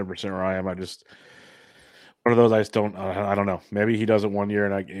that's 100% where I am. I just one of those I just don't. I don't know. Maybe he does it 1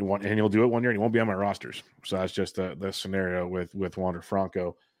 year and he'll do it 1 year and he won't be on my rosters. So that's just the scenario with Wander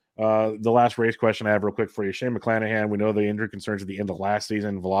Franco. The last race question I have real quick for you, Shane McClanahan. We know the injury concerns at the end of last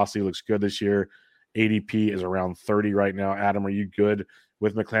season. Velocity looks good this year. ADP is around 30 right now. Adam, are you good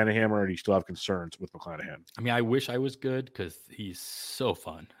with McClanahan, or do you still have concerns with McClanahan? I mean, I wish I was good because he's so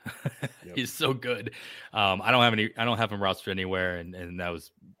fun. He's so good. I don't have him rostered anywhere, and that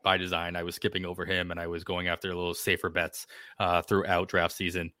was by design. I was skipping over him, and I was going after a little safer bets throughout draft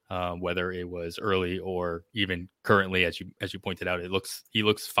season, whether it was early or even currently, as you pointed out. He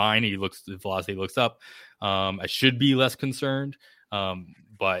looks fine. The velocity looks up. I should be less concerned,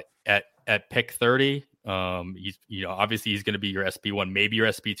 but at pick 30. He's obviously he's going to be your SP1, maybe your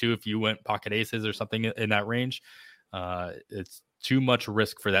SP2 if you went pocket aces or something in that range. It's too much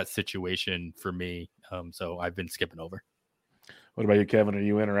risk for that situation for me. So I've been skipping over. What about you, Kevin? Are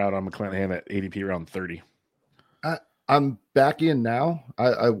you in or out on McClanahan at ADP around 30? I'm back in now.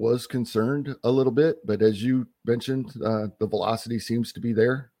 I was concerned a little bit, but as you mentioned, the velocity seems to be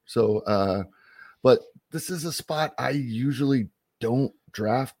there. So, but this is a spot I usually don't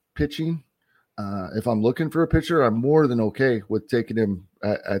draft pitching. If I'm looking for a pitcher, I'm more than okay with taking him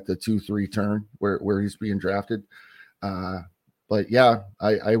at the 2-3 turn where he's being drafted. But yeah,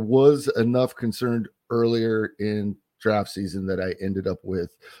 I was enough concerned earlier in draft season that I ended up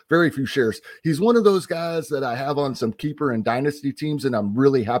with very few shares. He's one of those guys that I have on some keeper and dynasty teams, and I'm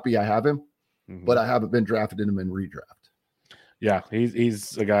really happy I have him, but I haven't been drafted in him in redraft. Yeah,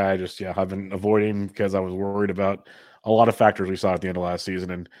 he's a guy I've been avoiding because I was worried about a lot of factors we saw at the end of last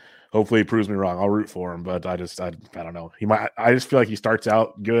season, and hopefully he proves me wrong. I'll root for him, but I don't know. I just feel like he starts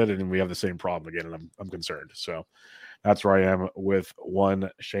out good and we have the same problem again, and I'm concerned. So that's where I am with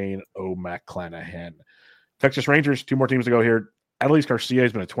one Shane McClanahan. Texas Rangers, 2 more teams to go here. Adolis Garcia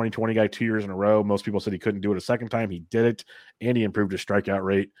has been a 2020 guy 2 years in a row. Most people said he couldn't do it a second time. He did it, and he improved his strikeout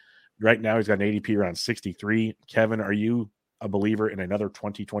rate. Right now he's got an ADP around 63. Kevin, are you a believer in another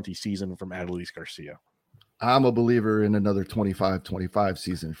 2020 season from Adolis Garcia? I'm a believer in another 25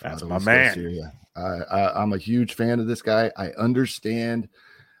 season. That's my man. Garcia. I'm a huge fan of this guy. I understand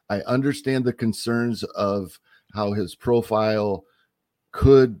the concerns of how his profile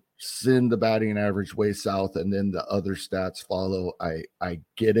could send the batting average way south, and then the other stats follow. I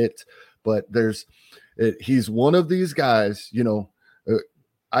get it, but he's one of these guys.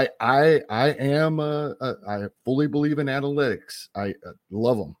 I fully believe in analytics. I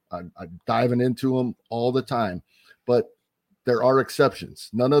love them. I'm diving into them all the time, but there are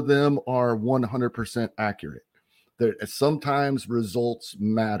exceptions. None of them are 100% accurate. Sometimes results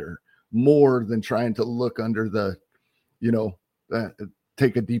matter more than trying to look under the,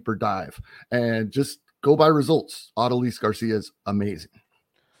 take a deeper dive and just go by results. Adolis Garcia is amazing.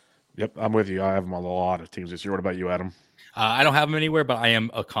 Yep, I'm with you. I have him on a lot of teams this year. What about you, Adam? I don't have him anywhere, but I am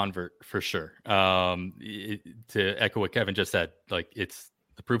a convert for sure. To echo what Kevin just said, like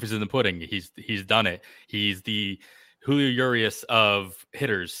the proof is in the pudding. He's done it. He's the Julio Urias of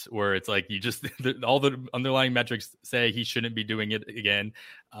hitters, where it's like all the underlying metrics say he shouldn't be doing it again,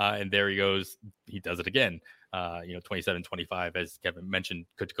 and there he goes. He does it again. 27-25, as Kevin mentioned,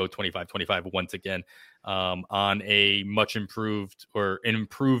 could go 25-25 once again on a much improved or an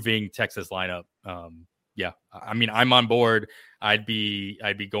improving Texas lineup. Yeah, I mean, I'm on board. I'd be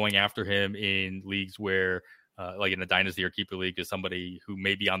going after him in leagues where, like in a dynasty or keeper league, is somebody who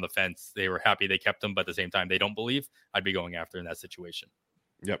may be on the fence. They were happy they kept him, but at the same time, they don't believe. I'd be going after in that situation.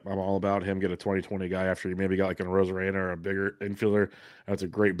 Yep, I'm all about him. Get a 2020 guy after you maybe got like a Rosarena or a bigger infielder. That's a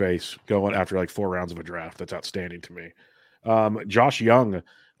great base going after like 4 rounds of a draft. That's outstanding to me. Josh Young,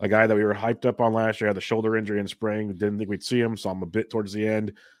 a guy that we were hyped up on last year, had the shoulder injury in spring. Didn't think we'd see him, so I'm a bit towards the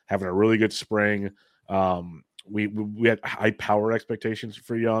end, having a really good spring. We had high power expectations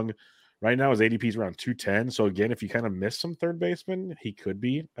for Young. Right now, his ADP is around 210. So again, if you kind of miss some third baseman, he could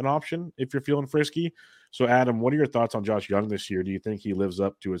be an option if you're feeling frisky. So Adam, what are your thoughts on Josh Young this year? Do you think he lives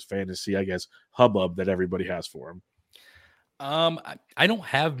up to his fantasy, I guess, hubbub that everybody has for him? I don't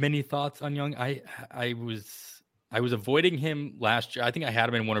have many thoughts on Young. I was avoiding him last year. I think I had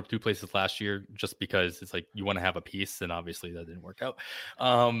him in 1 or 2 places last year just because it's like you want to have a piece, and obviously that didn't work out.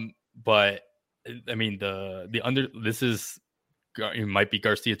 But I mean it might be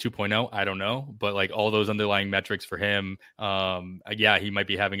Garcia 2.0. I don't know, but like all those underlying metrics for him, yeah, he might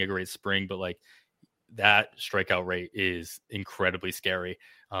be having a great spring, but like that strikeout rate is incredibly scary,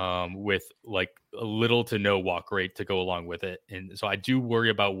 with like a little to no walk rate to go along with it. And so I do worry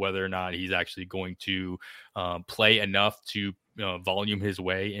about whether or not he's actually going to play enough to volume his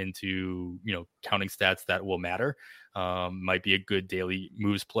way into, counting stats that will matter. Might be a good daily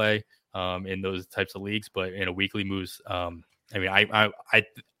moves play in those types of leagues, but in a weekly moves, I mean,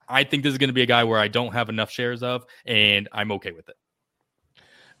 I think this is going to be a guy where I don't have enough shares of, and I'm okay with it.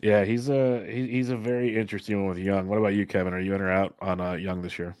 Yeah, he's a very interesting one with Young. What about you, Kevin? Are you in or out on Young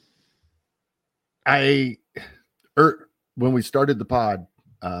this year? When we started the pod,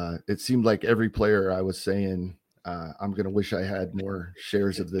 it seemed like every player I was saying, I'm going to wish I had more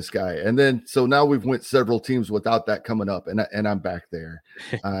shares of this guy. And then, so now we've went several teams without that coming up, and I'm back there.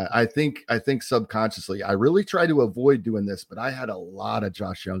 I think subconsciously, I really try to avoid doing this, but I had a lot of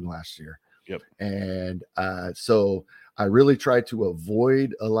Josh Young last year. Yep. And so I really try to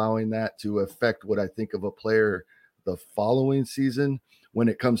avoid allowing that to affect what I think of a player the following season when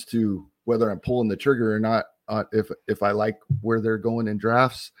it comes to whether I'm pulling the trigger or not, if I like where they're going in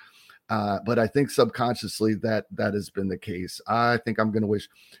drafts. But I think subconsciously that has been the case. I think I'm going to wish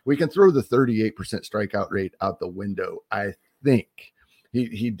we can throw the 38% strikeout rate out the window. I think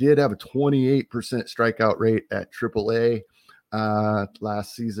he did have a 28% strikeout rate at AAA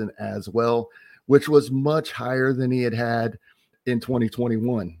last season as well, which was much higher than he had in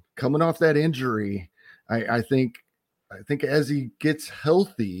 2021. Coming off that injury, I think as he gets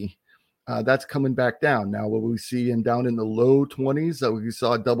healthy, that's coming back down. Now, will we see him down in the low 20s that we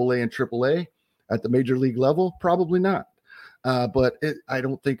saw AA and AAA at the major league level? Probably not. But I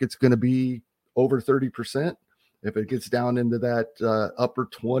don't think it's going to be over 30%. If it gets down into that upper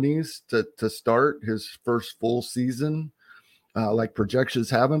 20s to start his first full season, like projections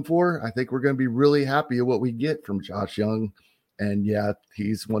have him for, I think we're going to be really happy at what we get from Josh Young. And yeah,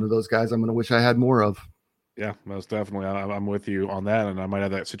 he's one of those guys I'm going to wish I had more of. Yeah, most definitely. I'm with you on that, and I might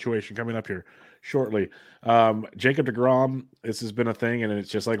have that situation coming up here shortly. Jacob deGrom, this has been a thing, and it's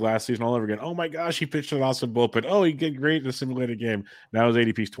just like last season all over again. Oh my gosh, he pitched an awesome bullpen. Oh, he did great in a simulated game. Now his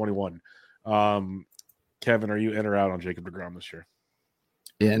ADP is 21. Kevin, are you in or out on Jacob deGrom this year?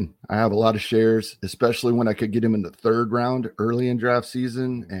 In. I have a lot of shares, especially when I could get him in the 3rd round early in draft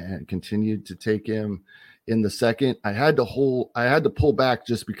season and continued to take him in the 2nd. I had to pull back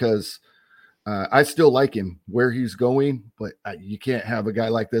just because I still like him where he's going, but you can't have a guy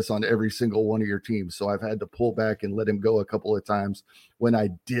like this on every single one of your teams. So I've had to pull back and let him go a couple of times when I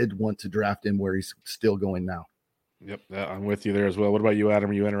did want to draft him where he's still going now. Yep, I'm with you there as well. What about you, Adam?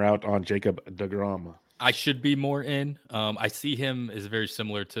 Are you in or out on Jacob deGrom? I should be more in. I see him as very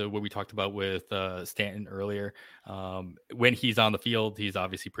similar to what we talked about with Stanton earlier. When he's on the field, he's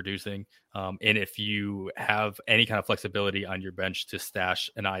obviously producing. And if you have any kind of flexibility on your bench to stash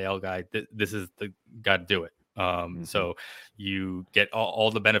an IL guy, this is the guy to do it. So you get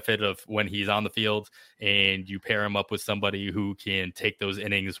all the benefit of when he's on the field, and you pair him up with somebody who can take those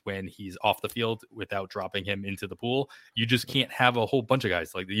innings when he's off the field without dropping him into the pool. You just can't have a whole bunch of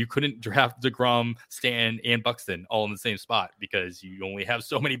guys like that. You couldn't draft deGrom, Stan, and Buxton all in the same spot because you only have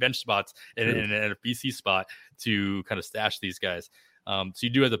so many bench spots and a BC spot to kind of stash these guys. So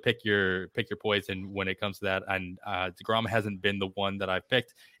you do have to pick your poison when it comes to that. And deGrom hasn't been the one that I've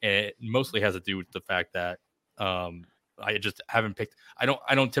picked, and it mostly has to do with the fact that I just haven't picked. I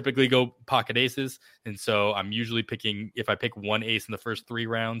don't typically go pocket aces, and so I'm usually picking. If I pick one ace in the first 3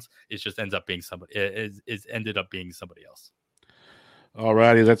 rounds, it just ends up being somebody. It's ended up being somebody else. All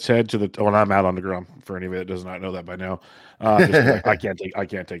righty, let's head to the. Well, I'm out on deGrom for anybody that does not know that by now. I can't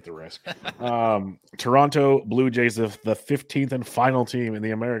take the risk. Toronto Blue Jays, the 15th and final team in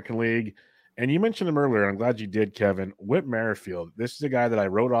the American League. And you mentioned him earlier. I'm glad you did, Kevin. Whit Merrifield. This is a guy that I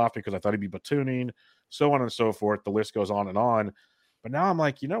wrote off because I thought he'd be platooning, so on and so forth. The list goes on and on. But now I'm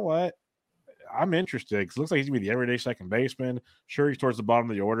like, you know what? I'm interested because it looks like he's going to be the everyday second baseman. Sure, he's towards the bottom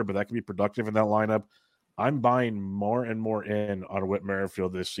of the order, but that can be productive in that lineup. I'm buying more and more in on Whit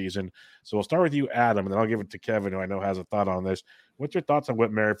Merrifield this season. So we'll start with you, Adam, and then I'll give it to Kevin, who I know has a thought on this. What's your thoughts on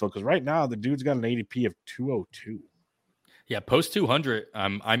Whit Merrifield? Because right now, the dude's got an ADP of 202. Yeah, post 200,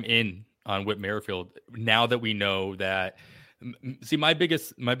 I'm in on Whit Merrifield now that we know that. See, my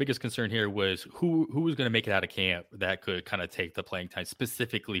biggest concern here was who was going to make it out of camp that could kind of take the playing time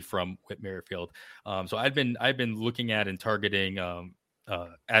specifically from Whit Merrifield. So I've been looking at and targeting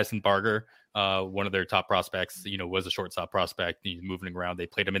Addison Barger, one of their top prospects. Was a shortstop prospect. He's moving around. They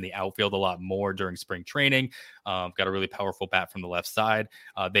played him in the outfield a lot more during spring training. Got a really powerful bat from the left side.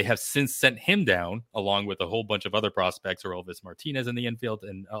 They have since sent him down along with a whole bunch of other prospects, Elvis Martinez in the infield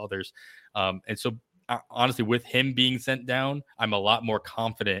and others. And so honestly, with him being sent down, I'm a lot more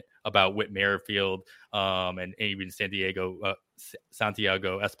confident about Whit Merrifield and even Santiago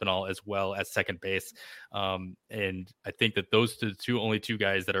Espinal as well as second base. And I think that those are the only two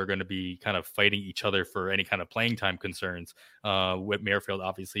guys that are going to be kind of fighting each other for any kind of playing time concerns. Whit Merrifield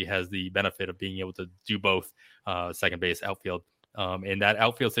obviously has the benefit of being able to do both second base, outfield. In that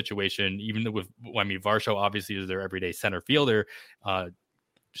outfield situation, even with, Varsho obviously is their everyday center fielder.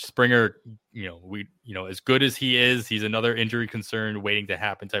 Springer, as good as he is, he's another injury concern waiting to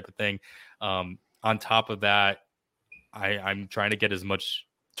happen type of thing. On top of that, I'm trying to get as much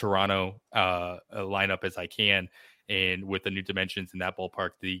Toronto lineup as I can. And with the new dimensions in that ballpark,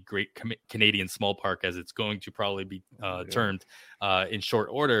 the great Canadian small park, as it's going to probably be termed in short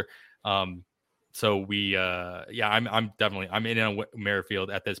order. So we, I'm in on Merrifield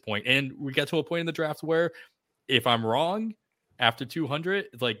at this point. And we got to a point in the draft where if I'm wrong, after 200,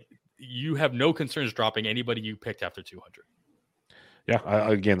 it's like you have no concerns dropping anybody you picked after 200. Yeah,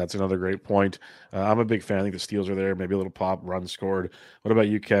 again, that's another great point. I'm a big fan. I think the steals are there, maybe a little pop, run scored. What about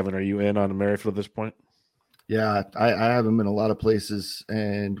you, Kevin? Are you in on Merrifield at this point? Yeah, I have him in a lot of places,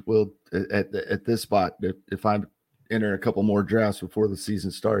 and will at this spot, if I enter a couple more drafts before the season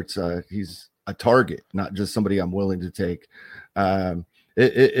starts, he's a target, not just somebody I'm willing to take.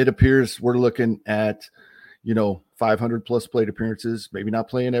 It appears we're looking at 500 plus plate appearances, maybe not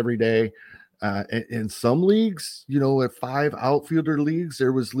playing every day. In some leagues, at 5 outfielder leagues,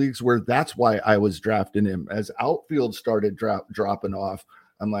 there was leagues where that's why I was drafting him. As outfield started dropping off,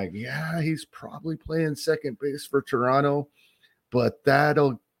 I'm like, yeah, he's probably playing second base for Toronto, but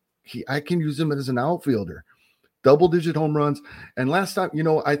I can use him as an outfielder. Double-digit home runs. And last time,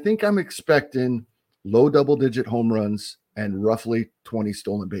 I think I'm expecting low double-digit home runs and roughly 20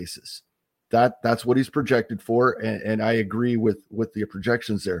 stolen bases. That's what he's projected for, and I agree with the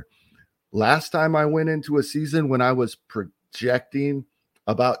projections there. Last time I went into a season when I was projecting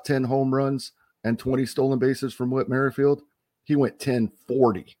about 10 home runs and 20 stolen bases from Whit Merrifield, he went 10-40.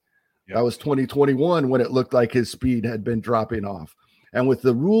 Yep. That was 2021 when it looked like his speed had been dropping off. And with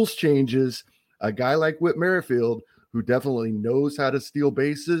the rules changes, a guy like Whit Merrifield, who definitely knows how to steal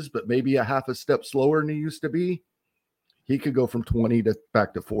bases, but maybe a half a step slower than he used to be, he could go from 20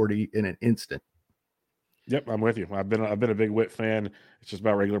 back to 40 in an instant. Yep, I'm with you. I've been a big Whit fan. It's just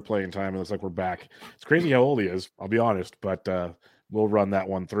about regular playing time. It looks like we're back. It's crazy how old he is, I'll be honest, but we'll run that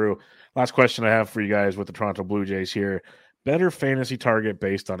one through. Last question I have for you guys with the Toronto Blue Jays here. Better fantasy target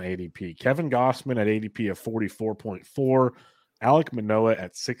based on ADP. Kevin Gossman at ADP of 44.4. Alek Manoah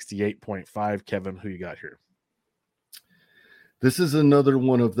at 68.5. Kevin, who you got here? This is another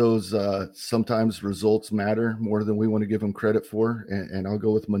one of those sometimes results matter more than we want to give him credit for. And I'll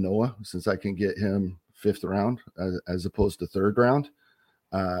go with Manoah since I can get him 5th round as opposed to 3rd round.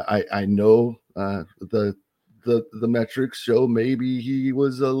 I know the metrics show maybe he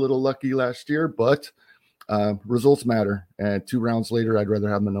was a little lucky last year, but results matter. And 2 rounds later, I'd rather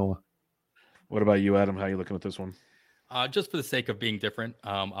have Manoah. What about you, Adam? How are you looking at this one? Just for the sake of being different,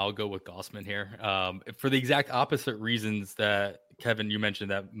 I'll go with Gossman here. For the exact opposite reasons that, Kevin, you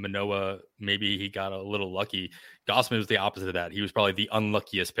mentioned that Manoah, maybe he got a little lucky. Gossman was the opposite of that. He was probably the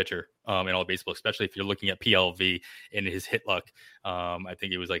unluckiest pitcher in all of baseball, especially if you're looking at PLV and his hit luck. I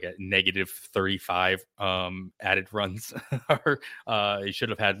think it was like a negative 35 added runs. He should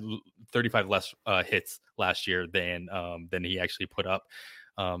have had 35 less hits last year than he actually put up.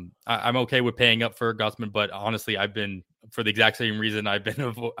 I'm okay with paying up for Gossman, but honestly, I've been, for the exact same reason I've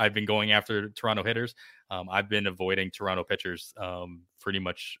been going after Toronto hitters. I've been avoiding Toronto pitchers pretty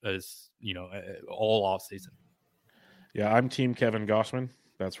much as all off season. Yeah, I'm team Kevin Gossman.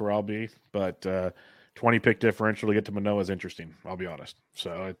 That's where I'll be. But 20 pick differential to get to Manoah is interesting. I'll be honest.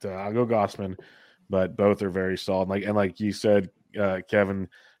 So I'll go Gossman, but both are very solid. Like you said, Kevin,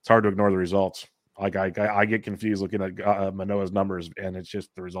 it's hard to ignore the results. Like I get confused looking at Manoah's numbers, and it's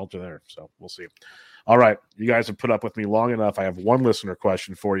just the results are there. So we'll see. All right, you guys have put up with me long enough. I have one listener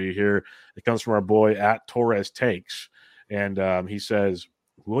question for you here. It comes from our boy at Torres Takes, and he says,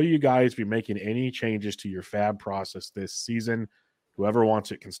 will you guys be making any changes to your fab process this season? Whoever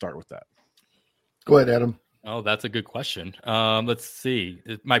wants it can start with that. Go ahead, Adam. Oh, that's a good question. Let's see.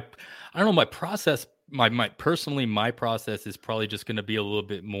 I don't know. My process, my process is probably just going to be a little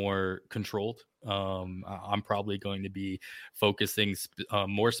bit more controlled. I'm probably going to be focusing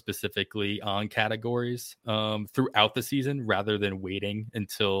more specifically on categories throughout the season rather than waiting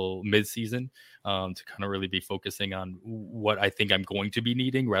until mid-season to kind of really be focusing on what I think I'm going to be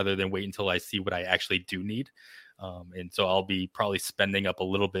needing rather than wait until I see what I actually do need. And so I'll be probably spending up a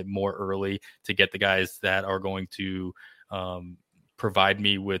little bit more early to get the guys that are going to provide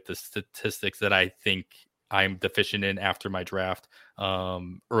me with the statistics that I think I'm deficient in after my draft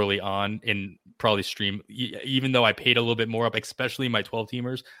early on, and probably stream, even though I paid a little bit more up, especially my 12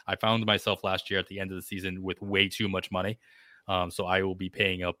 teamers. I found myself last year at the end of the season with way too much money. So I will be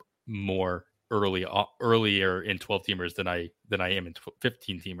paying up more earlier in 12 teamers than I am in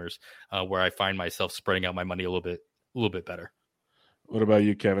 15 teamers, where I find myself spreading out my money a little bit better. What about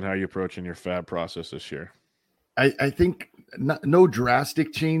you, Kevin? How are you approaching your fab process this year? I think no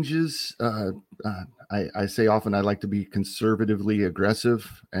drastic changes. I say often I like to be conservatively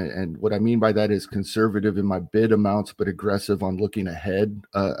aggressive. And what I mean by that is conservative in my bid amounts, but aggressive on looking ahead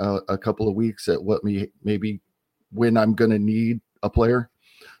a couple of weeks at what maybe when I'm going to need a player.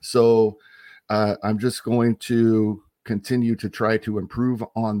 So I'm just going to continue to try to improve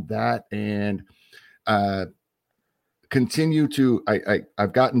on that and continue to,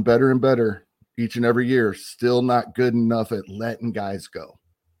 I've gotten better and better each and every year, still not good enough at letting guys go.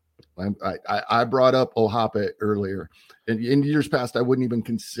 I brought up Ohapa earlier, and in years past, I wouldn't even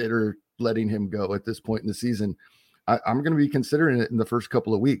consider letting him go at this point in the season. I'm going to be considering it in the first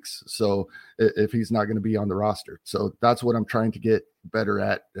couple of weeks. So if he's not going to be on the roster, so that's what I'm trying to get better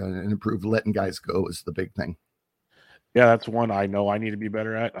at and improve. Letting guys go is the big thing. Yeah, that's one I know I need to be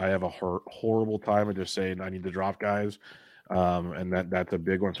better at. I have a horrible time of just saying I need to drop guys. And that's a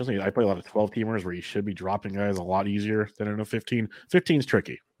big one. Especially I play a lot of 12 teamers where you should be dropping guys a lot easier than in a 15. 15 is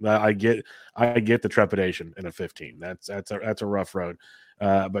tricky. I get the trepidation in a 15. That's a rough road.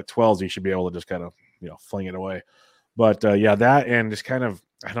 But 12s you should be able to just kind of fling it away. But yeah, that and just kind of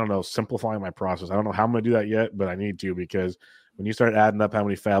I don't know, simplifying my process. I don't know how I'm gonna do that yet, but I need to, because when you start adding up how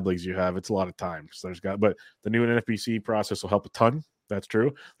many fab leagues you have, it's a lot of time. So but the new NFBC process will help a ton. That's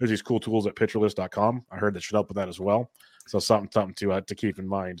true. There's these cool tools at pitcherlist.com. I heard that should help with that as well. So something to keep in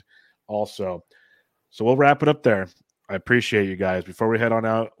mind also. So we'll wrap it up there. I appreciate you guys. Before we head on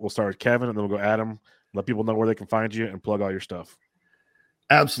out, we'll start with Kevin and then we'll go Adam. Let people know where they can find you and plug all your stuff.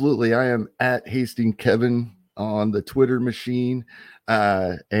 Absolutely. I am at Hasting Kevin on the Twitter machine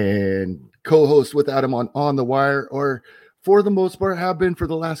and co-host with Adam on the Wire, or for the most part have been for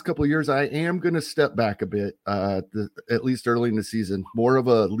the last couple of years. I am going to step back a bit, at least early in the season, more of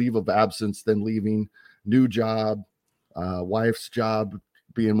a leave of absence than leaving. New job, wife's job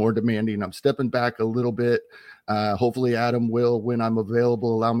being more demanding. I'm stepping back a little bit. Hopefully Adam will, when I'm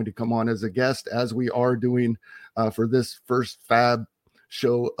available, allow me to come on as a guest, as we are doing for this first Fab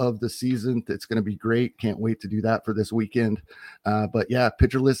show of the season. It's going to be great. Can't wait to do that for this weekend. But yeah,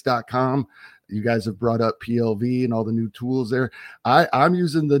 pitcherlist.com. You guys have brought up PLV and all the new tools there. I'm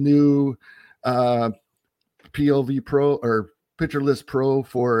using the new PLV Pro or Pitcher List Pro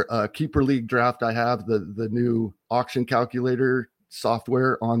for Keeper League draft. I have the new auction calculator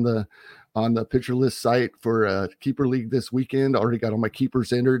software on the Pitcher List site for Keeper League this weekend. Already got all my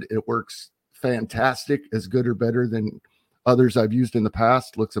keepers entered. It works fantastic, as good or better than others I've used in the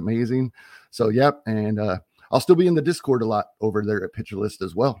past. Looks amazing. So yep, and I'll still be in the Discord a lot over there at Pitcher List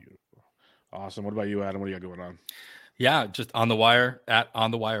as well. Awesome. What about you, Adam? What do you got going on? Yeah, just on the wire at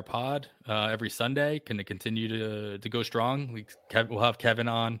On the Wire Pod every Sunday. Can it continue to go strong? We'll have Kevin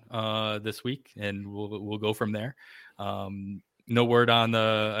on this week, and we'll go from there. No word on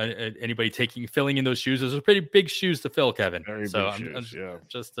anybody filling in those shoes. Those are pretty big shoes to fill, Kevin. Very so big I'm shoes, yeah.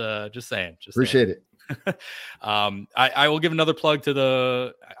 Just saying. Appreciate it. I will give another plug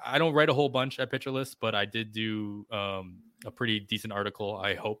to I don't write a whole bunch at Pitcher List, but I did do a pretty decent article,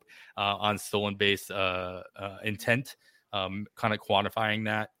 I hope, on stolen base intent, kind of quantifying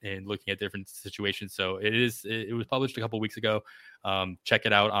that and looking at different situations. So it was published a couple weeks ago. Check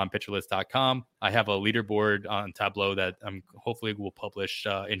it out on pitcherlist.com. I have a leaderboard on Tableau that hopefully will publish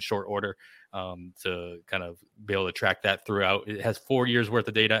in short order to kind of be able to track that throughout. It has 4 years worth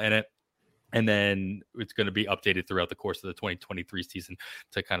of data in it. And then it's going to be updated throughout the course of the 2023 season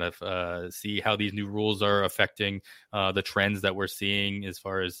to kind of see how these new rules are affecting the trends that we're seeing as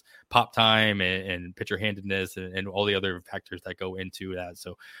far as pop time and pitcher handedness and all the other factors that go into that.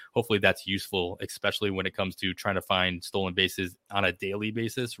 So hopefully that's useful, especially when it comes to trying to find stolen bases on a daily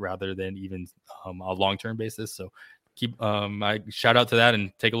basis rather than even a long-term basis. So keep I shout out to that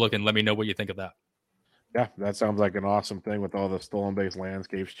and take a look and let me know what you think of that. Yeah, that sounds like an awesome thing with all the stolen base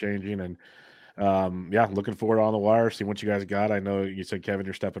landscapes changing. And looking forward to On the Wire, see what you guys got. I know you said, Kevin,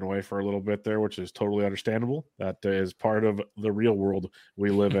 you're stepping away for a little bit there, which is totally understandable. That is part of the real world we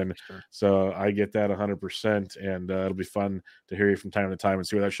live in. Sure. So I get that 100%. And it'll be fun to hear you from time to time and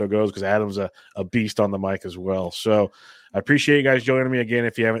see where that show goes, because Adam's a beast on the mic as well. So I appreciate you guys joining me again.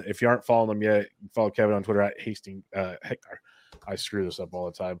 If you aren't following them yet, follow Kevin on Twitter at Hasting Hector. I screw this up all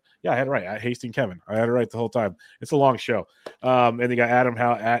the time. Yeah, I had it right. At Hasting Kevin. I had it right the whole time. It's a long show. And you got Adam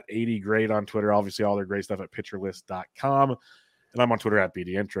Howe at 80 Great on Twitter. Obviously, all their great stuff at pitcherlist.com. And I'm on Twitter at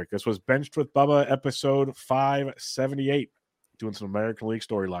BDentric. This was Benched with Bubba, episode 578. Doing some American League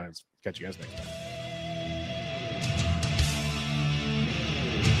storylines. Catch you guys next time.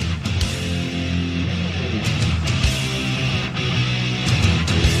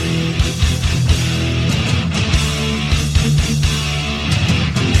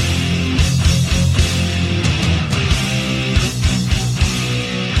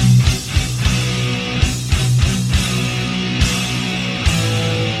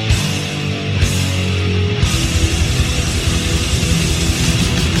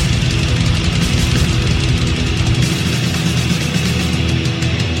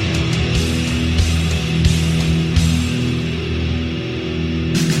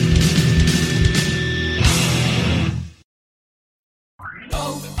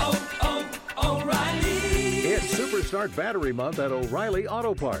 Battery Month at O'Reilly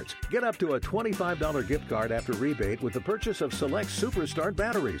Auto Parts. Get up to a $25 gift card after rebate with the purchase of select Superstart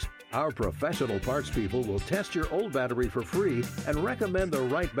batteries. Our professional parts people will test your old battery for free and recommend the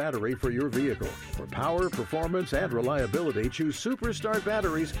right battery for your vehicle. For power, performance, and reliability, choose Superstart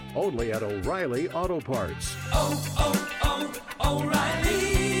batteries only at O'Reilly Auto Parts.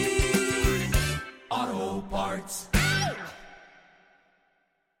 O'Reilly Auto Parts.